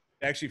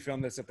 They actually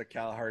filmed this at the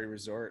Kalahari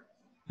Resort.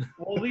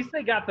 Well, at least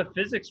they got the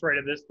physics right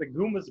of this. The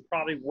Goombas are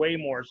probably way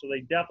more, so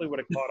they definitely would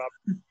have caught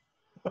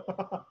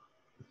up.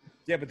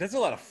 Yeah, but there's a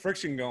lot of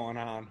friction going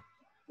on.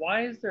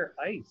 Why is there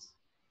ice?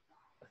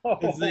 Oh,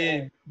 'Cause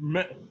they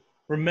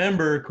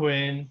remember,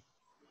 Quinn,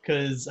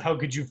 because how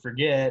could you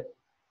forget?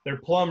 They're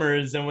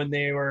plumbers, and when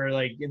they were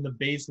like in the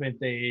basement,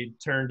 they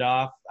turned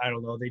off, I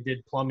don't know, they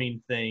did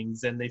plumbing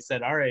things, and they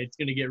said, all right, it's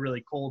going to get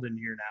really cold in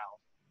here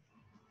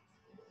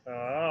now.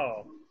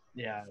 oh.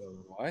 Yeah, I don't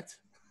know. What?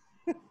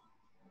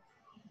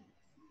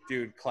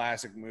 Dude,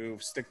 classic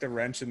move. Stick the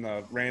wrench in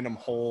the random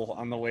hole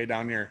on the way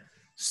down your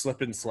slip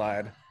and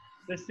slide.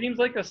 This seems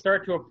like a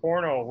start to a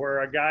porno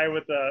where a guy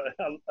with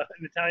an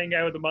Italian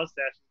guy with a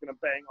mustache is going to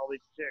bang all these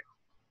chicks.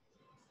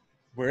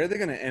 Where are they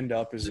going to end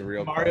up is the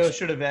real Mario question.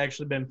 should have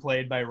actually been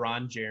played by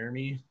Ron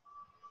Jeremy.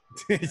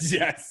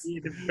 Yes.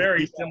 He's a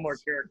very similar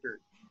character.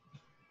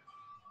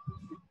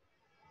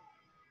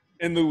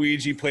 And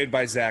Luigi played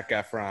by Zac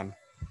Efron.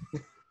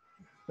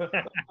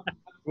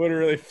 Would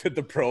really fit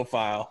the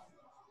profile.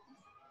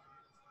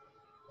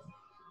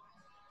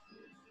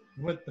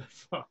 What the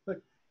fuck?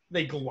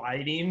 They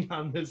gliding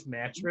on this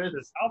mattress?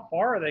 How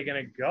far are they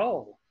going to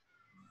go?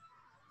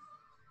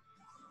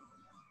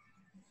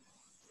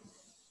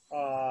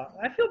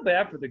 I feel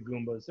bad for the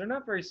Goombas. They're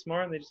not very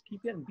smart, and they just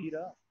keep getting beat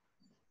up.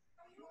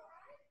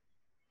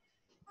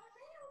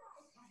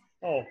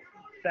 Oh,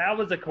 That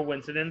was a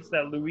coincidence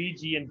that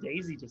Luigi and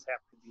Daisy just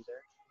happened to be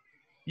there.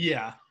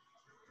 Yeah.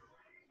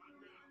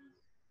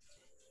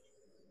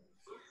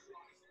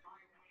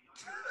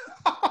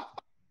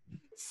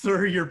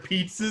 Sir, your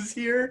pizza's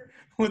here?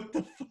 What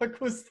the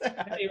fuck was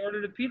that? He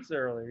ordered a pizza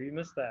earlier. You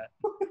missed that.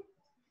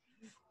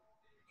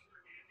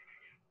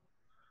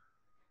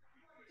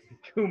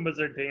 Goombas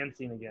are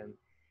dancing again.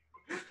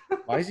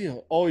 Why is he?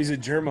 Oh, he's a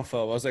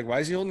germaphobe. I was like, why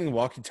is he holding the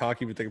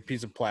walkie-talkie with like a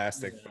piece of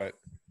plastic? But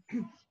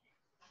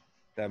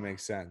that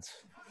makes sense.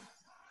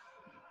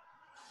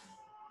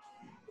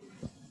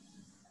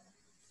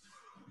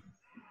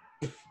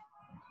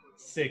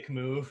 Sick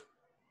move.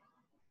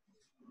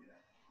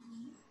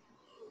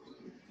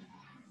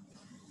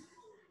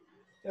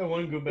 That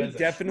one Goomba has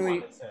a shoe on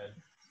its head.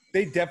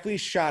 They definitely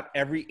shot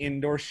every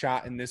indoor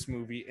shot in this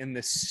movie in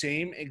the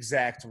same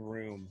exact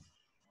room.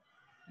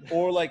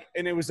 Or like,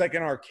 and it was like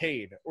an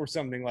arcade or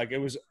something. Like it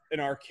was an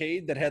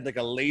arcade that had like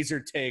a laser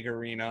tag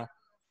arena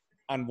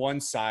on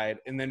one side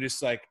and then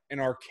just like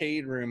an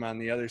arcade room on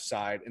the other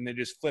side, and then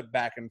just flip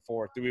back and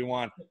forth. Do we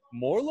want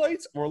more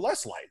lights or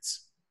less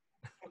lights?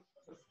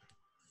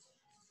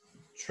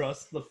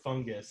 Trust the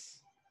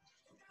fungus.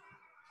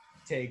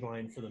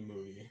 Tagline for the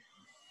movie.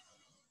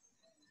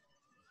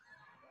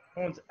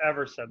 No one's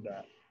ever said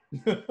that.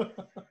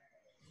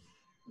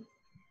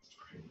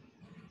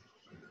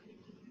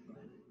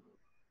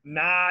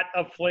 Not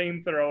a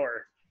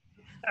flamethrower.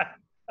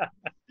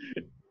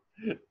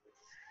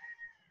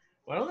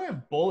 Why don't they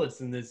have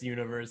bullets in this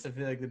universe? I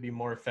feel like they'd be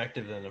more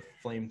effective than a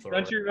flamethrower.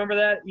 Don't you remember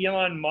that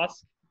Elon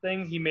Musk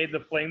thing? He made the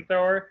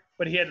flamethrower,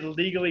 but he had to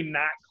legally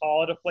not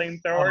call it a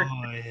flamethrower.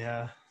 Oh,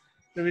 yeah.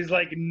 So he's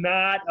like,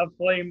 not a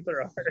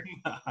flamethrower.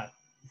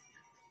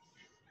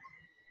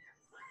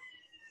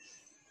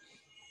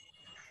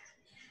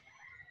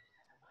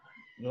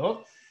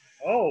 Nope.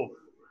 Oh.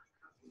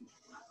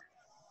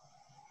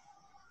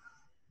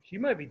 She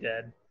might be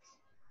dead.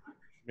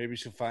 Maybe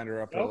she'll find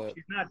her upper Nope, lip.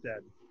 she's not dead.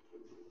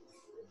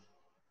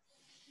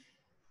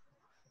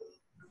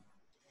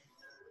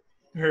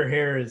 Her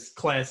hair is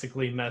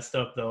classically messed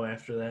up, though,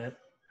 after that.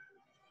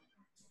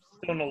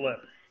 Still no lip.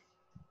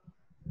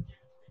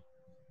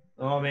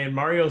 Oh, man,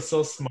 Mario's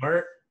so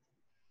smart.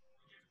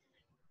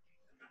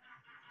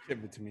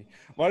 Give it to me.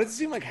 Why does it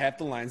seem like half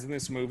the lines in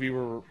this movie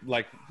were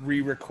like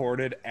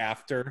re-recorded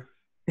after,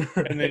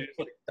 and they just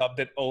like dubbed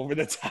it over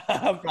the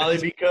top? Probably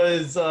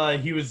because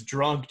he was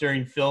drunk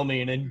during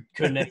filming and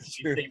couldn't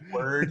actually say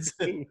words.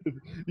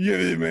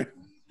 Yeah, man.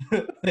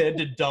 They had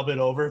to dub it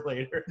over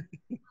later.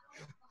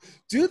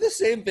 Do the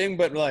same thing,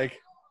 but like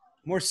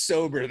more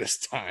sober this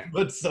time.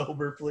 But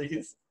sober,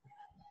 please.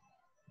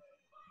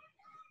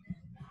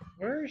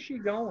 Where is she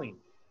going?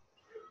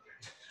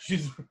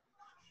 She's...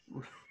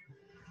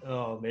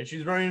 Oh, man,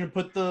 she's running to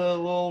put the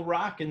little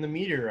rock in the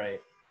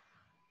meteorite.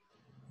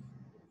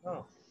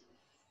 Oh.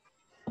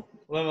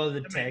 Well,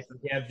 the taxi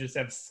cabs just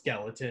have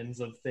skeletons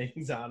of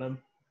things on them.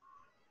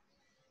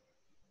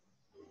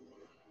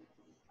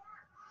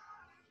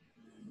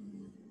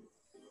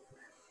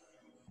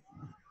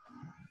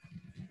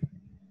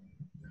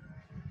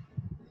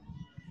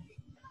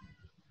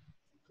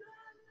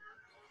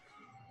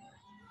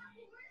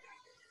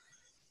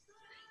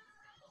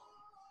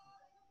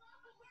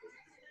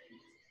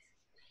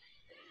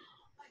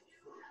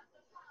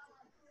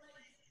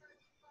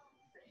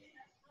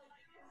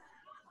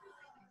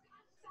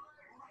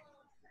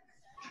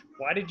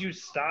 Why did you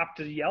stop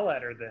to yell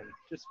at her then?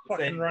 Just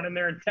fucking run in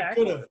there and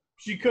tackle her.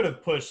 She could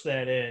have pushed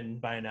that in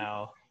by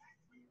now.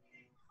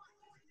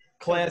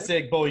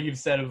 Classic, Bo, you've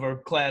said of her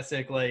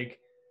classic, like,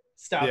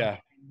 stop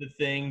the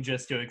thing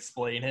just to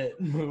explain it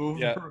move.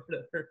 Yeah. Or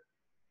whatever.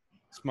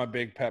 It's my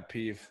big pet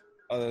peeve,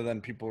 other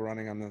than people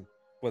running on the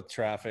with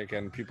traffic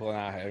and people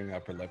not having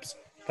upper lips.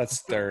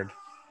 That's third.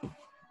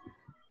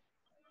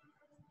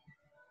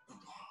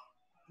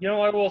 You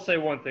know, I will say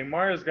one thing.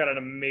 Mario's got an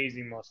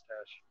amazing mustache.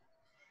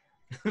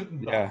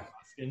 Yeah.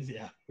 Hoskins,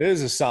 yeah. It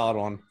is a solid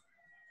one.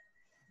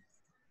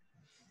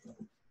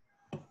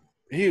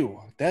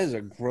 Ew, that is a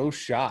gross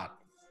shot.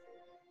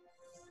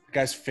 The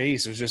guy's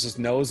face was just his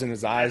nose and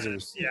his eyes.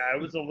 Yeah,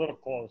 it was a little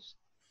close.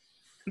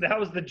 That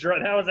was that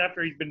was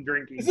after he's been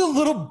drinking. It's the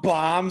little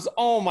bombs.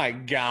 Oh my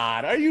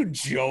god, are you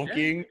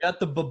joking? Yeah, got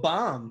the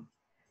bomb.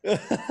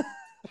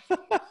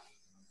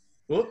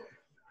 Whoop.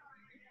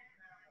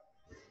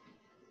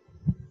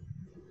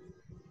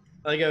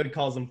 I think I would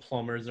call them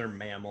plumbers or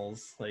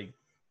mammals, like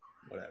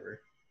whatever.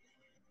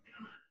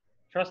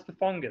 Trust the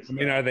fungus. I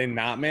mean, are they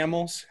not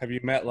mammals? Have you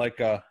met like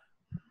a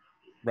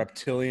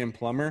reptilian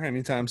plumber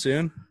anytime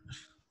soon?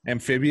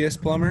 Amphibious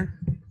plumber?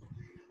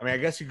 I mean, I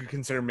guess you could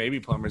consider maybe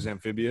plumbers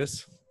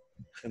amphibious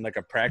in like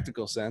a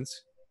practical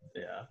sense.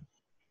 Yeah.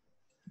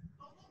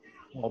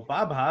 Well,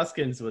 Bob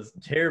Hoskins was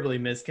terribly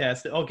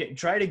miscast. Okay,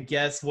 try to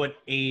guess what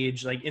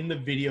age, like in the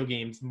video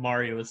games,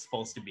 Mario is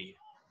supposed to be.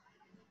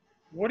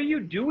 What are you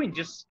doing?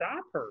 Just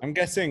stop her. I'm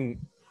guessing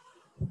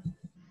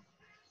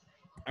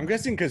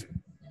because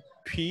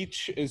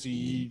Peach is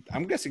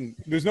I'm guessing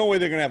there's no way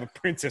they're gonna have a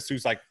princess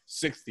who's like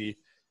 60.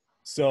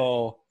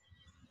 So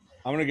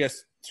I'm gonna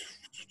guess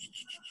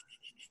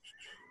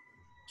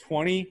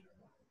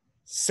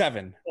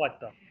 27. What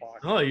the fuck?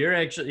 Oh, you're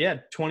actually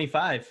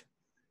 25.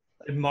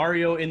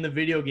 Mario in the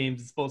video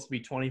games is supposed to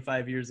be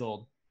 25 years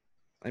old.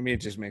 I mean,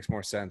 it just makes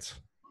more sense.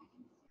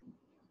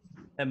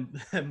 And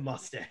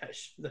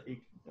mustache.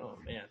 Like, oh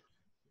man.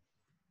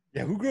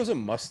 Yeah, who grows a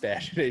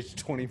mustache at age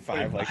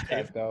 25 like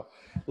that, though?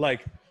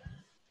 Like,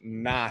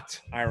 not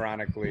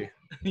ironically.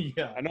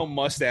 Yeah. I know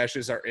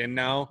mustaches are in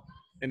now,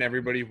 and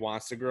everybody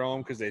wants to grow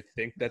them because they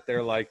think that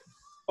they're like,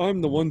 I'm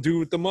the one dude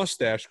with the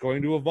mustache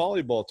going to a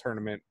volleyball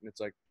tournament. And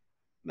it's like,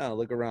 no,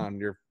 look around.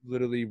 You're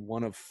literally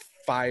one of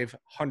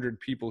 500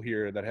 people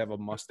here that have a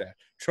mustache.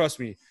 Trust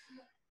me,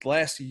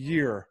 last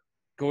year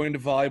going to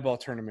volleyball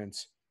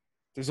tournaments,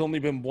 there's only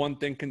been one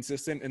thing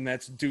consistent, and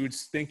that's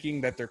dudes thinking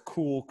that they're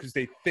cool because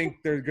they think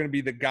they're going to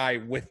be the guy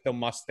with the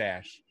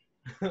mustache.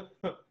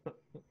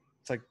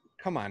 It's like,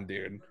 come on,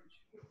 dude.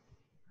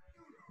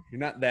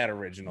 You're not that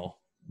original.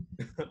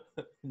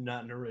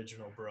 Not an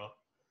original, bro.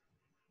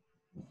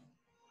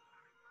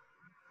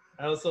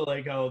 I also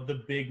like how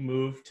the big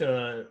move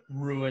to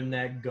ruin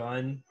that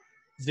gun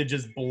is to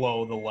just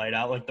blow the light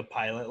out, like the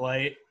pilot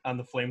light on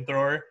the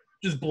flamethrower.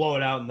 Just blow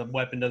it out and the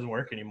weapon doesn't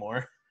work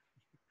anymore.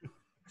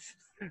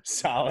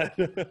 Solid.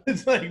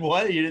 It's like,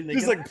 what? You didn't think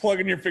Just like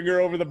plugging your finger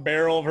over the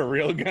barrel of a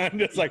real gun.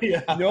 Just like,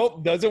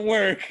 nope, doesn't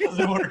work.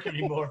 Doesn't work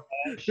anymore.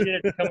 Oh,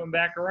 shit, coming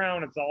back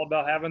around. It's all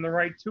about having the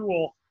right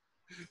tool.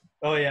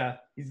 Oh, yeah.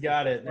 He's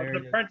got it. That's There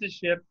an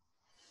apprenticeship.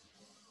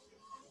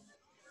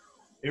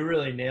 They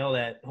really nail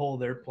that whole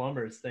their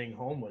plumbers thing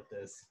home with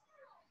this.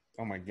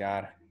 Oh, my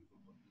God.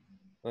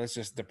 That's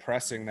just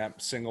depressing,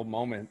 that single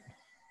moment.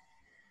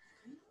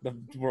 The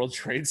World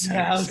Trade Center.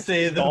 Yeah, I'll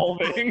say the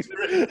solving.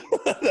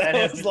 that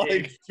was is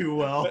like too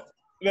well.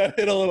 That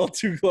hit a little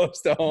too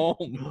close to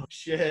home. Oh,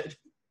 shit.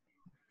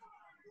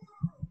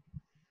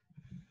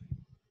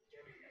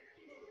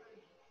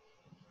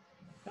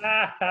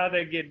 How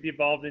they get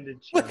devolved into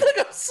Look cheese.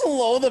 how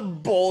slow the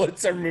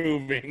bullets are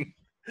moving.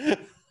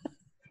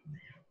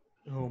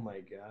 Oh, my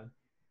God.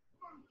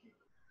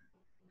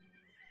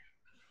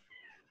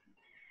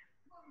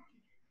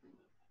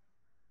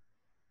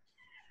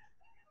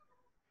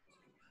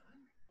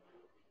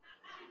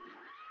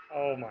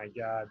 Oh my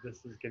God,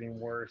 this is getting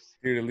worse.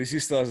 Dude, at least he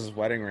still has his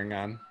wedding ring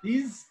on.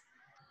 These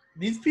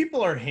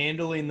people are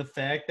handling the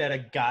fact that a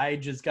guy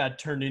just got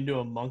turned into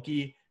a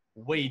monkey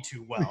way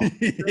too well.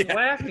 They're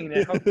laughing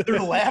at him. They're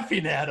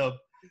laughing at him.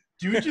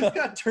 Dude just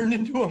got turned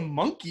into a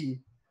monkey.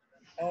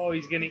 Oh,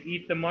 he's gonna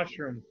eat the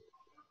mushroom.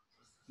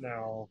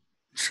 No.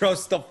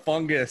 Trust the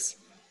fungus.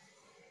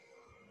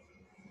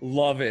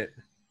 Love it.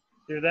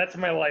 Dude, that's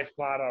my life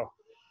motto.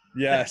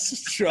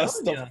 Yes,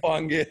 trust the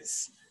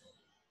fungus.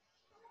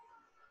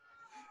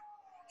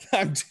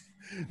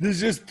 This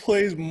just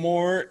plays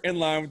more in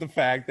line with the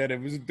fact that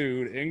it was a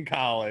dude in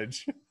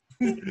college.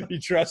 He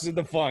trusted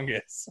the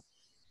fungus.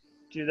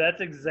 Dude,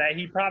 that's exact.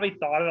 He probably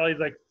thought it all. He's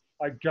like,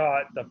 I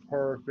got the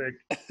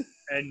perfect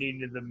ending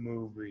to the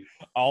movie.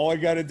 All I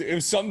got to do, it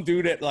was some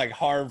dude at like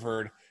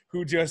Harvard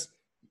who just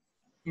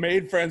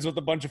made friends with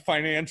a bunch of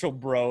financial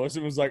bros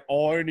and was like,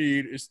 all I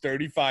need is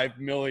 35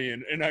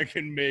 million and I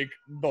can make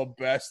the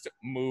best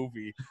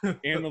movie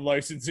and the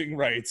licensing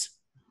rights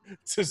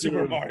to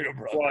Super Mario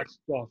Bros. What's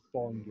the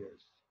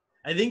fungus?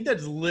 I think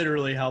that's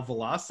literally how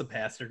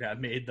Velocipaster got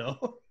made,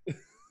 though.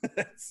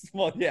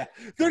 Well, yeah,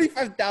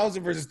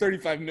 35,000 versus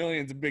 35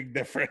 million is a big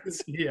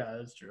difference. Yeah,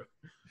 that's true.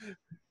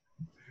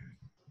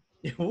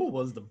 What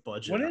was the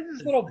budget? When is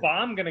this little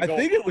bomb gonna go? I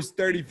think it was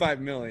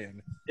 35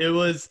 million. It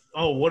was,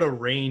 what a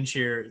range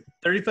here.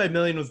 35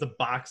 million was the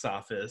box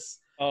office.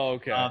 Oh,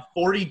 okay.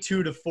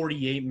 42 to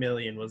 48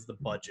 million was the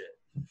budget.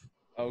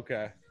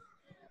 Okay.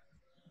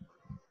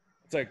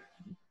 It's like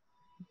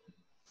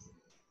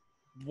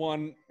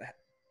one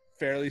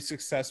fairly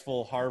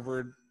successful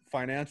Harvard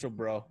financial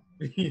bro.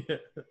 Yeah.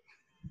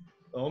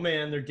 Oh,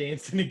 man, they're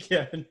dancing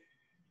again.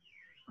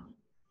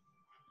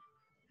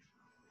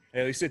 Hey,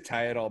 at least they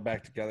tie it all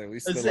back together. At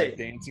least the like,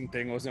 dancing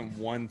thing wasn't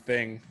one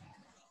thing.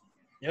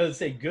 Yeah, let's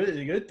say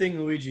good thing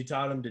Luigi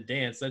taught him to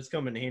dance. That's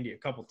come in handy a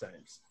couple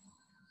times.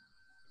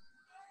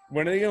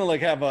 When are they gonna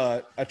like have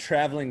a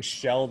traveling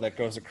shell that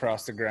goes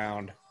across the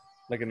ground?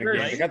 Like in the game.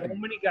 There's so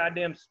many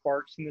goddamn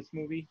sparks in this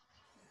movie.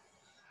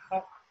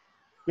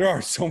 There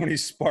are so many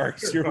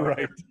sparks, you're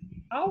right.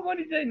 Why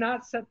did they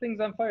not set things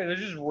on fire?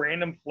 There's just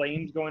random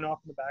flames going off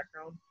in the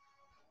background.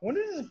 When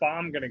is this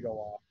bomb gonna go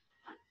off?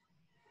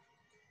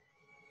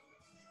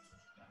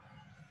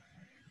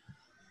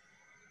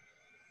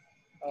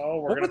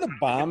 Oh, what were the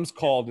bombs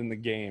called in the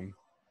game?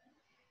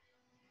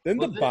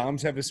 Didn't the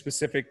bombs have a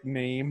specific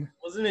name?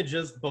 Wasn't it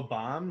just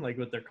Babam, like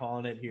what they're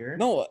calling it here?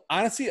 No,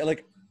 honestly,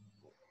 like,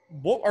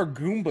 what are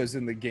Goombas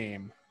in the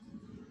game?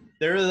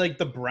 They're like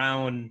the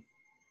brown,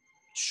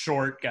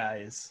 short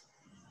guys.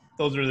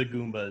 Those are the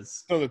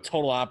Goombas. So the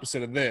total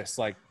opposite of this.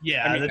 Like,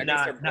 yeah, I mean, I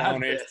guess they're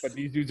brownish, but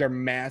these dudes are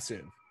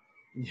massive.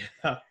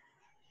 Yeah.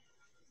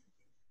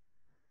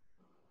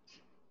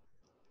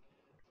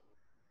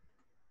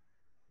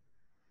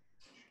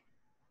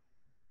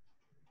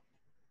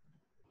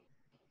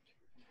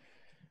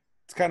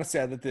 It's kind of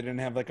sad that they didn't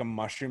have like a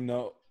mushroom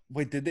though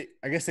Wait, did they?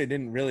 I guess they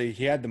didn't really.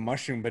 He had the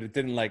mushroom, but it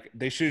didn't like.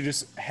 They should have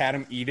just had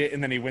him eat it,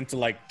 and then he went to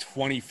like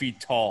 20 feet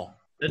tall.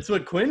 That's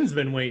what Quinn's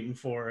been waiting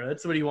for.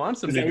 That's what he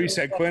wants him Is to that what do. you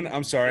said, Quinn?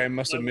 I'm sorry, I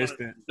must have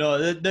missed it.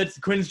 No, that's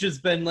Quinn's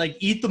just been like,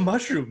 eat the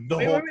mushroom the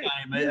whole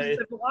time. Use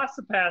the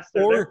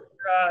Velocipaster. Or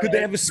could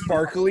they have a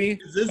sparkly?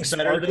 Is this a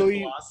better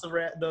sparkly?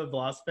 than the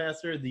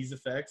Velocipaster? These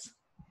effects?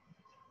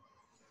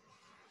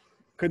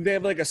 Couldn't they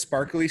have like a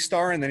sparkly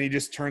star, and then he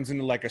just turns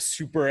into like a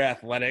super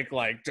athletic,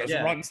 like just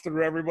runs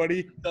through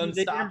everybody? They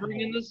didn't bring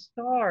in the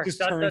star.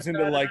 Just turns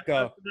into like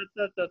the.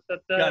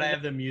 Gotta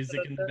have the music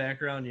in the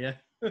background, yeah.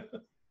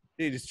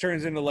 He just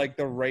turns into like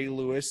the Ray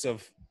Lewis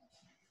of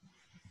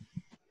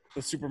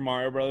the Super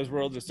Mario Brothers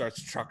world. Just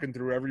starts trucking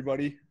through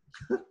everybody.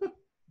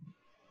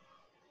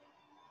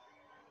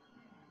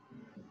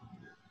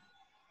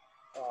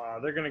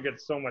 They're gonna get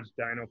so much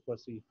dino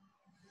pussy.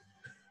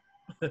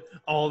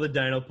 All the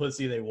dino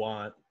pussy they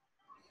want.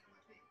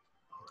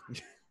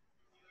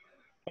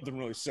 Nothing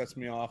really sets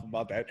me off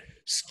about that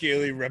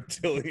scaly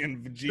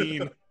reptilian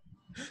vagine.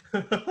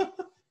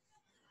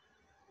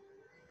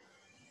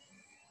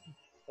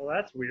 Well,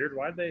 that's weird.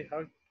 Why'd they?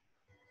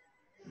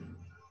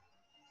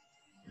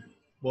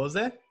 What was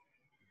that?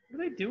 What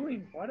are they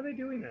doing? Why are they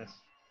doing this?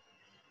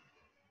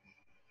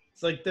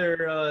 It's like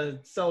their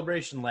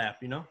celebration lap,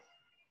 you know?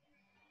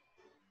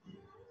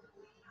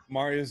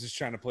 Mario's just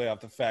trying to play off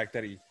the fact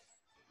that he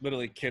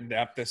literally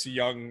kidnapped this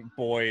young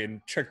boy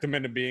and tricked him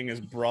into being his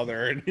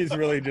brother, and he's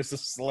really just a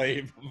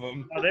slave of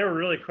him. Oh, they were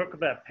really quick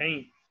with that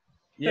paint.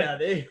 Yeah,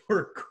 they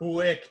were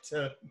quick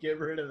to get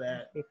rid of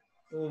that.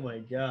 Oh my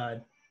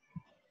god.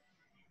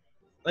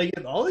 Like,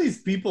 if all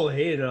these people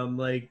hated him,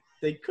 like,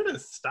 they could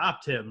have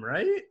stopped him,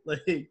 right?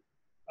 Like,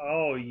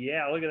 oh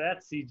yeah, look at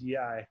that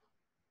CGI.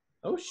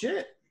 oh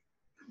shit.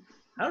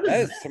 How does That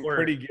is that some work?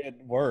 pretty good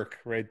work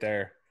right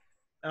there.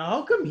 Now,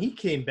 how come he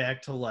came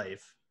back to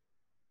life?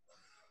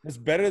 It's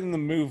better than the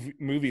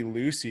movie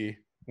Lucy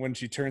when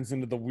she turns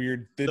into the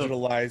weird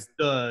digitalized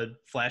The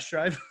flash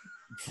drive?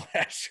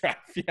 flash drive.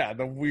 Yeah,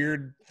 the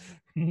weird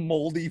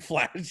moldy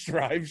flash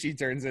drive she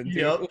turns into.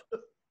 Yep.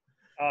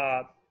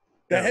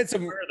 That had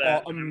some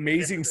that.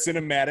 amazing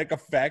cinematic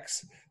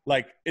effects,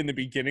 like in the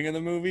beginning of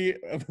the movie.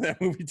 That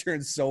movie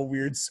turns so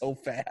weird so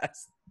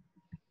fast.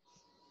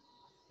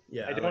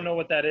 Yeah. I don't know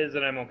what that is,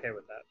 and I'm okay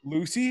with that.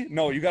 Lucy?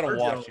 No, you got to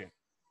watch it.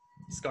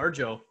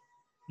 ScarJo.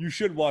 You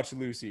should watch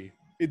Lucy.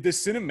 The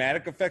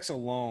cinematic effects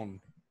alone.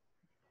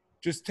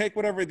 Just take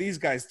whatever these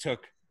guys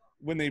took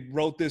when they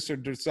wrote this or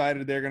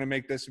decided they're going to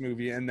make this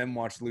movie, and then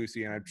watch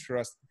Lucy. And I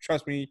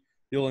trust me,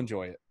 you'll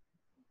enjoy it.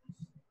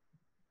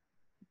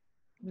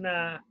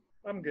 Nah,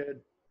 I'm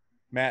good.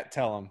 Matt,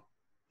 tell him.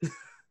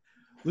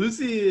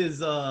 Lucy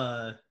is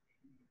I'd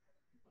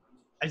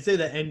say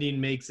the ending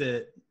makes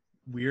it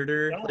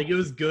weirder. No. Like, it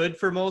was good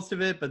for most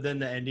of it, but then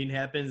the ending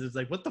happens. It's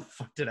like, what the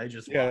fuck did I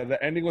just watch? Yeah,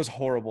 the ending was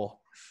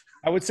horrible.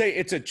 I would say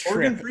it's a Morgan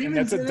trip, and Freeman's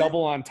that's a in it?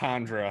 double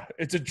entendre.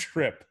 It's a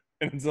trip,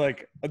 and it's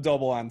like a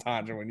double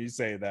entendre when you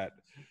say that.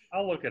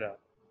 I'll look it up.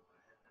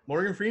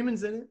 Morgan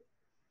Freeman's in it?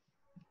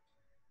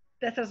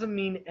 That doesn't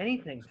mean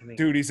anything to me.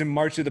 Dude, he's in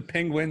March of the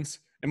Penguins,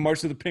 and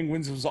March of the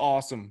Penguins was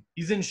awesome.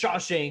 He's in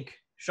Shawshank.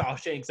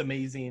 Shawshank's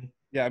amazing.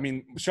 Yeah, I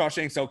mean,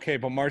 Shawshank's okay,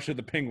 but March of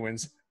the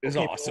Penguins is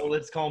Okay, awesome. Well,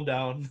 let's calm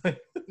down.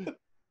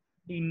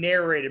 He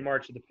narrated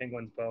March of the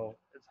Penguins, Bo.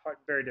 It's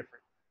very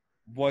different.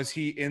 Was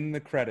he in the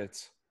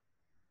credits?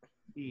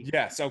 He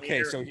Yes,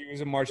 okay, so he was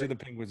in March of the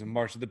Penguins, and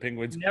March of the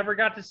Penguins never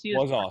got to see his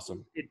was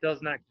awesome. It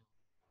does not.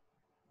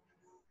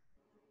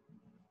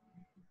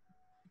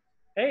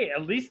 Hey,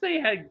 at least they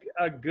had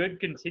a good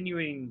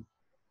continuing,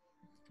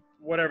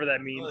 whatever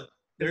that means. 'Cause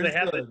There's they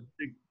have the,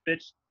 the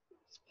bitch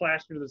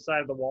splashed into the side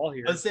of the wall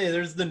here. let's say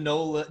there's the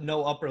no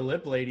upper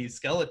lip lady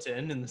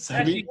skeleton in the Yeah,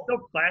 side. she's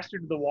still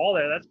plastered to the wall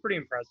there. That's pretty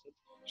impressive.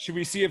 Should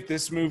we see if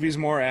this movie's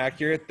more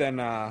accurate than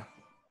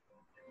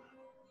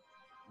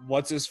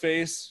what's his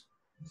face?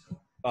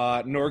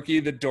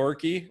 Norky the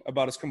Dorky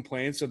about his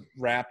complaints with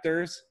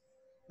Raptors.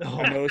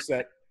 I noticed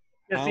that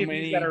Let's How see if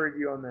many- he's got a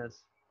review on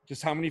this.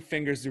 just how many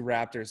fingers do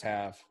Raptors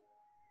have?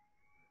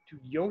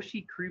 Dude,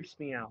 Yoshi creeps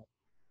me out.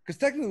 Because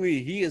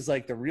technically he is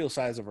like the real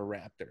size of a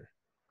raptor.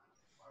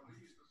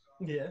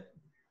 Yeah.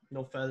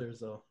 No feathers,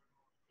 though.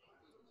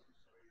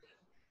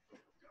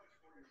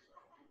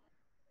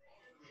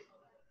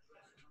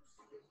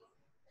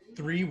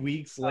 Three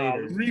weeks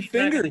later. Three he's not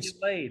gonna fingers.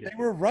 get laid. They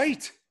were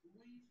right.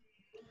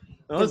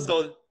 Oh,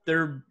 so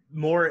they're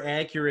more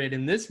accurate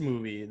in this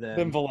movie Than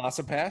than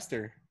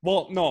Velocipaster.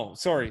 Well, no,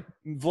 sorry.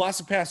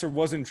 Velocipaster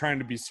wasn't trying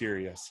to be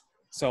serious.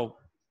 So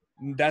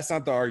that's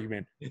not the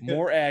argument.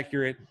 More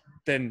accurate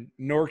than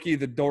Norky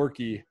the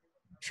Dorky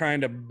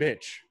trying to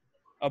bitch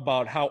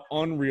about how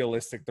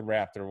unrealistic the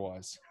raptor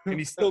was. And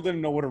he still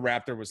didn't know what a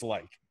raptor was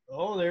like.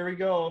 Oh, there we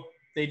go.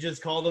 They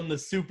just called them the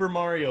Super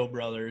Mario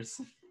Brothers.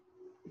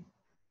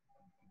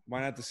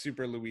 Why not the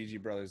Super Luigi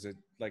Brothers?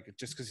 Like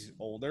just because he's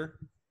older?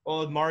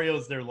 Well,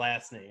 Mario's their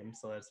last name,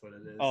 so that's what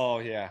it is. Oh,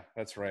 yeah,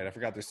 that's right. I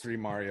forgot there's 3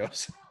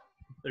 Marios.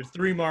 There's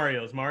 3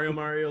 Marios.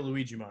 Mario,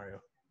 Luigi, Mario.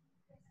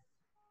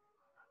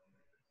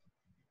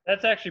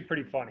 That's actually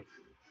pretty funny.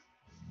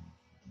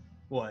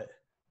 What?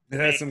 It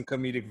has some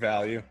comedic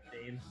value.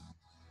 Name.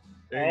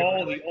 There you go.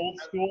 Oh, the old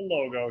school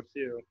logo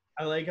too.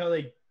 I like how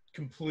they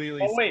completely.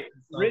 Oh wait, set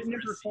this up written for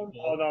and a performed.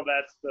 sequel. Oh no,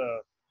 that's the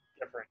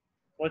different.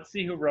 Let's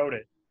see who wrote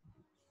it.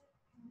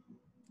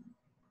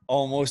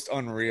 Almost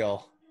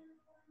unreal.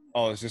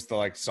 Oh, it's just the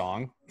like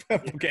song.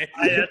 Okay.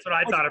 That's what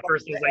I thought at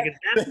first. I was like, is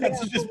that That's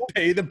to just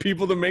pay the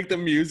people to make the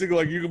music.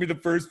 Like you could be the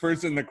first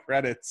person in the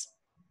credits.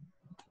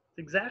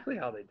 exactly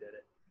how they did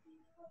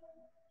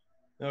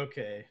it?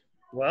 Okay.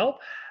 Well,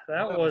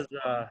 that was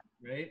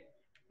Right.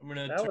 I'm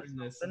gonna That was turn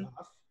this something.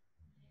 off.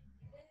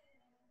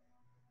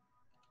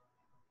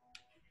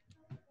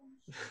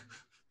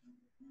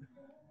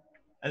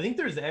 I think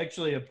there's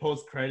actually a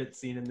post-credit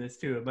scene in this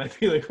too. It might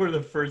be like one of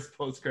the first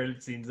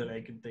post-credit scenes that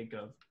I can think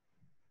of.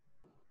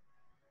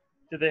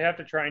 Did they have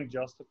to try and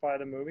justify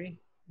the movie?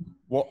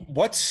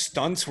 What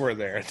stunts were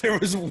there? There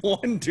was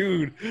one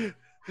dude, You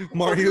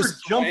Mario's were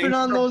jumping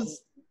on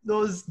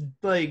those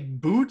like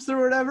boots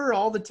or whatever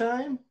all the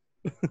time.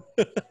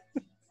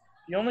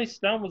 The only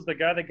stunt was the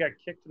guy that got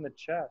kicked in the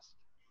chest.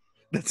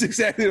 That's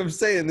exactly what I'm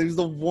saying. There's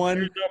the one.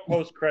 There's no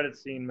post-credit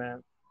scene,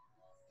 man.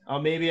 Oh,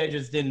 maybe I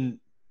just didn't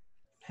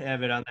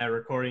have it on that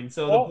recording.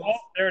 So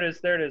There it is.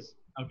 There it is.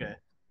 okay.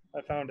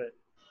 I found it.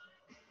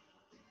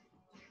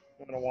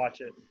 I'm gonna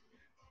watch it.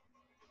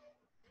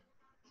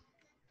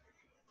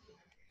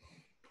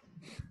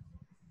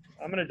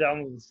 I'm gonna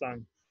download the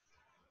song.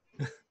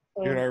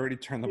 Dude, I already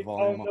turned the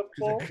volume up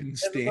because I couldn't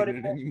stand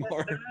it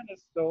anymore.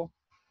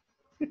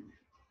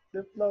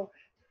 The flow.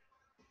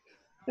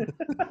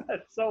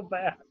 It's so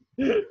bad.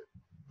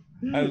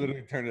 I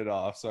literally turned it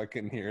off so I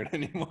couldn't hear it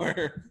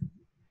anymore.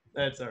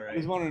 That's all I right.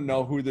 just want to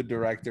know who the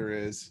director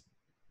is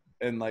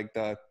and like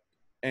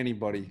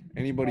anybody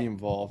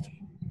involved.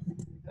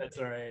 That's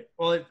all right.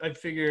 Well, I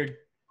figured.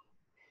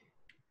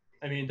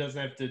 I mean, it doesn't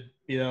have to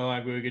be that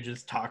long. We could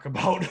just talk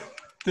about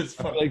this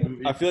fucking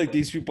movie. I feel like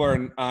these people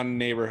are on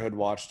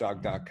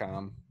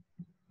neighborhoodwatchdog.com.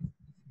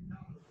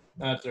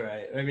 That's all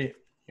right. I mean,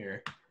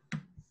 here.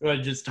 You want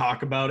to just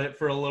talk about it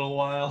for a little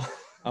while?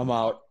 I'm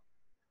out.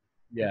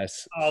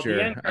 Yes, Oh, sure.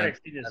 the end credits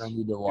scene I is don't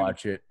need to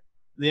watch it.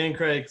 The end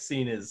credit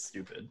scene is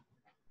stupid.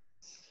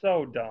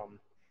 so dumb.